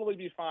 we'll totally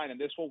be fine, and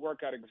this will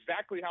work out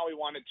exactly how we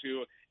want it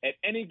to at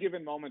any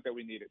given moment that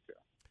we need it to.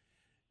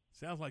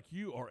 Sounds like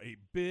you are a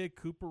big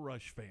Cooper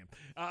Rush fan.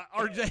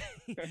 RJ,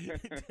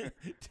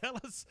 tell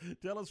us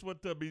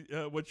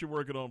what you're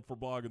working on for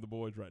Blogging the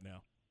Boys right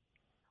now.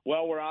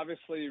 Well, we're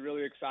obviously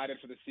really excited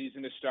for the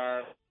season to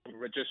start. We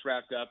just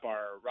wrapped up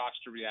our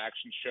roster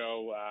reaction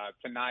show.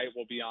 Tonight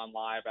we'll be on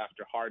live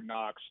after Hard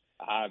Knocks,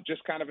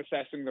 just kind of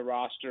assessing the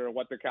roster,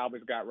 what the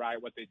Cowboys got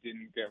right, what they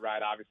didn't get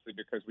right, obviously,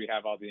 because we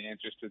have all the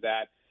answers to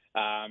that.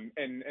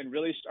 And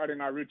really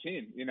starting our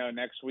routine.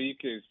 Next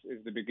week is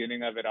the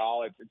beginning of it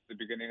all. It's the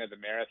beginning of the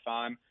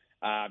marathon.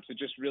 So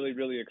just really,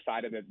 really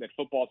excited that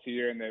football's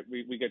here and that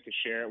we get to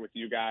share it with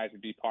you guys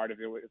and be part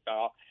of it with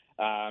all.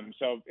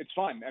 So it's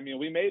fun. I mean,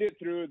 we made it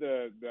through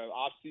the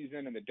off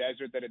season and the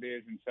desert that it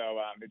is. And so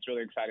it's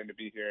really exciting to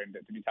be here and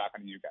to be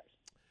talking to you guys.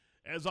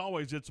 As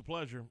always, it's a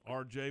pleasure.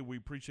 RJ, we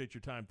appreciate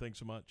your time. Thanks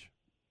so much.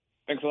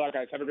 Thanks a lot,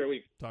 guys. Have a great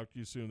week. Talk to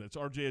you soon. That's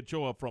RJ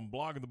Ochoa from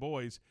Blogging the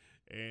Boys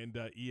and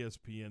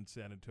ESPN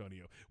San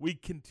Antonio. We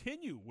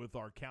continue with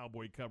our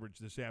Cowboy coverage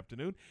this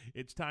afternoon.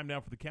 It's time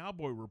now for the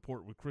Cowboy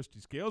Report with Christy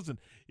Scales. And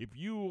if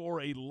you or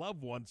a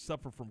loved one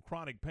suffer from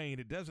chronic pain,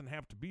 it doesn't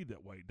have to be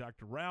that way.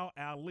 Dr. Rao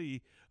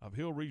Ali of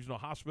Hill Regional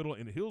Hospital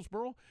in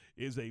Hillsboro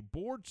is a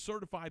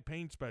board-certified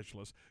pain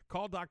specialist.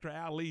 Call Dr.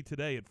 Ali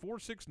today at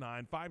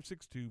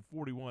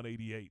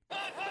 469-562-4188.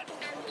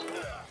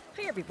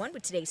 Hi everyone,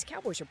 with today's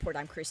Cowboys Report,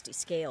 I'm Christy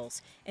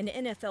Scales. An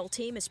NFL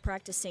team is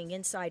practicing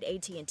inside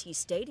AT&T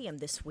Stadium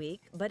this week,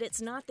 but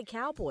it's not the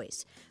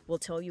Cowboys. We'll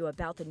tell you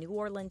about the New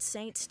Orleans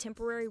Saints'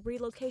 temporary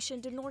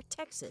relocation to North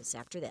Texas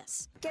after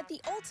this. Get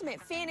the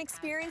ultimate fan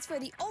experience for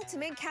the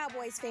ultimate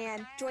Cowboys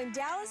fan. Join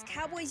Dallas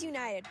Cowboys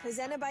United,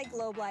 presented by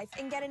Globe Life,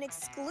 and get an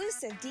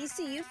exclusive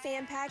DCU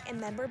fan pack and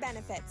member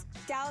benefits.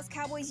 Dallas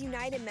Cowboys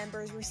United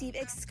members receive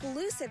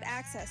exclusive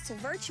access to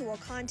virtual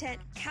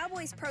content,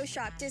 Cowboys Pro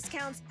Shop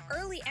discounts,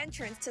 early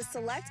entrance to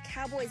select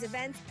Cowboys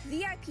events,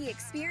 VIP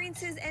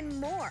experiences, and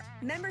more.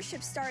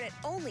 Memberships start at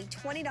only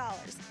 $20.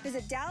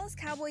 Visit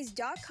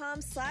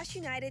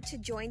DallasCowboys.com/United to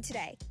join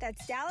today.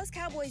 That's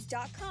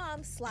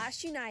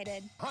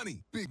DallasCowboys.com/United.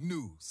 Honey, big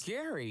news.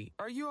 Gary,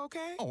 are you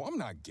okay? Oh, I'm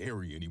not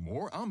Gary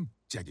anymore. I'm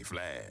Jackie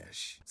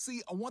Flash.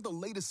 See, I want the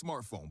latest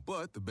smartphone,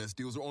 but the best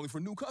deals are only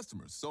for new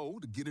customers. So,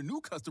 to get a new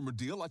customer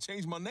deal, I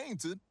changed my name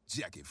to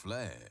Jackie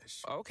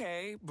Flash.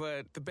 Okay,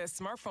 but the best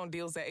smartphone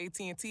deals at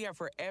AT&T are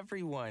for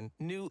everyone,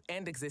 new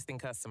and existing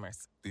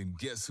customers. Then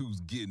guess who's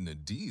getting a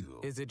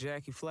deal? Is it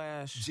Jackie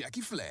Flash?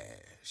 Jackie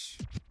Flash.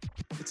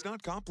 It's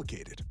not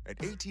complicated.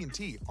 At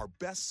AT&T, our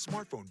best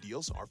smartphone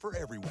deals are for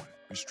everyone.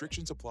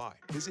 Restrictions apply.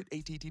 Visit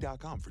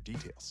att.com for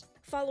details.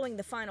 Following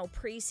the final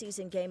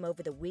preseason game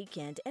over the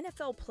weekend,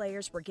 NFL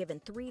players were given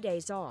 3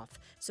 days off,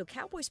 so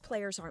Cowboys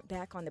players aren't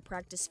back on the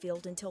practice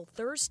field until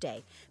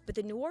Thursday. But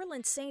the New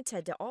Orleans Saints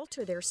had to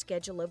alter their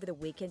schedule over the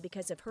weekend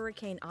because of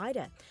Hurricane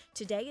Ida.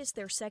 Today is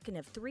their second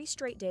of 3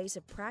 straight days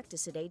of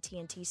practice at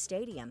AT&T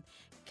Stadium.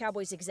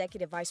 Cowboys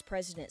Executive Vice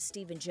President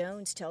Stephen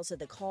Jones tells of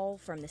the call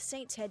from the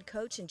Saints head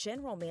coach and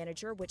general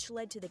manager, which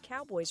led to the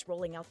Cowboys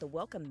rolling out the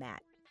welcome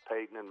mat.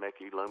 Peyton and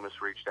Mickey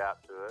Loomis reached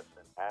out to us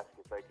and asked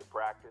if they could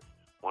practice.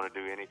 Want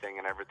to do anything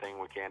and everything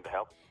we can to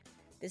help.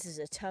 This is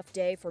a tough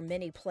day for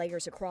many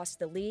players across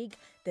the league.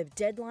 The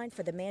deadline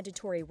for the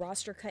mandatory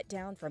roster cut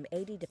down from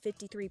 80 to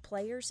 53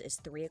 players is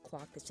 3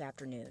 o'clock this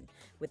afternoon.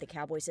 With the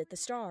Cowboys at the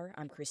Star,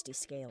 I'm Christy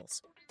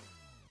Scales.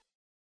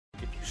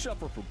 If you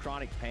suffer from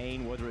chronic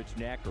pain, whether it's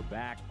neck or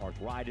back,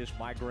 arthritis,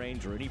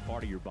 migraines, or any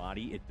part of your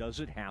body, it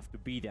doesn't have to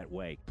be that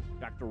way.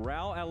 Dr.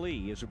 Raul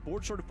Ali is a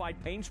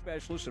board-certified pain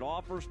specialist and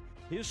offers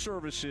his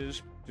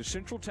services to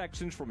Central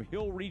Texans from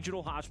Hill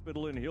Regional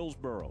Hospital in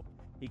Hillsboro.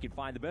 He can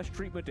find the best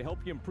treatment to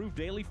help you improve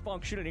daily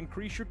function and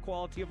increase your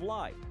quality of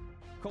life.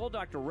 Call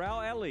Dr.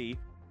 Raul Ali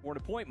for an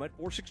appointment,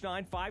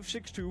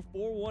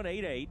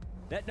 469-562-4188.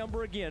 That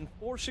number again,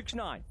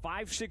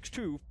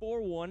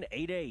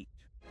 469-562-4188.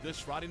 This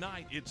Friday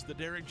night, it's the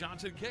Derek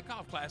Johnson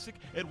Kickoff Classic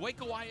at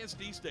Waco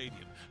ISD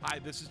Stadium. Hi,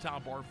 this is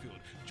Tom Barfield.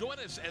 Join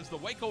us as the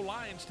Waco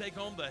Lions take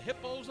on the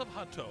Hippos of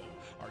Hutto.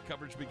 Our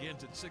coverage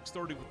begins at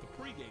 6:30 with the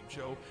pregame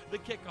show, the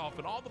kickoff,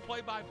 and all the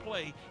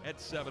play-by-play at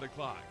 7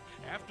 o'clock.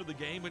 After the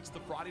game, it's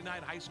the Friday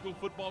night high school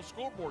football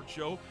scoreboard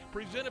show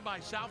presented by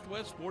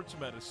Southwest Sports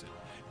Medicine.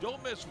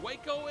 Don't miss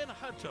Waco and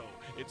Hutto.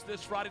 It's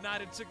this Friday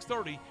night at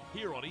 6:30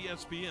 here on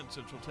ESPN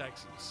Central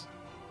Texas.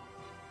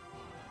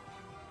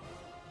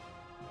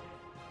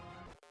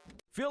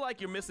 Feel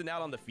like you're missing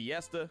out on the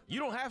Fiesta? You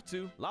don't have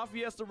to. La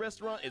Fiesta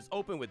Restaurant is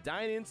open with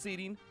dine-in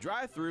seating,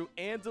 drive-thru,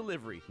 and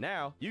delivery.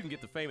 Now, you can get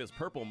the famous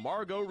purple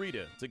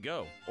Margarita to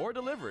go or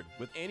delivered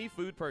with any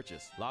food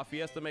purchase. La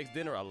Fiesta makes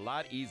dinner a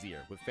lot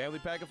easier with family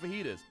pack of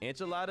fajitas,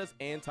 enchiladas,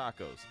 and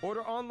tacos.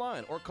 Order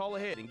online or call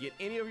ahead and get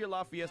any of your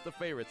La Fiesta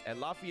favorites at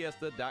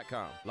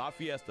lafiesta.com. La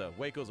Fiesta,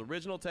 Waco's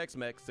original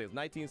Tex-Mex since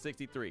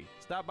 1963.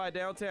 Stop by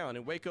downtown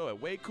in Waco at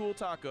Way Cool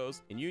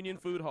Tacos in Union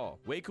Food Hall.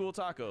 Way Cool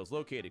Tacos,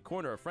 located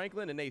corner of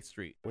Franklin and 8th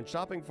Street. When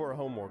shopping for a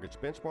home mortgage,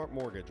 Benchmark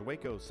Mortgage,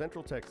 Waco,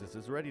 Central Texas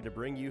is ready to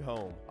bring you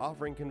home,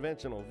 offering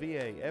conventional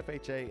VA,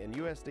 FHA, and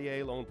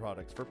USDA loan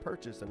products for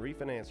purchase and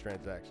refinance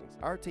transactions.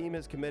 Our team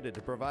is committed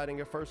to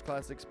providing a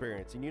first-class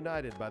experience and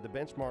united by the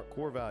Benchmark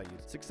core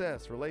values: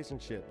 success,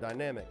 relationship,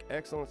 dynamic,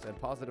 excellence, and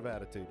positive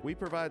attitude. We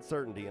provide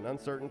certainty in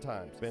uncertain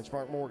times.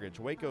 Benchmark Mortgage,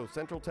 Waco,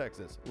 Central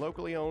Texas,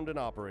 locally owned and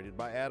operated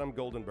by Adam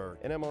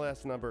Goldenberg,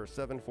 NMLS number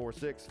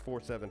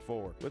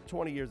 746474, with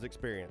 20 years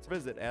experience.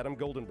 Visit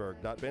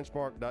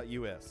adamgoldenberg.benchmark.us.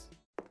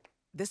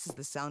 This is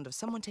the sound of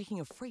someone taking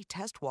a free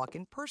test walk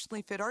in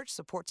personally fit arch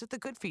supports at the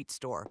Good Feet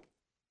store.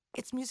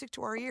 It's music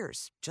to our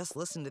ears. Just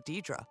listen to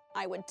Deidre.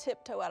 I would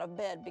tiptoe out of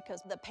bed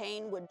because the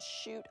pain would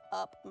shoot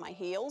up my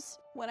heels.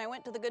 When I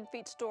went to the Good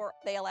Feet store,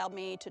 they allowed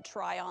me to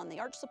try on the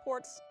arch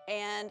supports,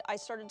 and I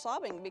started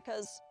sobbing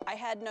because I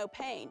had no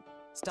pain.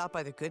 Stop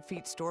by the Good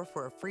Feet store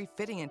for a free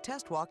fitting and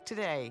test walk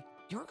today.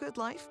 Your good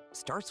life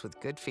starts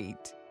with Good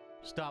Feet.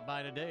 Stop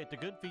by today at the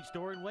Good Feet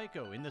store in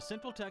Waco in the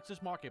Central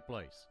Texas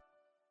Marketplace.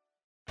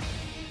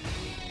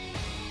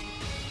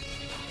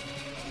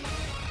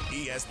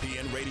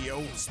 ESPN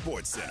Radio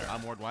Sports Center.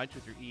 I'm Ward White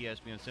with your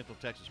ESPN Central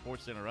Texas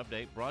Sports Center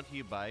update, brought to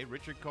you by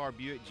Richard Carr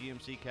Buick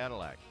GMC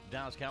Cadillac.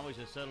 Dallas Cowboys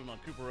have settled on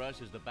Cooper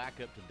Rush as the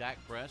backup to Dak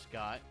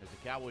Prescott. As the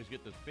Cowboys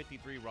get the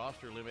 53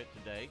 roster limit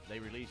today, they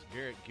released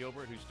Garrett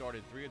Gilbert, who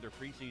started 3 of their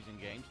preseason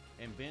games,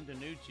 and Ben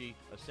DiNucci,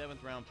 a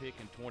 7th-round pick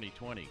in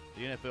 2020.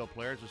 The NFL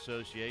Players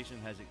Association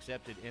has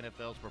accepted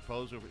NFL's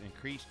proposal to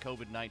increase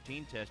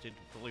COVID-19 testing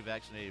to fully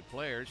vaccinated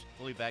players.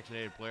 Fully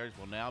vaccinated players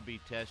will now be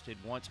tested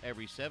once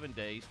every 7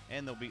 days,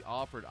 and they'll be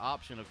offered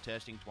option of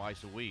testing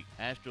twice a week.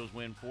 Astros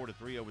win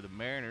 4-3 over the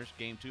Mariners.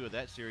 Game 2 of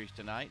that series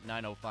tonight,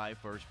 9:05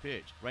 first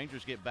pitch.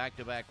 Rangers get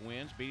back-to-back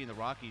wins, beating the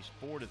Rockies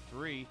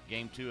 4-3.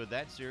 Game 2 of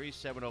that series,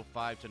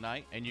 7:05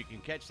 tonight, and you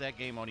can catch that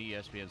game on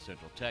ESPN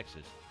Central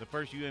Texas. The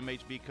first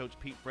UMHB coach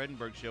Pete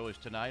Fredenberg show is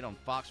tonight on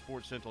Fox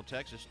Sports Central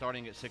Texas,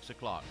 starting at 6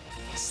 o'clock.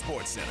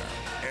 Sports Center,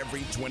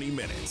 every 20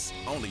 minutes,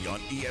 only on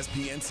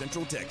ESPN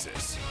Central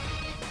Texas.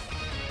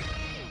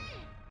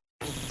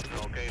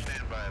 Okay,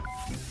 stand by.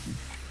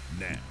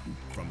 Now,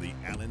 from the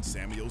Allen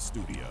Samuel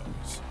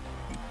Studios.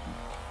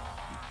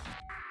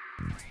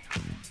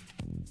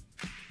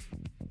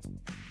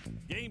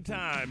 Game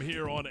time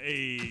here on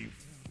a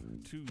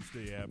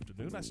Tuesday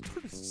afternoon. I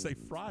started to say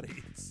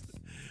Friday.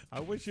 I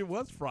wish it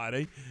was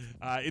Friday.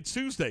 It's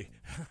Tuesday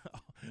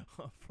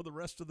for the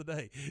rest of the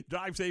day.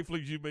 Drive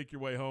safely as you make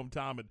your way home.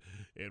 Tom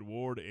and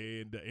Ward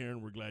and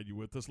Aaron, we're glad you're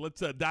with us.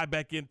 Let's dive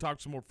back in,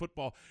 talk some more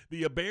football.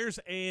 The Bears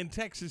and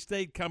Texas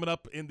State coming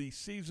up in the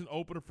season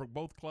opener for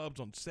both clubs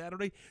on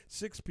Saturday,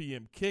 6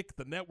 p.m. kick.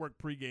 The network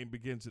pregame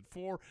begins at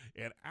 4,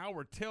 and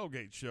our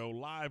tailgate show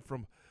live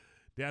from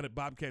down at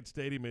Bobcat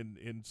Stadium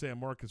in San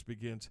Marcos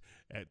begins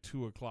at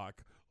 2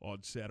 o'clock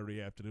on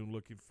Saturday afternoon.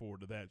 Looking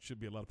forward to that. Should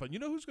be a lot of fun. You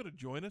know who's going to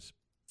join us?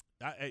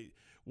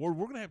 We're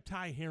going to have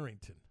Ty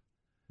Harrington.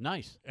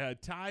 Nice.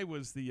 Ty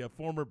was the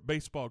former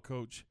baseball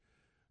coach.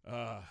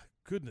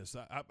 Goodness,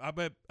 I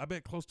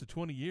bet close to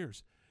 20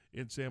 years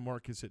in San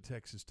Marcos at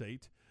Texas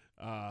State.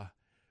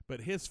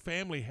 But his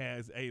family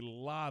has a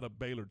lot of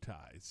Baylor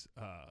ties,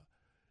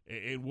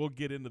 and we'll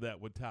get into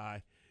that with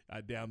Ty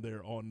down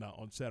there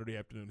on Saturday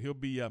afternoon. He'll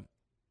be.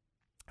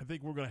 I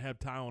think we're going to have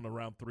Ty on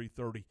around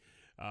 3:30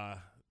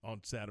 on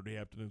Saturday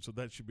afternoon, so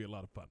that should be a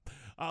lot of fun.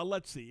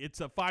 Let's see. It's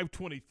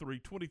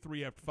 5:23,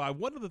 23 after 5.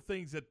 One of the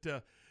things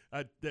that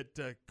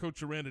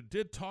Coach Aranda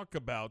did talk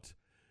about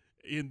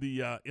in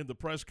the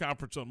press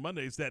conference on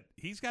Monday is that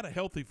he's got a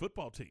healthy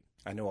football team.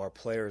 I know our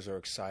players are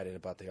excited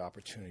about the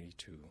opportunity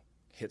to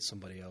hit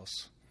somebody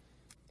else,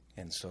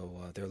 and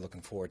so they're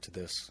looking forward to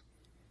this.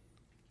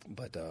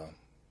 But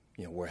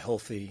we're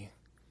healthy.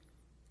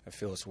 I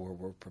feel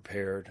we're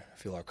prepared. I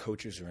feel our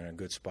coaches are in a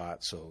good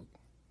spot, so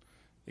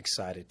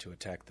excited to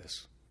attack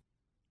this.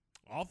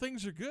 All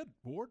things are good,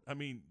 Ward. I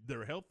mean,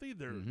 they're healthy.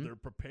 They're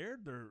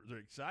prepared. They're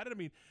excited. I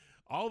mean,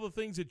 all the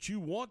things that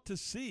you want to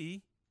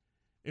see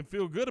and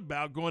feel good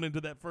about going into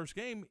that first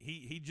game,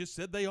 he just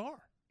said they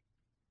are.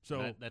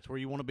 So that's where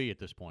you want to be at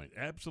this point.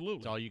 Absolutely.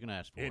 That's all you can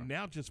ask for. And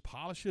now just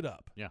polish it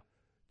up. Yeah.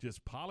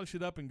 Just polish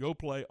it up and go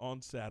play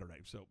on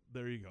Saturday. So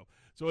there you go.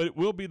 So it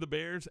will be the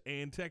Bears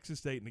and Texas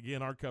State. And,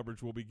 again, our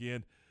coverage will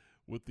begin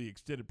with the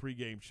extended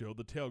pregame show,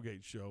 the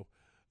tailgate show,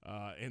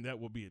 and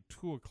that will be at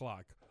 2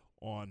 o'clock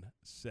on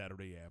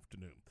Saturday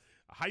afternoon.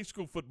 High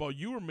school football,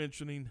 you were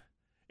mentioning,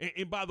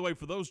 and by the way,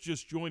 for those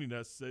just joining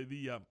us,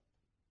 the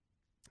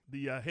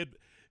head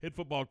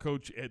football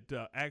coach at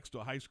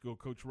Axtell High School,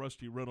 Coach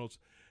Rusty Reynolds,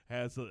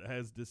 has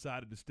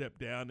decided to step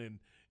down,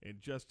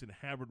 and Justin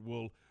Havard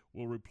will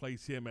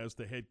replace him as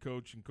the head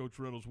coach, and Coach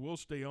Reynolds will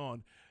stay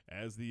on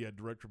as the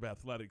director of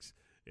athletics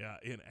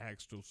in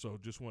Axtell. So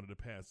just wanted to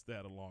pass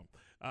that along.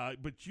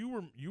 But you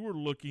were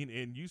looking,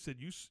 and you said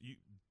you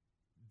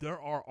there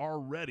are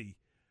already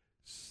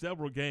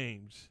several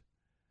games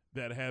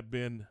that have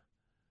been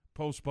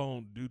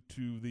postponed due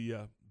to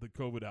the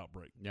COVID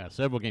outbreak. Yeah,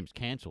 several games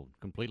canceled,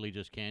 completely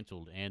just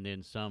canceled, and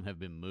then some have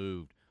been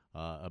moved.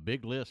 A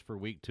big list for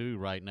week 2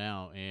 right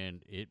now,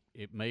 and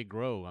it may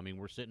grow. I mean,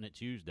 we're sitting at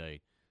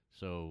Tuesday.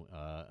 So,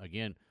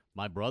 again,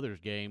 my brother's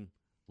game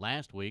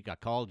last week, I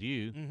called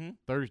you.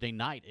 Thursday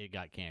night it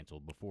got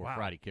canceled before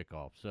Friday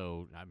kickoff.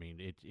 So, I mean,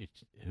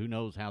 it's who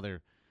knows how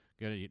they're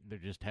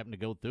just having to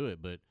go through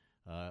it. But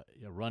a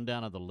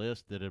rundown of the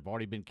list that have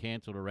already been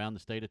canceled around the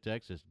state of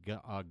Texas.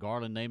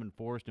 Garland, Naaman,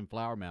 Forest, and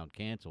Flower Mound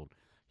canceled.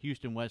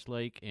 Houston,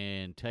 Westlake,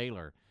 and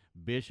Taylor.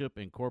 Bishop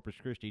and Corpus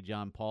Christi,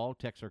 John Paul,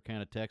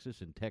 Texarkana,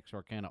 Texas, and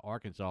Texarkana,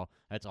 Arkansas.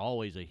 That's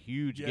always a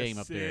huge game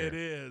up there. Yes, it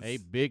is. A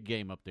big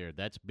game up there.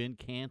 That's been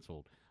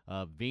canceled.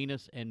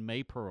 Venus and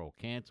Maypearl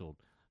canceled.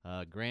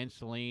 Grand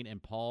Saline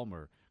and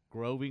Palmer.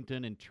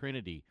 Grovington and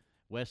Trinity.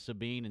 West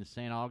Sabine and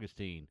St.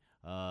 Augustine.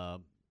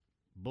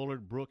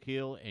 Bullard, Brook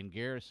Hill, and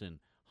Garrison.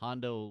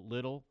 Hondo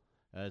Little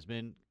has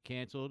been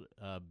canceled.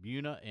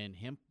 Buna and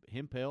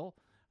Hempel.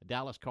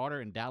 Dallas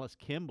Carter and Dallas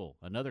Kimball,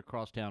 another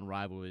crosstown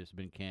rivalry, has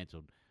been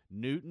canceled.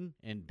 Newton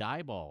and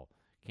Diboll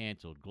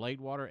canceled.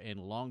 Gladewater and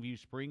Longview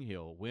Spring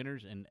Hill.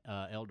 Winters and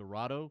El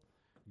Dorado.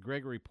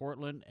 Gregory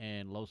Portland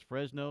and Los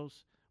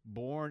Fresnos.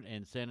 Bourne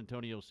and San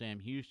Antonio Sam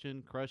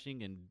Houston.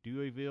 Crushing and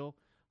Deweyville.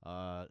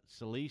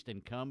 Celeste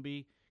and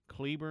Cumbie.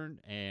 Cleburne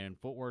and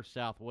Fort Worth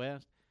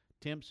Southwest.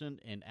 Timpson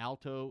and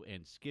Alto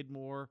and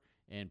Skidmore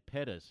and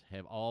Pettus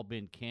have all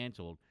been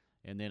canceled.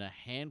 And then a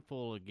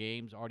handful of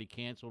games already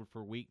canceled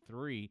for week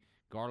 3.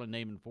 Garland,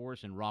 Naaman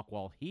Forest, and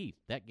Rockwall Heath.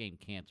 That game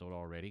canceled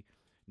already.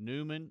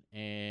 Newman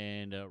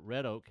and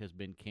Red Oak has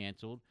been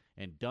canceled,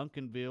 and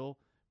Duncanville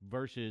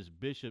versus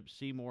Bishop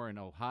Seymour in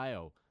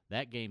Ohio,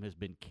 that game has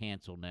been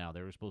canceled now.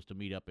 They were supposed to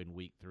meet up in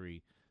week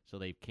 3, so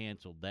they've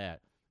canceled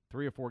that.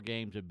 3 or 4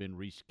 games have been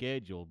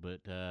rescheduled,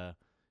 but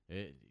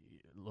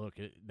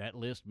that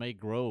list may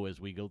grow as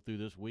we go through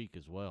this week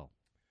as well.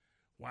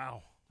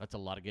 Wow. That's a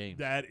lot of games.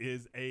 That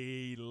is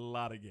a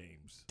lot of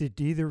games.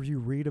 Did either of you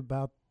read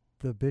about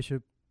the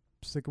Bishop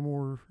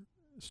Sycamore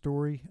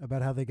story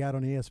about how they got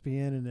on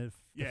ESPN and they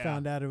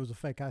found out it was a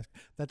fake high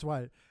school? That's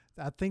why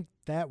I think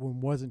that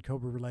one wasn't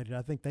Cobra related.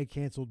 I think they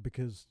canceled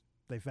because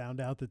they found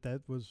out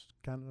that was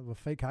kind of a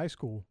fake high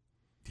school.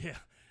 Yeah.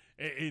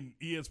 And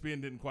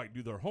ESPN didn't quite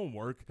do their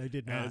homework. They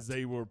did not. As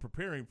they were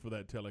preparing for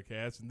that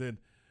telecast, and then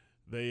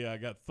they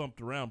got thumped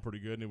around pretty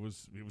good, and it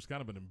was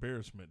kind of an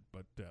embarrassment,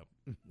 but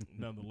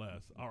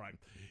nonetheless. All right.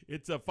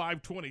 It's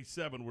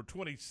 5:27. We're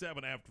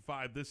 27 after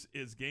 5. This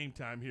is Game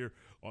Time here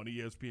on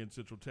ESPN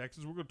Central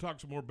Texas. We're going to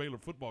talk some more Baylor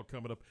football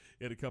coming up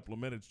in a couple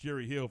of minutes.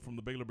 Jerry Hill from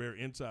the Baylor Bear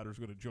Insider is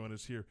going to join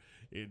us here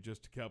in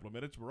just a couple of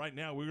minutes. But right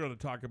now we're going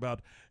to talk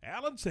about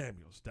Allen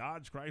Samuels,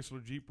 Dodge,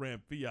 Chrysler, Jeep,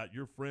 Ram, Fiat,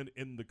 your friend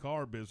in the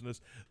car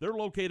business. They're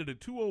located at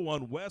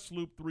 201 West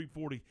Loop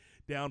 340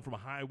 down from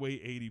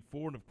Highway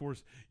 84. And, of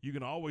course, you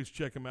can always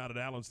check them out at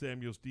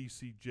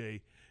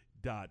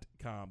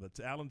AllenSamuelsDCJ.com. That's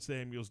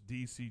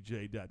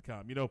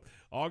AllenSamuelsDCJ.com. You know,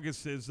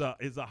 August is a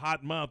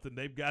hot month, and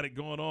they've got it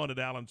going on at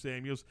Allen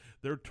Samuels.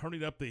 They're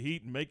turning up the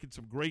heat and making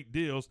some great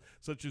deals,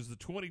 such as the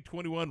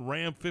 2021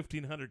 Ram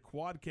 1500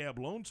 Quad Cab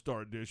Lone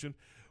Star Edition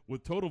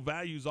with total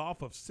values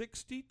off of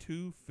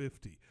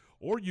 $6,250.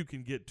 Or you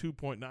can get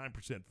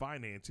 2.9%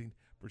 financing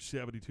for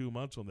 72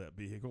 months on that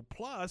vehicle,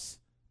 plus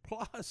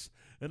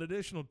an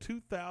additional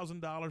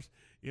 $2,000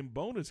 in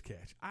bonus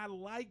cash. I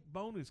like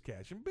bonus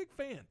cash. I'm a big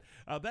fan.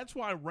 That's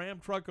why Ram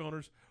truck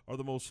owners are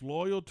the most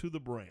loyal to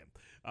the brand.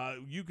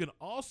 You can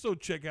also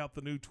check out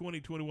the new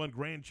 2021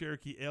 Grand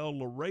Cherokee L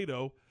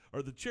Laredo,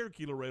 or the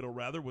Cherokee Laredo,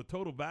 rather, with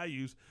total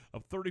values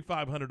of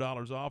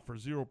 $3,500 off for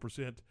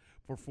 0%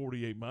 for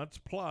 48 months,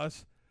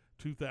 plus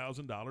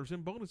 $2,000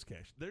 in bonus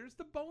cash. There's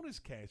the bonus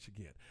cash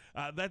again.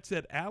 That's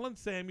at Allen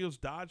Samuels,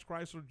 Dodge,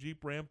 Chrysler,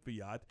 Jeep, Ram,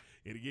 Fiat.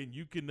 And again,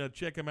 you can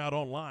check them out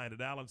online at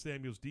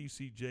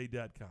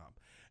AllenSamuelsDCJ.com.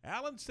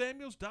 Allen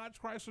Samuels, Dodge,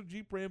 Chrysler,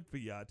 Jeep, Ram,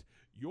 Fiat,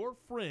 your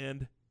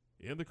friend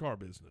in the car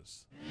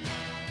business.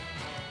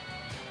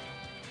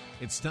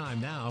 It's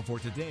time now for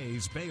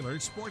today's Baylor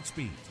Sports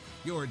Beat,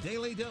 your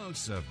daily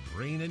dose of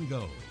green and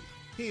gold.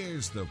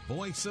 Here's the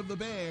voice of the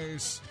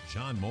Bears,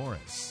 John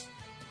Morris.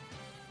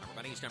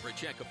 It's time for a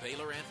check of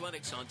Baylor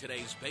athletics on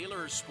today's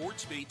Baylor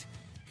Sports Beat.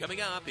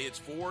 Coming up, it's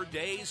 4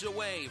 days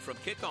away from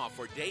kickoff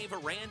for Dave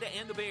Aranda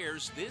and the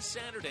Bears this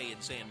Saturday in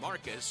San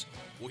Marcos.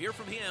 We'll hear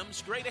from him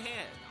straight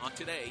ahead on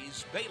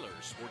today's Baylor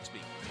Sports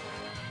Beat.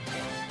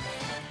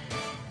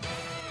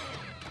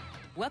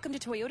 Welcome to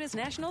Toyota's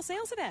National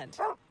Sales Event.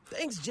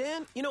 Thanks,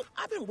 Jen. You know,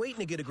 I've been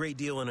waiting to get a great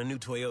deal on a new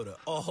Toyota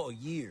all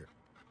year.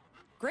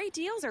 Great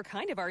deals are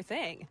kind of our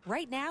thing.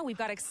 Right now, we've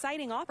got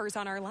exciting offers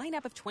on our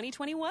lineup of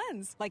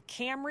 2021s, like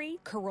Camry,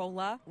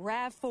 Corolla,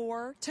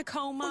 RAV4,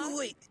 Tacoma. Oh,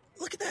 wait,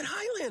 look at that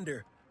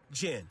Highlander.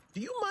 Jen,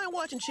 do you mind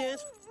watching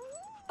Chance?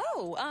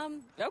 Oh,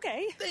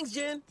 okay. Thanks,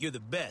 Jen. You're the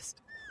best.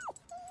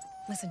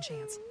 Listen,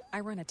 Chance, I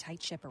run a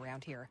tight ship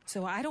around here,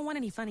 so I don't want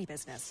any funny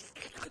business.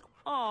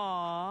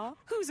 Aw,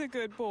 who's a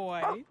good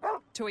boy?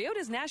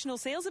 Toyota's National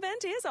Sales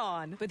Event is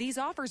on, but these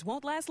offers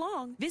won't last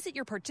long. Visit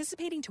your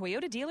participating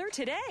Toyota dealer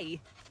today.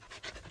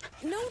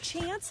 No,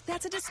 Chance,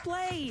 that's a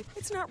display.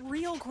 It's not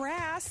real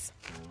grass.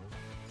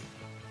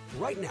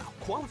 Right now,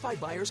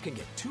 qualified buyers can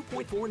get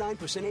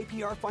 2.49%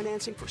 APR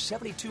financing for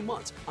 72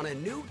 months on a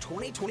new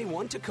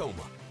 2021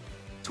 Tacoma.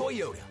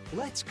 Toyota,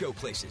 let's go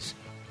places.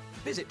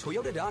 Visit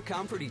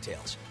Toyota.com for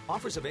details.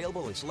 Offers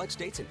available in select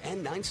states and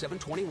end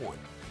 9/7/21.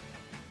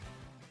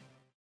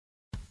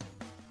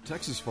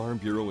 Texas Farm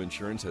Bureau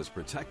Insurance has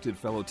protected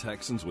fellow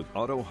Texans with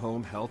auto,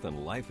 home, health,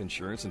 and life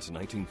insurance since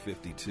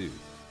 1952.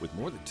 With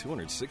more than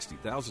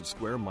 260,000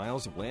 square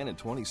miles of land and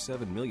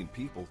 27 million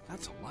people,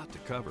 that's a lot to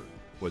cover.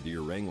 Whether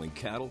you're wrangling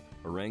cattle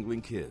or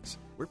wrangling kids,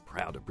 we're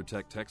proud to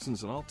protect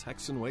Texans in all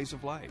Texan ways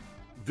of life.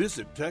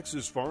 Visit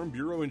Texas Farm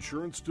Bureau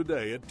Insurance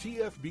today at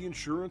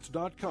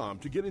tfbinsurance.com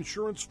to get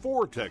insurance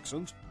for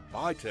Texans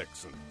by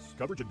Texans.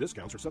 Coverage and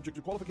discounts are subject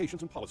to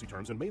qualifications and policy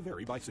terms and may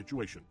vary by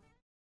situation.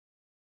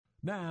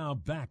 Now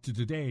back to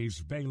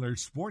today's Baylor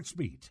Sports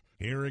Beat.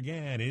 Here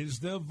again is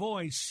the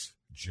voice,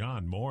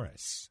 John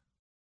Morris.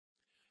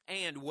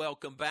 And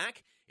welcome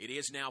back. It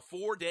is now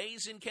 4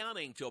 days and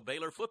counting till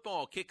Baylor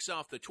football kicks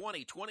off the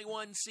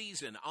 2021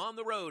 season on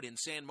the road in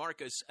San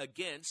Marcos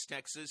against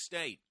Texas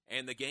State.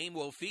 And the game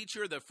will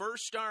feature the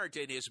first start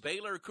in his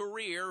Baylor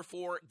career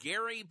for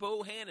Gary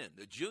Bohannon,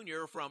 the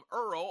junior from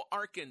Earle,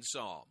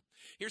 Arkansas.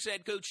 Here's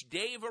head coach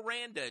Dave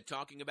Aranda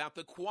talking about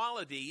the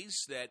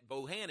qualities that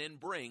Bohannon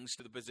brings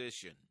to the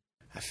position.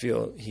 I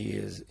feel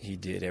he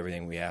did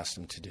everything we asked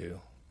him to do.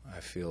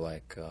 I feel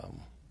like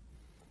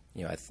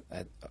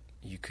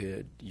you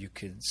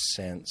could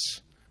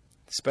sense,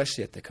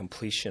 especially at the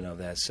completion of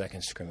that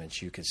second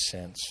scrimmage, you could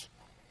sense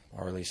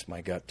or at least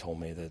my gut told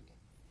me that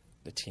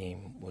the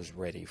team was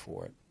ready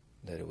for it,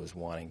 that it was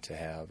wanting to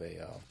have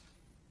a,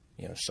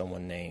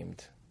 someone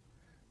named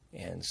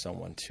and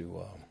someone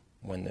to,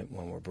 when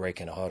we're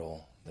breaking a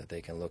huddle, that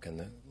they can look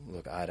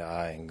eye to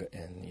eye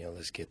and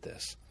let's get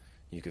this.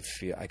 You could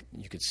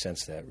you could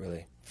sense that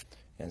really,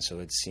 and so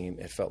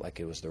it felt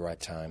like it was the right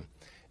time.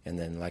 And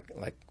then like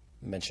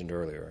mentioned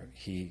earlier,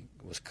 he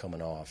was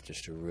coming off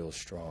just a real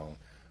strong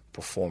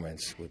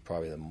performance with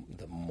probably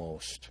the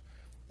most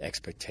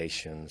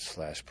expectations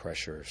 /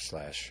 pressure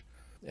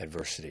 /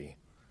 adversity,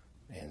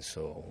 and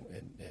so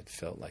it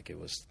felt like it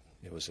was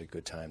a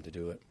good time to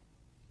do it.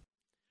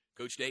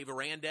 Coach Dave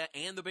Aranda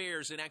and the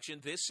Bears in action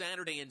this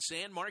Saturday in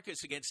San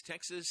Marcos against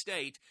Texas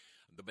State.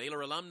 The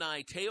Baylor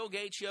Alumni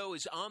Tailgate Show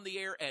is on the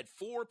air at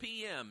 4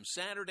 p.m.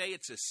 Saturday.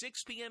 It's a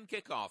 6 p.m.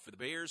 kickoff for the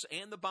Bears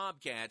and the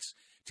Bobcats.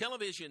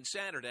 Television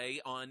Saturday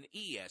on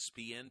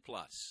ESPN+.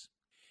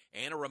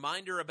 And a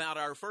reminder about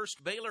our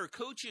first Baylor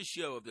Coaches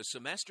Show of the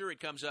semester. It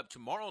comes up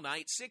tomorrow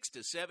night, 6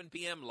 to 7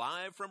 p.m.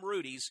 live from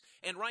Rudy's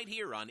and right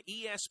here on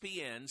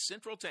ESPN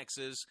Central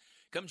Texas.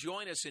 Come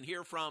join us and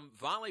hear from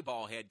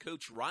volleyball head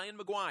coach Ryan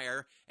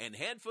McGuire and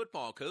head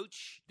football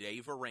coach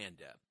Dave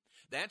Aranda.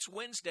 That's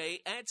Wednesday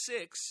at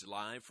 6,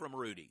 live from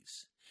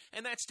Rudy's.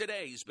 And that's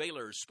today's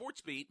Baylor Sports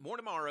Beat. More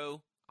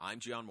tomorrow. I'm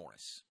John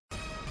Morris.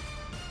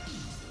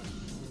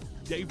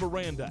 Dave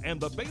Aranda and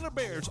the Baylor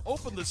Bears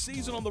open the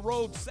season on the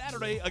road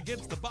Saturday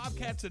against the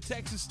Bobcats at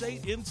Texas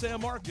State in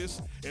San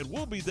Marcos, and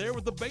we'll be there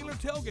with the Baylor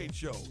Tailgate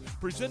Show,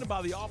 presented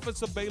by the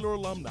Office of Baylor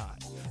Alumni.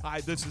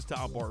 Hi, this is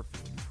Tom Barfield.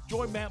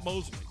 Join Matt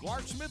Mosley,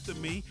 Clark Smith,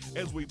 and me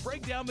as we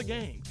break down the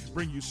game,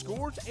 bring you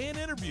scores and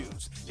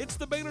interviews. It's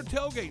the Baylor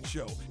Tailgate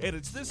Show, and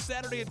it's this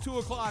Saturday at 2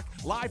 o'clock,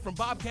 live from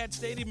Bobcat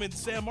Stadium in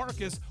San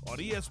Marcos on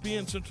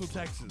ESPN Central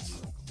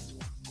Texas.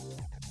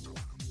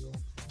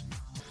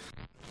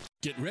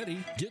 Get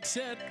ready, get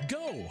set,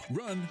 go!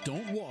 Run,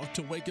 don't walk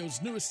to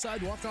Waco's newest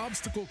sidewalk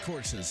obstacle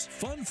courses.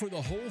 Fun for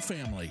the whole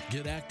family.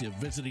 Get active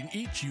visiting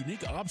each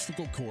unique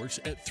obstacle course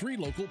at 3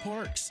 local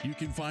parks. You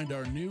can find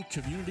our new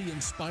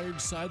community-inspired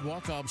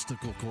sidewalk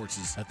obstacle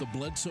courses at the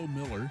Bledsoe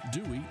Miller,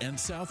 Dewey, and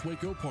South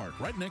Waco Park,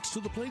 right next to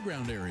the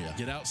playground area.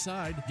 Get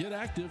outside, get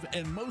active,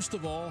 and most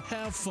of all,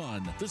 have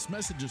fun. This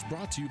message is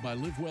brought to you by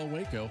Live Well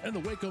Waco and the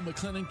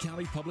Waco-McLennan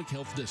County Public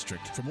Health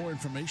District. For more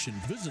information,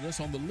 visit us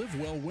on the Live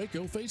Well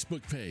Waco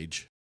Facebook page.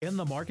 In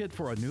the market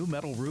for a new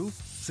metal roof?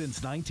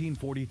 Since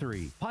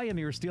 1943,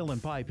 Pioneer Steel &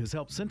 Pipe has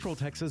helped Central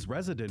Texas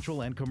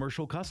residential and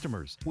commercial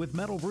customers with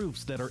metal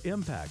roofs that are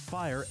impact,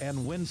 fire,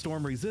 and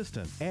windstorm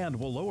resistant and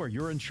will lower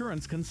your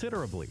insurance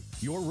considerably.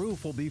 Your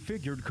roof will be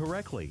figured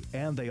correctly,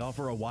 and they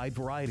offer a wide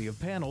variety of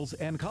panels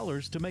and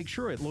colors to make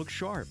sure it looks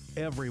sharp.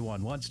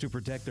 Everyone wants to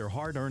protect their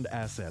hard-earned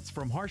assets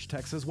from harsh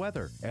Texas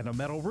weather, and a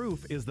metal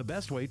roof is the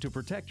best way to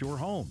protect your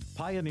home.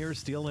 Pioneer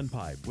Steel &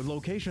 Pipe, with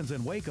locations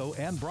in Waco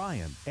and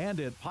Bryan, and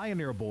at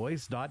pioneerboys.com.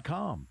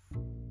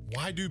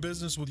 Why do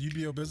business with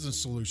UBO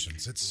Business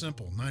Solutions? It's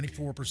simple.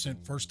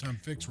 94% first-time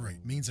fix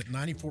rate means that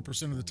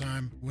 94% of the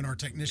time when our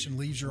technician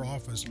leaves your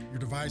office, your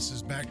device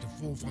is back to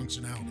full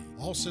functionality.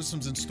 All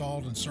systems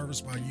installed and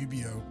serviced by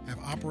UBO have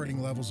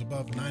operating levels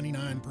above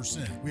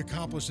 99%. We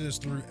accomplish this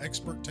through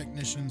expert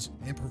technicians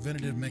and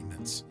preventative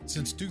maintenance.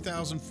 Since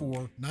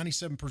 2004,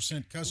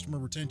 97% customer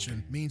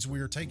retention means we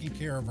are taking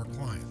care of our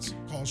clients.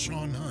 Call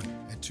Sean Hunt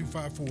at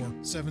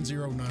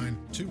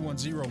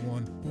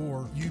 254-709-2101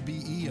 or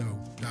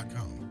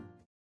ubeo.com.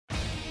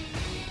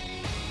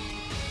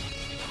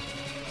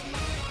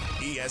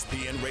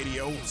 ESPN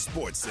Radio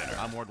Sports Center.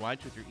 I'm Ward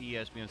White with your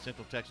ESPN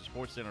Central Texas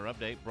Sports Center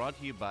update, brought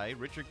to you by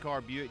Richard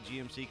Carr Buick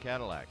GMC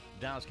Cadillac.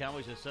 Dallas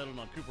Cowboys have settled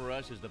on Cooper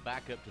Rush as the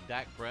backup to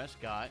Dak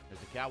Prescott. As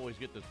the Cowboys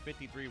get the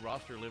 53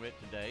 roster limit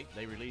today,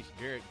 they released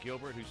Garrett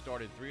Gilbert, who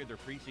started 3 of their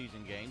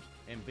preseason games,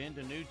 and Ben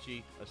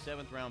DiNucci, a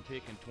 7th-round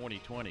pick in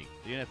 2020.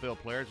 The NFL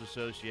Players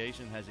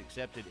Association has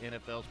accepted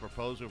NFL's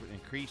proposal for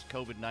increased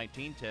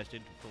COVID-19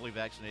 testing for fully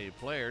vaccinated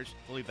players.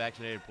 Fully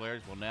vaccinated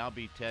players will now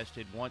be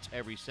tested once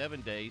every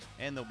 7 days,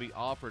 and they'll be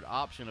offered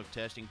option of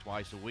testing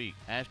twice a week.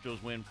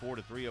 Astros win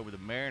 4-3 over the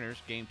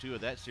Mariners. Game 2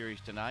 of that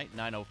series tonight,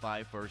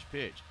 9:05 first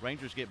pitch.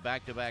 Rangers get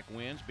back-to-back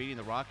wins, beating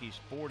the Rockies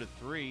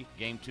 4-3.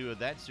 Game 2 of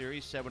that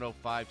series,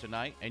 7:05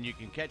 tonight, and you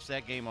can catch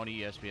that game on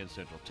ESPN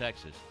Central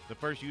Texas. The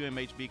first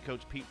UMHB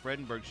coach Pete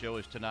Fredenberg show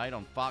is tonight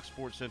on Fox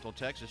Sports Central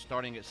Texas,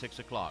 starting at 6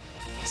 o'clock.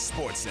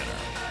 Sports Center,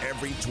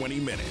 every 20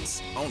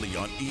 minutes, only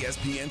on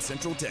ESPN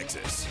Central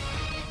Texas.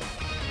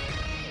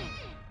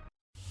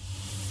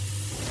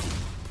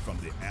 From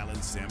the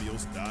Allen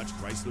Samuels Dodge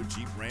Chrysler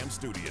Jeep Ram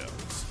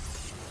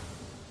Studios.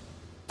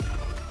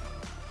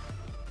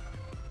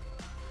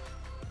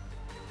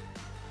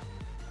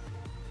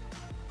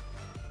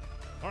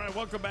 All right,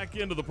 welcome back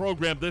into the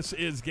program. This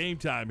is Game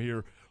Time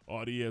here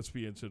on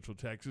ESPN Central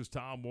Texas.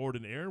 Tom, Ward,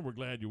 and Aaron, we're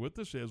glad you're with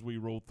us as we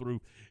roll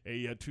through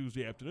a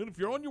Tuesday afternoon. If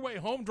you're on your way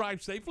home,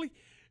 drive safely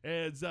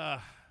as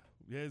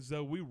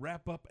we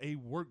wrap up a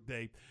work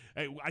day.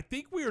 Hey, I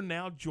think we are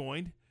now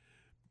joined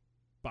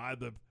by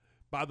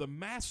the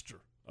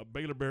master of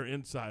Baylor Bear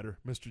Insider,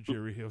 Mr.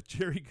 Jerry Hill.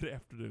 Jerry, good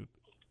afternoon.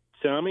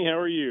 Tommy. How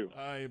are you?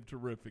 I am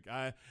terrific.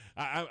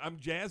 I'm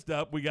jazzed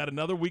up. We got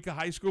another week of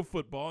high school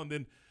football, and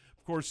then,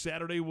 of course,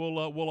 Saturday we'll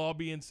all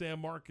be in San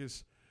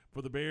Marcos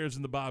for the Bears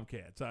and the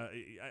Bobcats.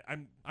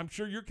 I'm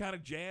sure you're kind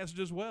of jazzed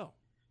as well.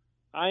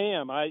 I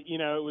am. It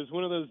was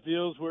one of those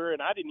deals where,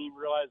 and I didn't even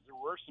realize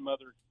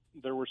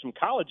there were some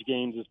college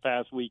games this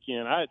past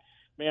weekend. I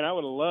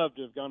would have loved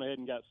to have gone ahead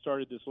and got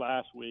started this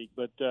last week,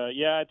 but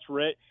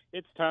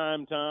it's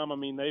time, Tom. I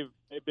mean,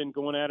 they've been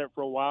going at it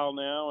for a while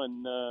now,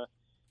 and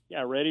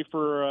ready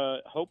for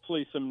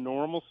hopefully some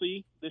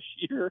normalcy this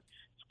year.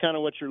 It's kind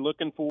of what you're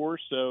looking for.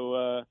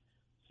 So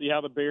see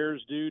how the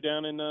Bears do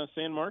down in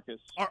San Marcos.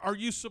 Are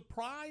you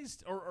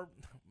surprised, or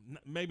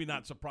maybe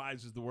not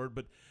surprised is the word,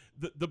 but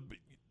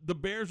the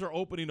Bears are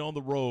opening on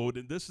the road,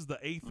 and this is the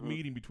 8th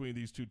meeting between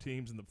these two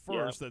teams, and the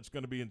first that's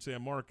going to be in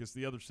San Marcos.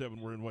 The other 7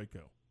 were in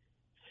Waco.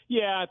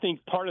 Yeah, I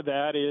think part of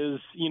that is,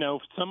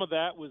 some of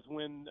that was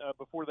when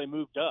before they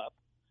moved up.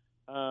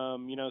 So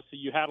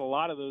you had a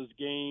lot of those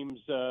games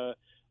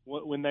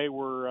when they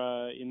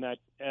were in that,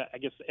 I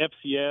guess,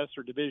 FCS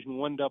or Division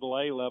I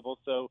AA level.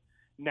 So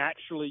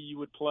naturally you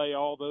would play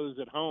all those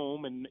at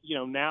home. And,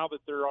 now that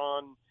they're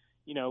on,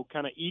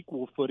 kind of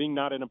equal footing,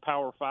 not in a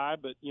Power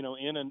 5, but,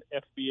 in an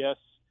FBS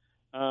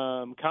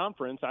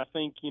conference, I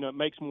think, it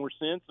makes more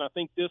sense. And I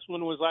think this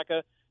one was like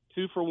a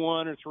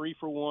 2-for-1 or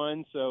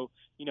 3-for-1. So,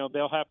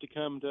 they'll have to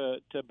come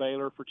to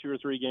Baylor for 2 or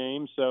 3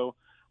 games. So,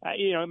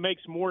 it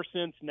makes more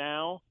sense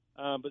now.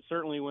 But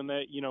certainly when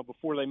they,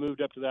 before they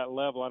moved up to that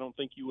level, I don't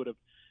think you would have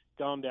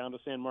gone down to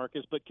San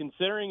Marcos. But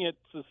considering it's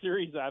a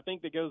series, I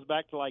think that goes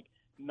back to like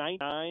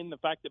 99, the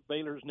fact that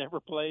Baylor's never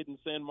played in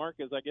San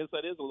Marcos, I guess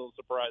that is a little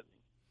surprising.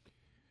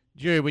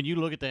 Jerry, when you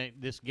look at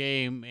this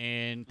game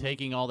and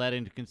taking all that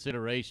into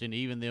consideration,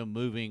 even them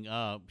moving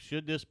up,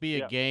 should this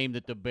be a game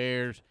that the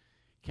Bears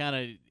kind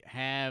of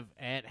have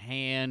at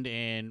hand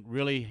and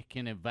really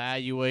can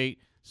evaluate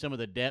some of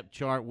the depth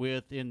chart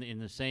with in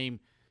the same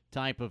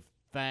type of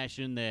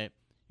fashion that,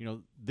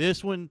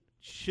 this one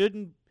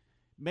shouldn't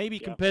maybe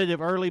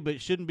competitive early, but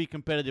shouldn't be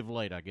competitive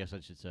late, I guess I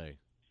should say.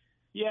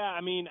 Yeah,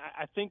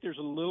 I think there's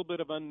a little bit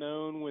of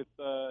unknown with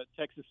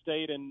Texas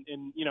State and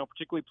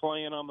particularly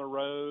playing on the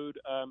road.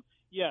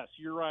 Yes,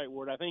 you're right,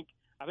 Ward. I think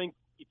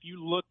if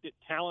you looked at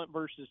talent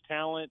versus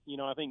talent,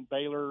 I think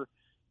Baylor,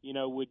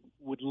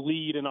 would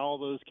lead in all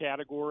those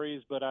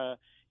categories. But,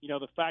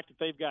 the fact that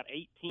they've got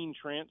 18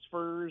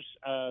 transfers,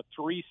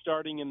 3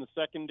 starting in the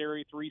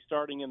secondary, 3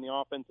 starting in the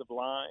offensive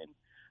line,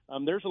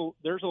 there's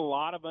a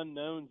lot of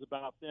unknowns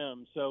about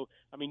them. So,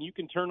 you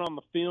can turn on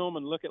the film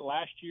and look at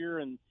last year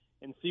and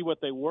see what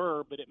they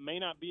were, but it may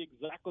not be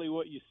exactly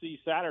what you see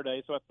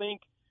Saturday. So I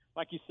think,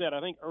 like you said, I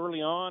think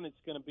early on it's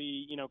going to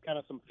be, kind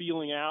of some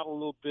feeling out a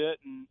little bit,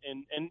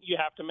 and you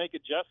have to make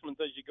adjustments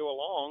as you go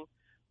along.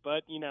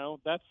 But,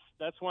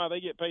 that's why they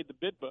get paid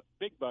the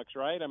big bucks,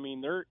 right?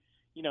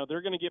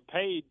 They're going to get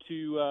paid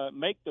to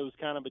make those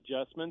kind of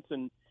adjustments.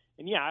 And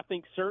yeah, I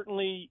think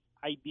certainly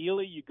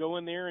ideally you go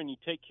in there and you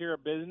take care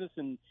of business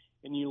and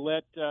you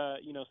let,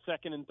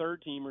 second and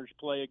third teamers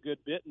play a good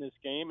bit in this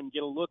game and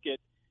get a look at,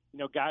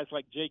 guys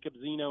like Jacob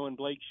Zeno and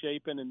Blake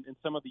Shapen and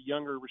some of the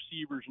younger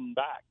receivers and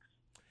backs.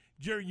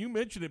 Jerry, you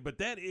mentioned it, but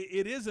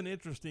it is an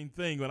interesting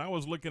thing. When I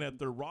was looking at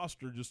their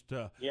roster just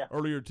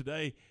earlier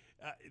today,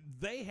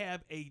 they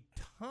have a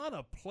ton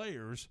of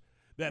players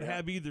that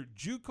have either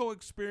JUCO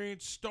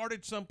experience,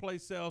 started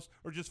someplace else,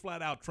 or just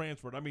flat out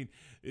transferred.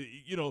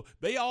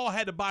 They all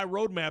had to buy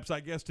road maps, I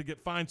guess, to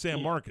find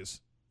San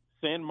Marcos.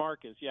 San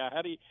Marcos, yeah.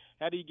 How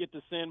do you get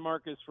to San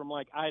Marcos from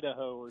like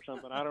Idaho or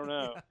something? I don't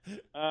know.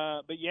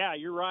 But yeah,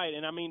 you're right.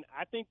 And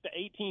I think the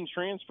 18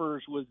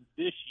 transfers was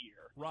this year.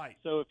 Right.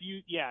 So if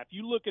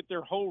you look at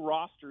their whole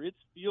roster, it's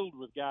filled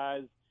with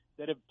guys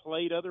that have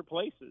played other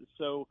places.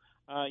 So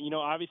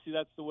obviously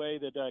that's the way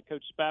that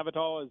Coach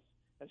Spavital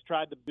has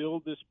tried to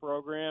build this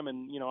program,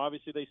 and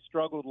obviously they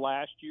struggled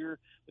last year.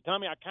 But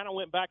Tommy, I kind of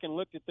went back and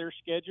looked at their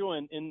schedule,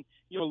 and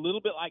a little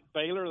bit like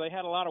Baylor, they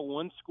had a lot of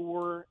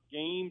one-score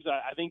games.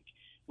 I think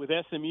with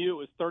SMU it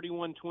was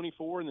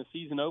 31-24 in the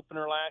season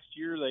opener last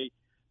year.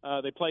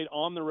 They played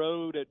on the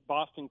road at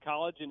Boston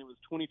College, and it was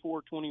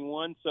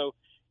 24-21. So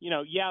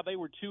they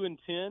were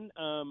 2-10,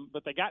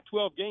 but they got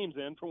 12 games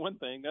in for one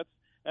thing.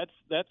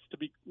 That's to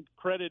be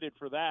credited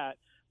for that.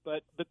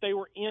 But they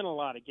were in a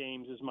lot of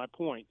games is my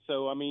point.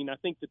 So, I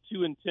think the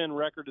 2-10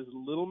 record is a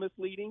little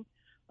misleading.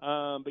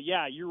 But,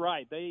 yeah, you're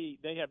right. They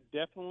have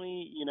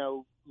definitely,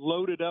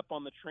 loaded up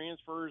on the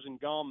transfers and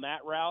gone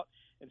that route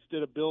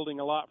instead of building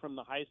a lot from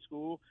the high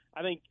school.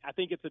 I think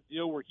it's a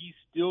deal where he's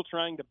still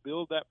trying to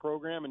build that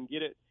program and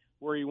get it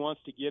where he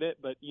wants to get it.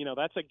 But,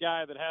 that's a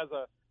guy that has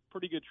a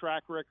pretty good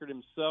track record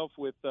himself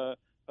with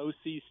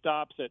OC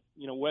stops at,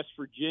 West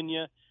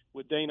Virginia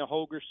with Dana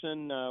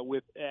Holgerson,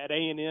 at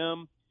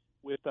A&M.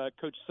 With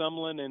Coach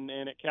Sumlin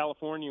and at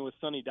California with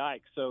Sonny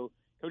Dykes. So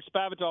Coach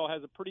Spavital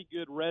has a pretty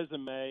good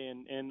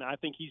resume, and I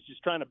think he's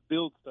just trying to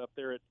build stuff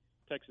there at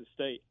Texas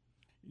State.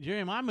 Jerry,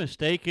 am I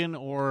mistaken,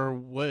 or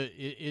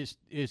is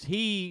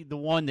he the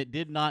one that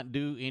did not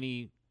do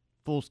any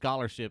full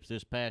scholarships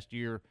this past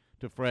year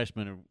to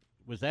freshmen?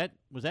 Was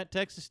that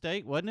Texas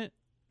State, wasn't it?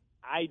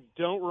 I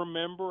don't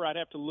remember. I'd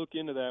have to look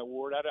into that,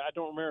 Ward. I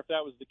don't remember if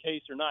that was the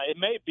case or not. It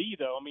may be,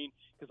 though. I mean,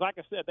 because like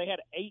I said, they had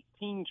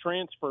 18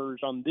 transfers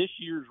on this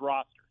year's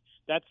roster.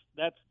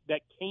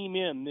 That came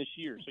in this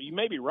year. So you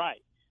may be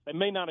right. They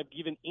may not have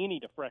given any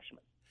to freshmen.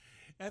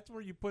 That's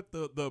where you put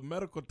the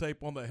medical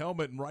tape on the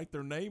helmet and write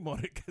their name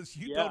on it because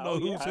you don't know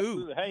who's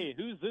who. Absolutely. Hey,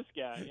 who's this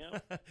guy? You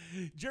know?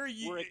 Jerry,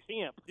 we're at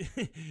camp.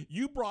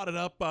 You brought it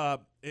up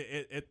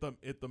at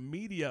the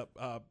media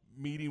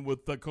meeting with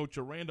Coach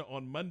Aranda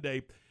on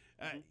Monday.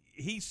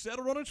 He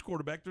settled on his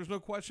quarterback. There's no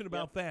question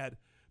about that.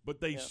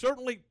 But they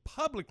certainly,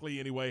 publicly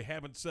anyway,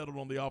 haven't settled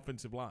on the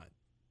offensive line.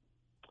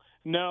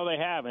 No, they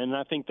haven't. And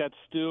I think that's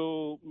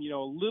still, a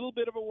little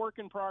bit of a work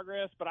in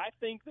progress. But I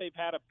think they've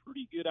had a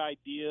pretty good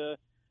idea.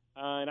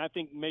 And I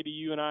think maybe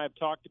you and I have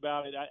talked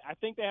about it. I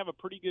think they have a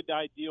pretty good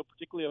idea,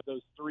 particularly of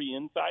those 3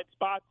 inside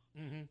spots.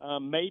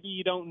 Mm-hmm. Maybe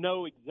you don't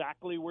know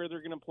exactly where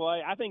they're going to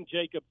play. I think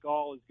Jacob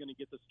Gall is going to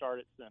get the start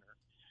at center.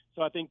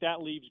 So I think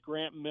that leaves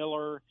Grant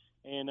Miller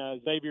and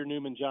Xavier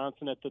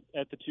Newman-Johnson at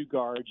the 2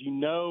 guards. You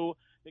know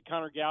that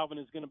Connor Galvin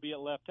is going to be at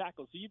left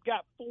tackle. So you've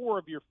got 4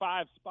 of your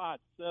 5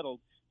 spots settled.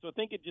 So I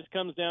think it just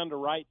comes down to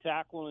right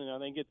tackle, and I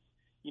think it's,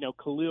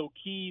 Khalil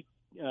Keith,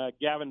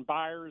 Gavin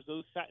Byers,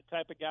 those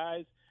type of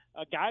guys,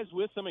 guys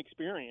with some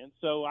experience.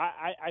 So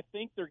I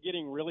think they're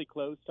getting really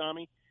close,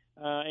 Tommy,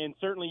 and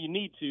certainly you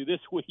need to this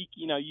week.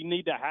 You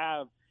need to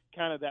have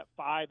kind of that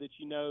 5 that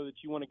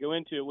you want to go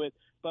into it with.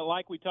 But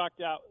like we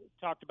talked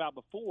about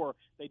before,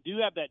 they do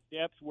have that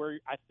depth where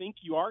I think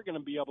you are going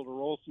to be able to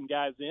roll some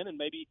guys in and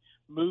maybe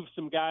move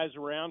some guys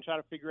around, try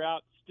to figure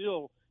out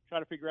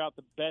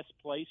the best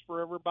place for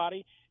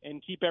everybody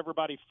and keep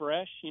everybody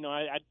fresh.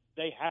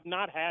 They have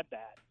not had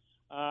that.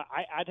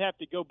 I'd have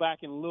to go back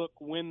and look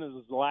when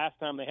was the last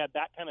time they had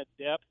that kind of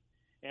depth.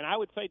 And I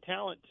would say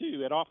talent,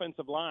 too, at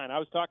offensive line. I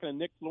was talking to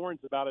Nick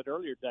Florence about it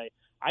earlier today.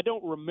 I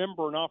don't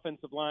remember an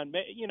offensive line,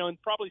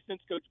 and probably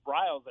since Coach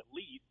Briles at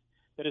least,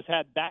 that has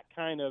had that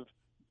kind of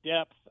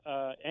depth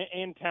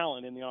and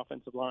talent in the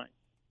offensive line.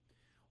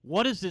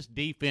 What does this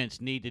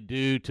defense need to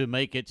do to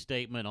make its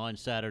statement on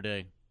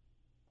Saturday?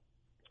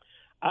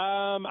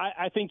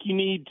 I think you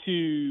need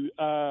to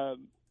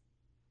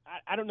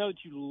I don't know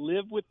that you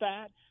live with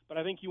that, but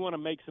I think you want to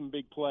make some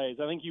big plays.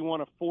 I think you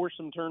want to force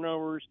some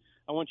turnovers.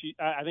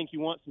 I think you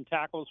want some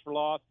tackles for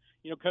loss.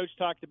 Coach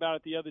talked about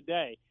it the other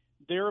day.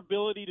 Their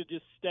ability to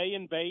just stay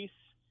in base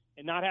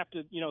and not have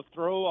to,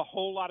 throw a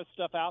whole lot of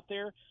stuff out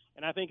there.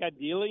 And I think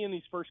ideally in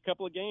these first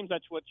couple of games,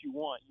 that's what you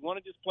want. You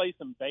want to just play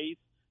some base,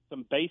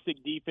 some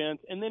basic defense,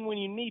 and then when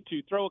you need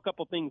to, throw a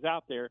couple things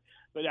out there.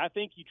 But I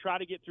think you try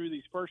to get through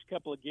these first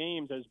couple of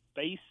games as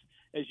base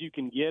as you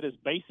can get, as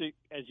basic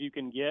as you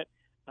can get.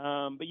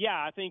 But, yeah,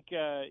 I think,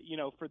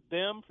 for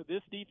them, for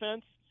this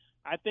defense,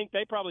 I think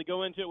they probably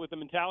go into it with the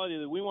mentality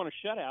that we want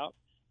to shut out.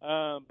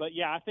 But,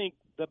 yeah, I think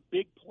the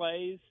big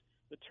plays,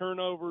 the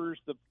turnovers,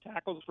 the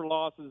tackles for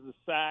losses, the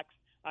sacks,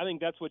 I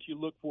think that's what you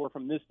look for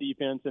from this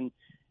defense.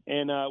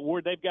 And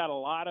Ward, they've got a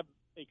lot of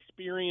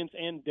experience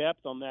and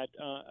depth on that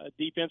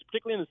defense,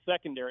 particularly in the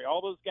secondary.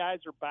 All those guys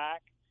are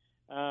back,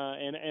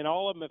 and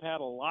all of them have had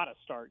a lot of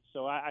starts.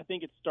 So I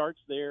think it starts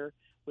there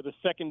with a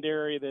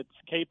secondary that's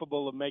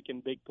capable of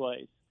making big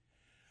plays.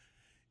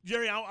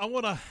 Jerry,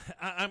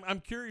 I'm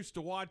curious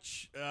to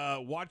watch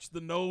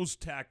the nose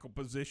tackle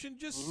position.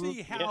 Just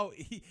see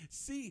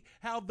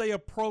how they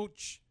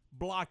approach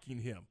blocking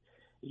him.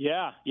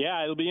 Yeah,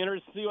 it'll be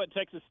interesting to see what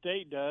Texas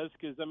State does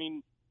because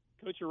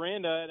Coach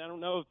Aranda, I don't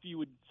know if you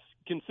would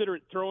consider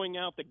it throwing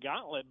out the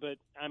gauntlet, but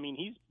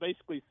he's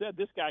basically said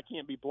this guy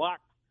can't be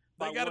blocked.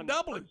 They got to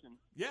double him.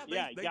 Yeah,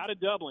 you got to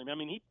double him.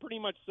 He pretty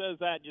much says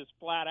that just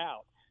flat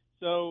out.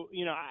 So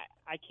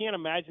I can't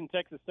imagine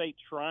Texas State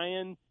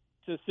trying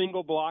to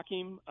single block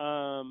him,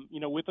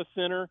 with a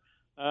center.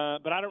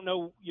 But I don't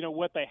know,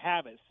 what they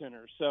have at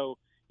center. So,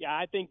 yeah,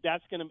 I think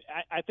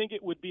I think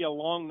it would be a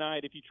long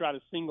night if you try to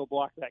single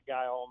block that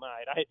guy all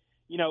night.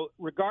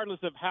 Regardless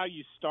of how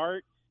you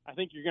start, I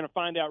think you're going to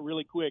find out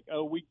really quick,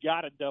 we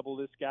got to double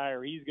this guy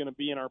or he's going to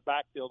be in our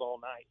backfield all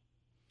night.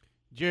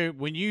 Jerry,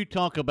 when you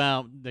talk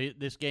about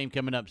this game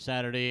coming up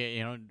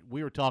Saturday,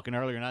 we were talking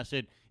earlier, and I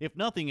said, if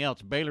nothing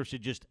else, Baylor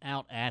should just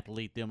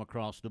out-athlete them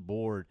across the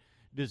board.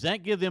 Does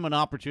that give them an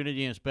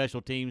opportunity in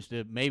special teams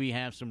to maybe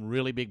have some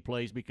really big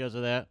plays because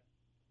of that?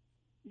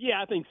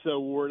 Yeah, I think so,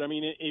 Ward. And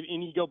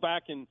you go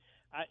back and,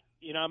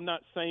 I'm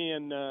not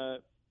saying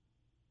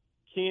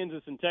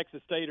Kansas and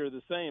Texas State are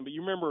the same, but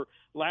you remember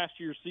last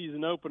year's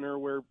season opener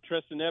where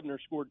Treston Ebner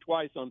scored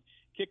twice on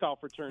kickoff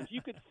returns.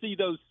 You could see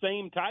those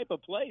same type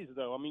of plays,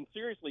 though.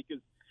 Seriously,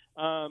 because,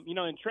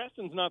 and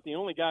Treston's not the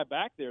only guy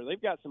back there.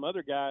 They've got some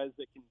other guys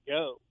that can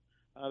go.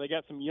 They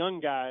got some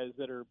young guys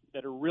that are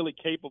really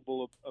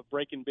capable of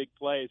breaking big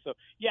plays. So,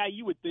 yeah,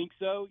 you would think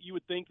so. You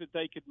would think that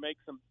they could make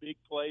some big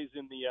plays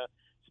in the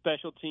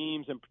special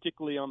teams and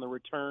particularly on the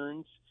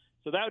returns.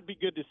 So that would be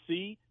good to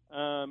see.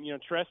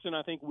 Treston,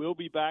 I think, will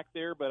be back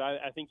there, but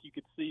I think you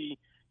could see,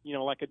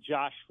 like a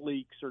Josh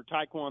Fleeks or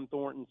Tyquan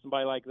Thornton,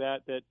 somebody like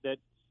that's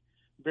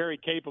very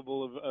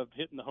capable of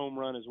hitting the home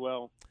run as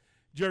well.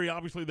 Jerry,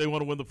 obviously they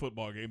want to win the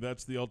football game.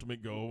 That's the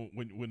ultimate goal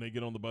when they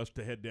get on the bus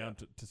to head down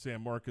to San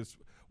Marcos.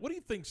 What do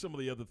you think some of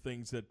the other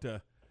things that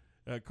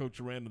Coach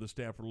Aranda and the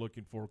staff are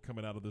looking for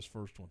coming out of this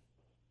first one?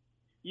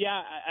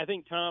 Yeah, I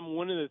think, Tom,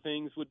 one of the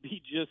things would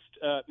be just,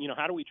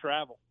 how do we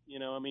travel? They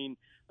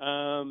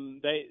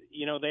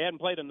hadn't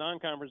played a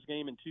non-conference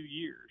game in 2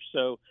 years.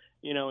 So,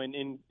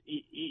 and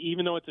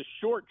even though it's a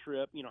short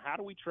trip, how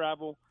do we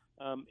travel?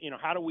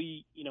 How do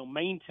we,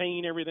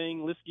 maintain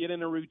everything? Let's get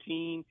in a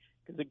routine.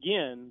 Because,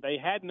 again, they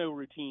had no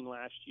routine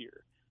last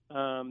year.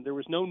 There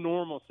was no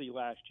normalcy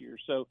last year.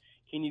 So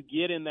can you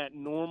get in that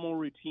normal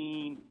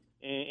routine,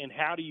 and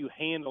how do you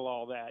handle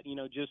all that?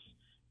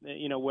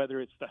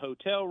 Whether it's the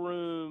hotel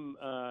room,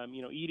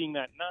 eating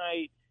that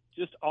night,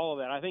 just all of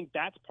that. I think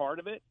that's part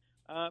of it.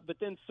 But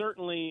then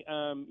certainly,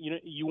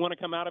 you want to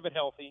come out of it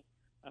healthy.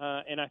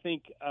 And I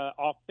think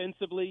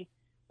offensively,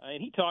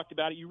 and he talked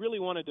about it, you really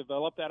want to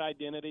develop that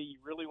identity. You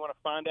really want to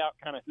find out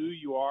kind of who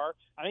you are.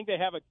 I think they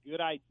have a good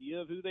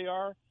idea of who they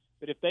are.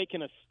 But if they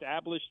can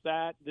establish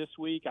that this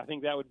week, I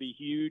think that would be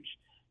huge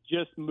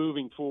just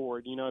moving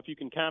forward. If you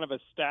can kind of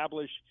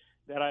establish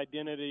that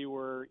identity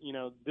where,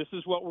 this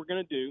is what we're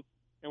going to do,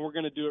 and we're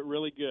going to do it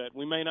really good.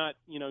 We may not,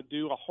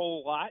 do a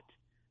whole lot,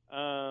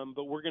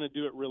 but we're going to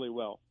do it really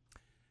well.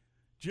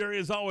 Jerry,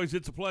 as always,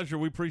 it's a pleasure.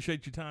 We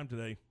appreciate your time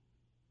today.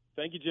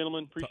 Thank you,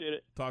 gentlemen. Appreciate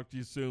it. Talk to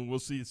you soon. We'll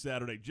see you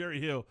Saturday.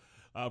 Jerry Hill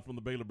from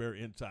the Baylor Bear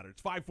Insider.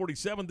 It's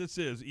 5:47. This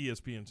is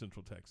ESPN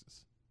Central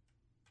Texas.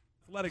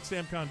 Athletic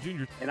Sam Conn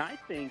Jr. And I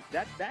think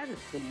that is,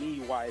 to me,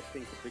 why I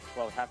think the Big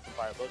 12 has some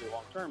viability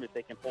long term if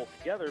they can pull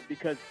together.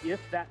 Because if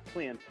that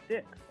plan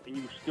sticks and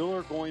you still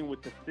are going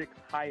with the 6th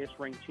highest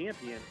ranked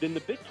champion, then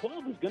the Big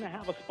 12 is going to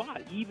have a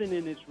spot, even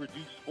in its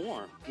reduced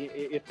form.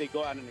 If they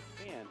go out and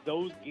expand,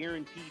 those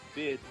guaranteed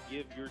bids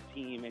give your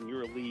team and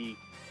your league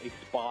a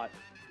spot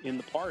in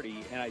the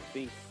party. And I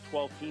think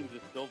 12 teams is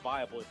still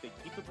viable if they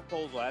keep the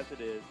proposal as it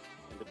is.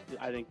 And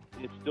I think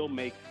it still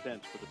makes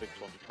sense for the Big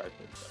 12 to try to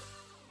play together.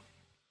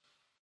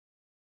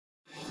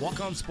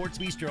 Walk On Sports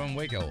Bistro in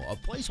Waco, a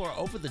place where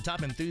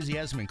over-the-top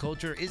enthusiasm and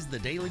culture is the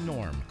daily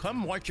norm.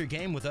 Come watch your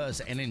game with us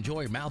and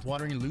enjoy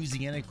mouth-watering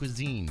Louisiana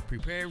cuisine,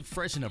 prepared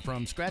fresh in a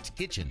from-scratch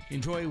kitchen.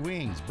 Enjoy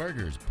wings,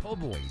 burgers, po'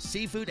 boys,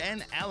 seafood,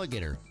 and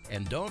alligator.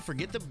 And don't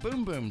forget the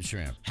Boom Boom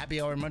Shrimp.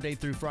 Happy hour Monday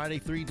through Friday,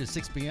 3 to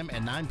 6 p.m.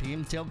 and 9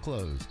 p.m. till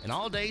close. And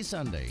all day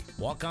Sunday.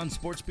 Walk On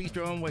Sports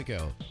Bistro in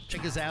Waco.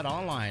 Check us out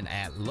online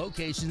at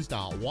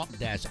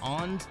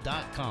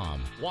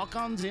locations.walk-ons.com.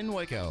 Walk-Ons in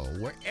Waco,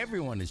 where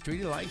everyone is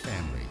treated like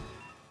family.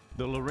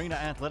 The Lorena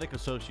Athletic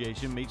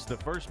Association meets the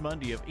first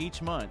Monday of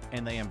each month,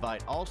 and they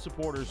invite all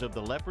supporters of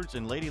the Leopards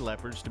and Lady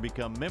Leopards to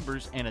become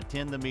members and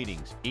attend the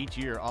meetings. Each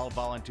year, all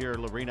volunteer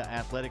Lorena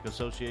Athletic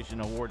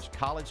Association awards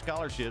college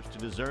scholarships to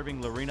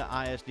deserving Lorena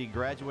ISD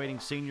graduating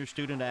senior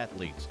student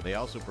athletes. They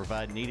also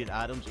provide needed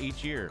items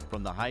each year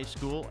from the high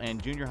school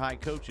and junior high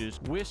coaches'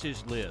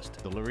 wishes list.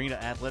 The Lorena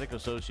Athletic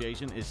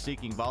Association is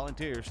seeking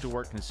volunteers to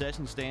work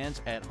concession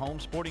stands at home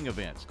sporting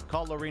events.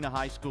 Call Lorena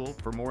High School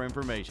for more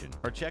information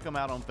or check them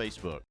out on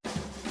Facebook.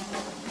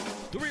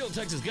 The Real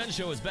Texas Gun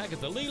Show is back at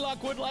the Lee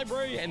Lockwood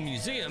Library and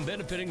Museum,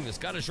 benefiting the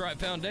Scottish Rite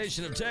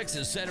Foundation of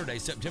Texas, Saturday,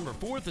 September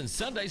 4th and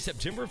Sunday,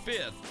 September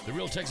 5th. The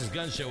Real Texas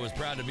Gun Show is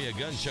proud to be a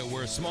gun show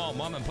where small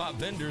mom-and-pop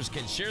vendors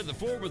can share the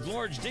floor with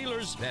large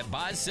dealers that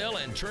buy, sell,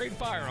 and trade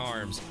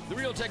firearms. The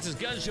Real Texas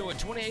Gun Show at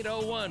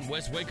 2801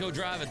 West Waco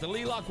Drive at the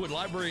Lee Lockwood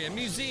Library and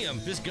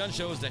Museum. This gun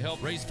show is to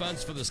help raise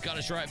funds for the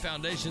Scottish Rite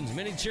Foundation's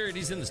many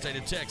charities in the state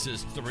of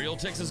Texas. The Real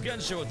Texas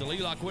Gun Show at the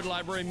Lee Lockwood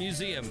Library and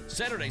Museum,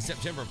 Saturday,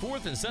 September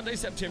 4th and Sunday,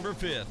 September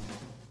 5th.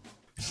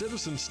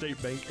 Citizens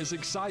State Bank is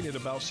excited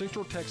about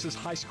Central Texas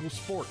high school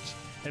sports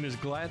and is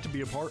glad to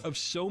be a part of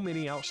so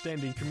many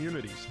outstanding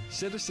communities.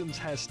 Citizens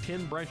has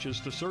 10 branches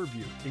to serve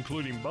you,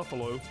 including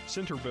Buffalo,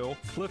 Centerville,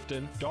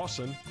 Clifton,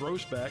 Dawson,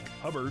 Groesbeck,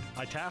 Hubbard,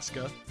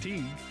 Itasca,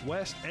 Teague,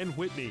 West, and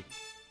Whitney.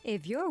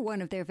 If you're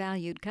one of their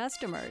valued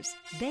customers,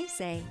 they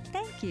say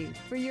thank you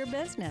for your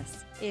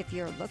business. If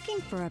you're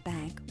looking for a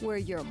bank where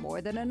you're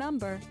more than a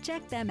number,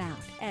 check them out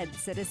at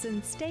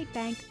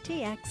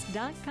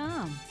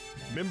citizenstatebanktx.com.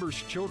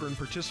 Members' children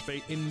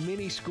participate in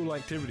many school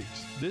activities.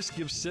 This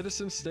gives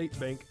Citizens State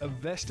Bank a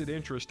vested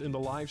interest in the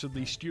lives of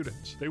these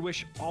students. They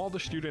wish all the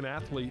student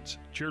athletes,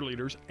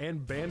 cheerleaders,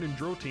 and band and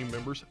drill team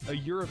members a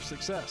year of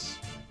success.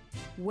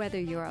 Whether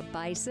you're a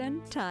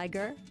bison,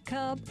 tiger,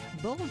 cub,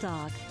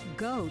 bulldog,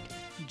 goat,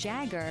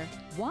 jagger,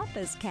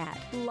 wampus cat,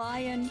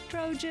 lion,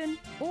 Trojan,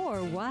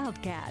 or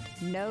wildcat,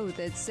 know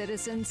that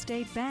Citizens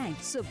State Bank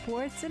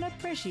supports and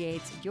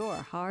appreciates your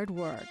hard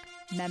work.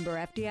 Member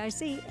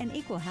FDIC and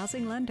Equal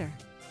Housing Lender.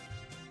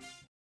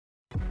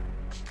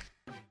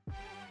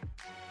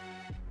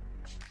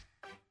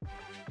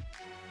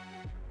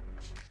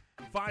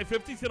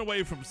 .50, 10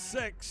 away from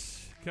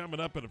 6. Coming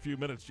up in a few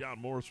minutes, John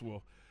Morris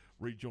will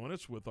rejoin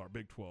us with our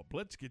Big 12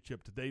 Blitz, get you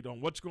up to date on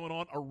what's going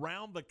on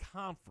around the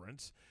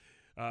conference.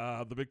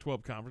 the Big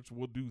 12 Conference.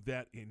 We'll do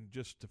that in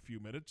just a few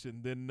minutes.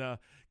 And then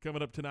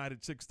coming up tonight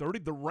at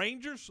 6:30, the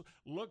Rangers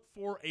look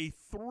for a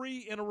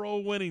 3-in-a-row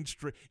winning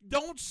streak.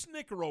 Don't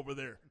snicker over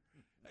there.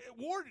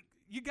 Ward,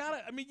 you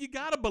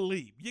gotta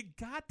believe. You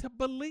got to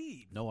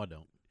believe. No, I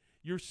don't.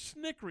 You're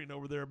snickering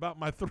over there about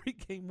my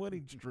 3-game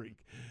winning streak.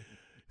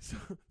 So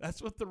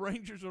that's what the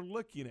Rangers are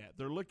looking at.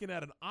 They're looking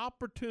at an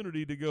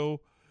opportunity to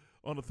go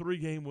on a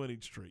 3-game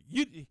winning streak.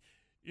 You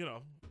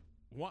know,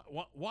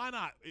 why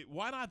not?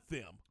 Why not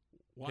them?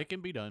 It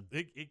can be done.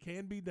 It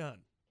can be done.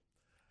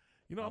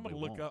 You know, Probably I'm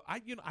going to look up.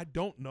 I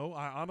don't know.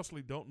 I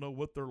honestly don't know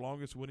what their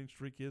longest winning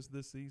streak is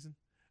this season.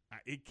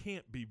 It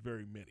can't be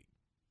very many.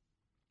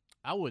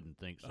 I wouldn't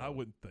think so. I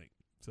wouldn't think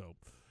so.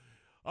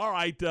 All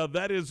right,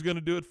 that is going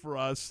to do it for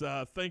us.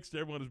 Thanks to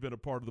everyone who's been a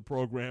part of the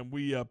program.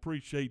 We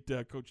appreciate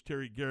Coach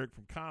Terry Garrick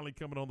from Conley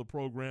coming on the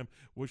program.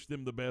 Wish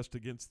them the best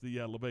against the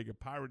La Vega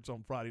Pirates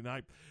on Friday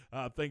night.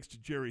 Thanks to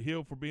Jerry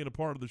Hill for being a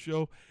part of the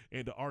show,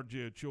 and to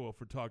R.J. Ochoa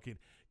for talking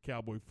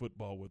Cowboy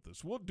football with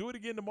us. We'll do it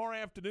again tomorrow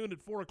afternoon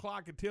at 4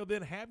 o'clock. Until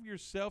then, have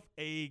yourself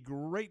a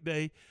great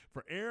day.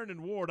 For Aaron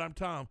and Ward, I'm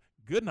Tom.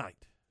 Good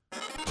night.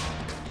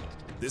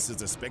 This is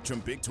the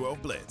Spectrum Big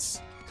 12 Blitz,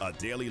 a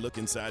daily look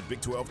inside Big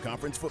 12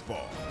 Conference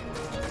football.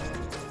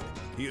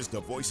 Here's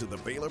the voice of the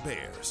Baylor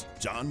Bears,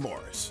 John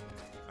Morris.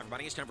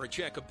 Everybody, it's time for a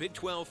check of Big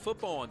 12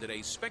 football on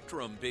today's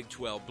Spectrum Big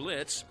 12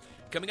 Blitz.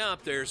 Coming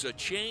up, there's a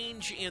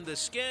change in the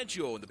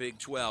schedule in the Big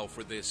 12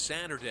 for this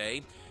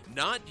Saturday.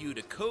 Not due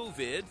to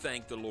COVID,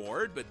 thank the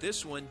Lord, but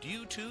this one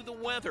due to the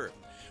weather.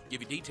 We'll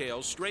give you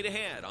details straight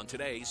ahead on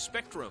today's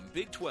Spectrum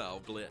Big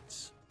 12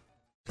 Blitz.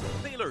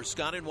 Baylor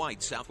Scott &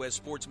 White, Southwest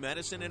Sports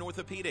Medicine and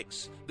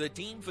Orthopedics, the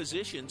team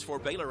physicians for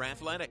Baylor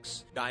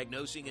Athletics,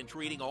 diagnosing and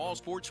treating all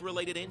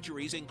sports-related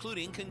injuries,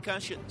 including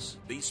concussions.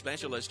 These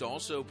specialists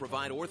also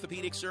provide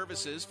orthopedic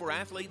services for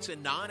athletes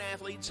and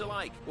non-athletes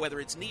alike, whether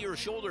it's knee or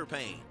shoulder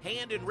pain,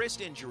 hand and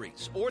wrist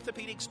injuries,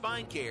 orthopedic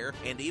spine care,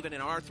 and even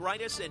an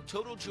arthritis and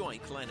total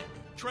joint clinic.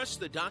 Trust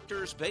the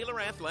doctors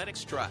Baylor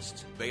Athletics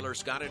trusts. Baylor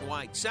Scott &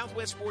 White,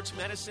 Southwest Sports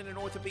Medicine and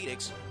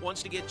Orthopedics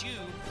wants to get you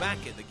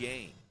back in the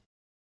game.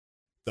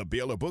 The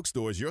Baylor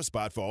Bookstore is your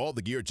spot for all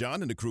the gear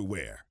John and the crew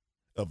wear.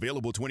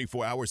 Available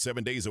 24 hours,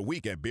 7 days a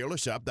week at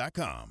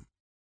BaylorShop.com.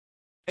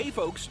 Hey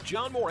folks,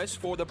 John Morris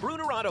for the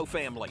Bruner Auto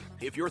family.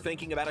 If you're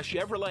thinking about a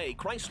Chevrolet,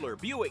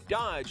 Chrysler, Buick,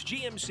 Dodge,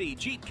 GMC,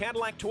 Jeep,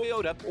 Cadillac,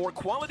 Toyota, or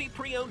quality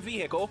pre-owned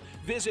vehicle,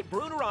 visit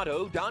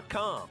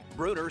BrunerAuto.com.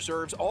 Bruner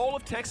serves all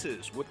of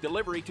Texas with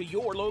delivery to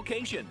your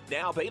location.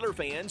 Now Baylor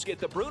fans get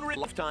the Bruner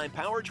Lifetime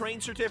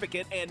Powertrain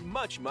Certificate and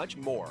much, much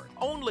more.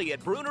 Only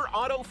at Bruner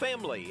Auto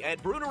Family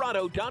at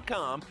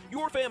BrunerAuto.com,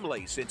 your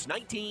family since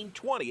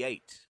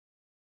 1928.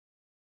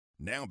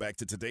 Now back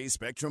to today's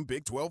Spectrum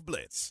Big 12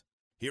 Blitz.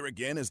 Here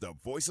again is the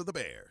voice of the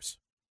Bears.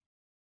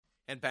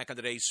 And back on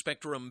today's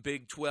Spectrum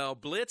Big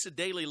 12 Blitz, a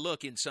daily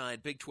look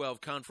inside Big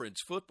 12 Conference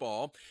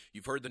football.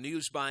 You've heard the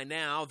news by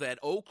now that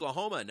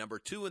Oklahoma, number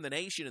 2 in the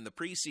nation in the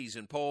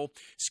preseason poll,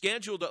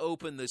 scheduled to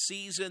open the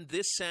season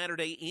this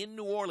Saturday in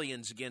New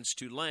Orleans against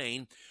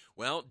Tulane.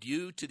 Well,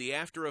 due to the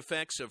after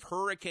effects of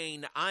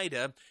Hurricane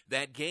Ida,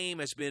 that game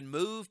has been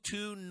moved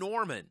to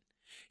Norman.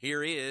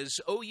 Here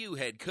is OU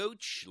head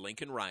coach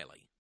Lincoln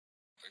Riley.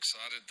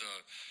 Excited to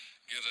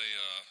get a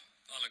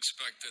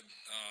unexpected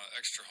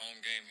extra home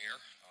game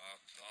here.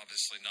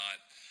 Obviously not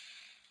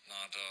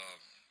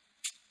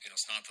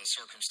it's not the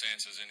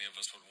circumstances any of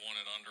us would want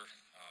it under,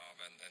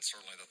 and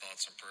certainly the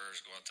thoughts and prayers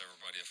go out to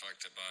everybody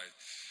affected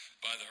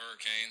by the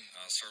hurricane.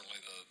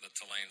 Certainly the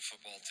Tulane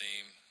football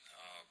team,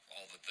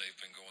 all that they've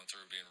been going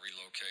through, being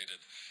relocated.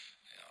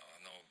 I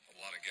know a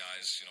lot of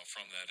guys,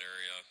 from that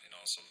area,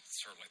 so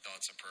certainly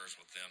thoughts and prayers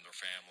with them, their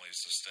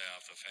families, the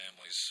staff, the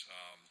families.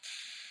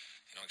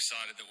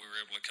 Excited that we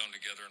were able to come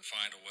together and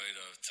find a way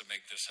to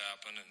make this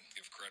happen, and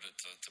give credit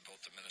to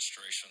both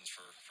administrations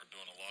for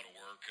doing a lot of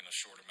work in a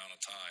short amount of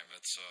time.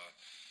 It's,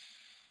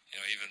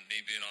 even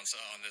me being on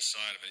this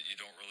side of it, you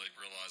don't really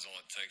realize all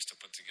it takes to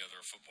put together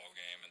a football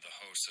game and to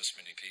host this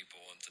many people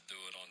and to do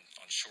it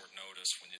on short notice when you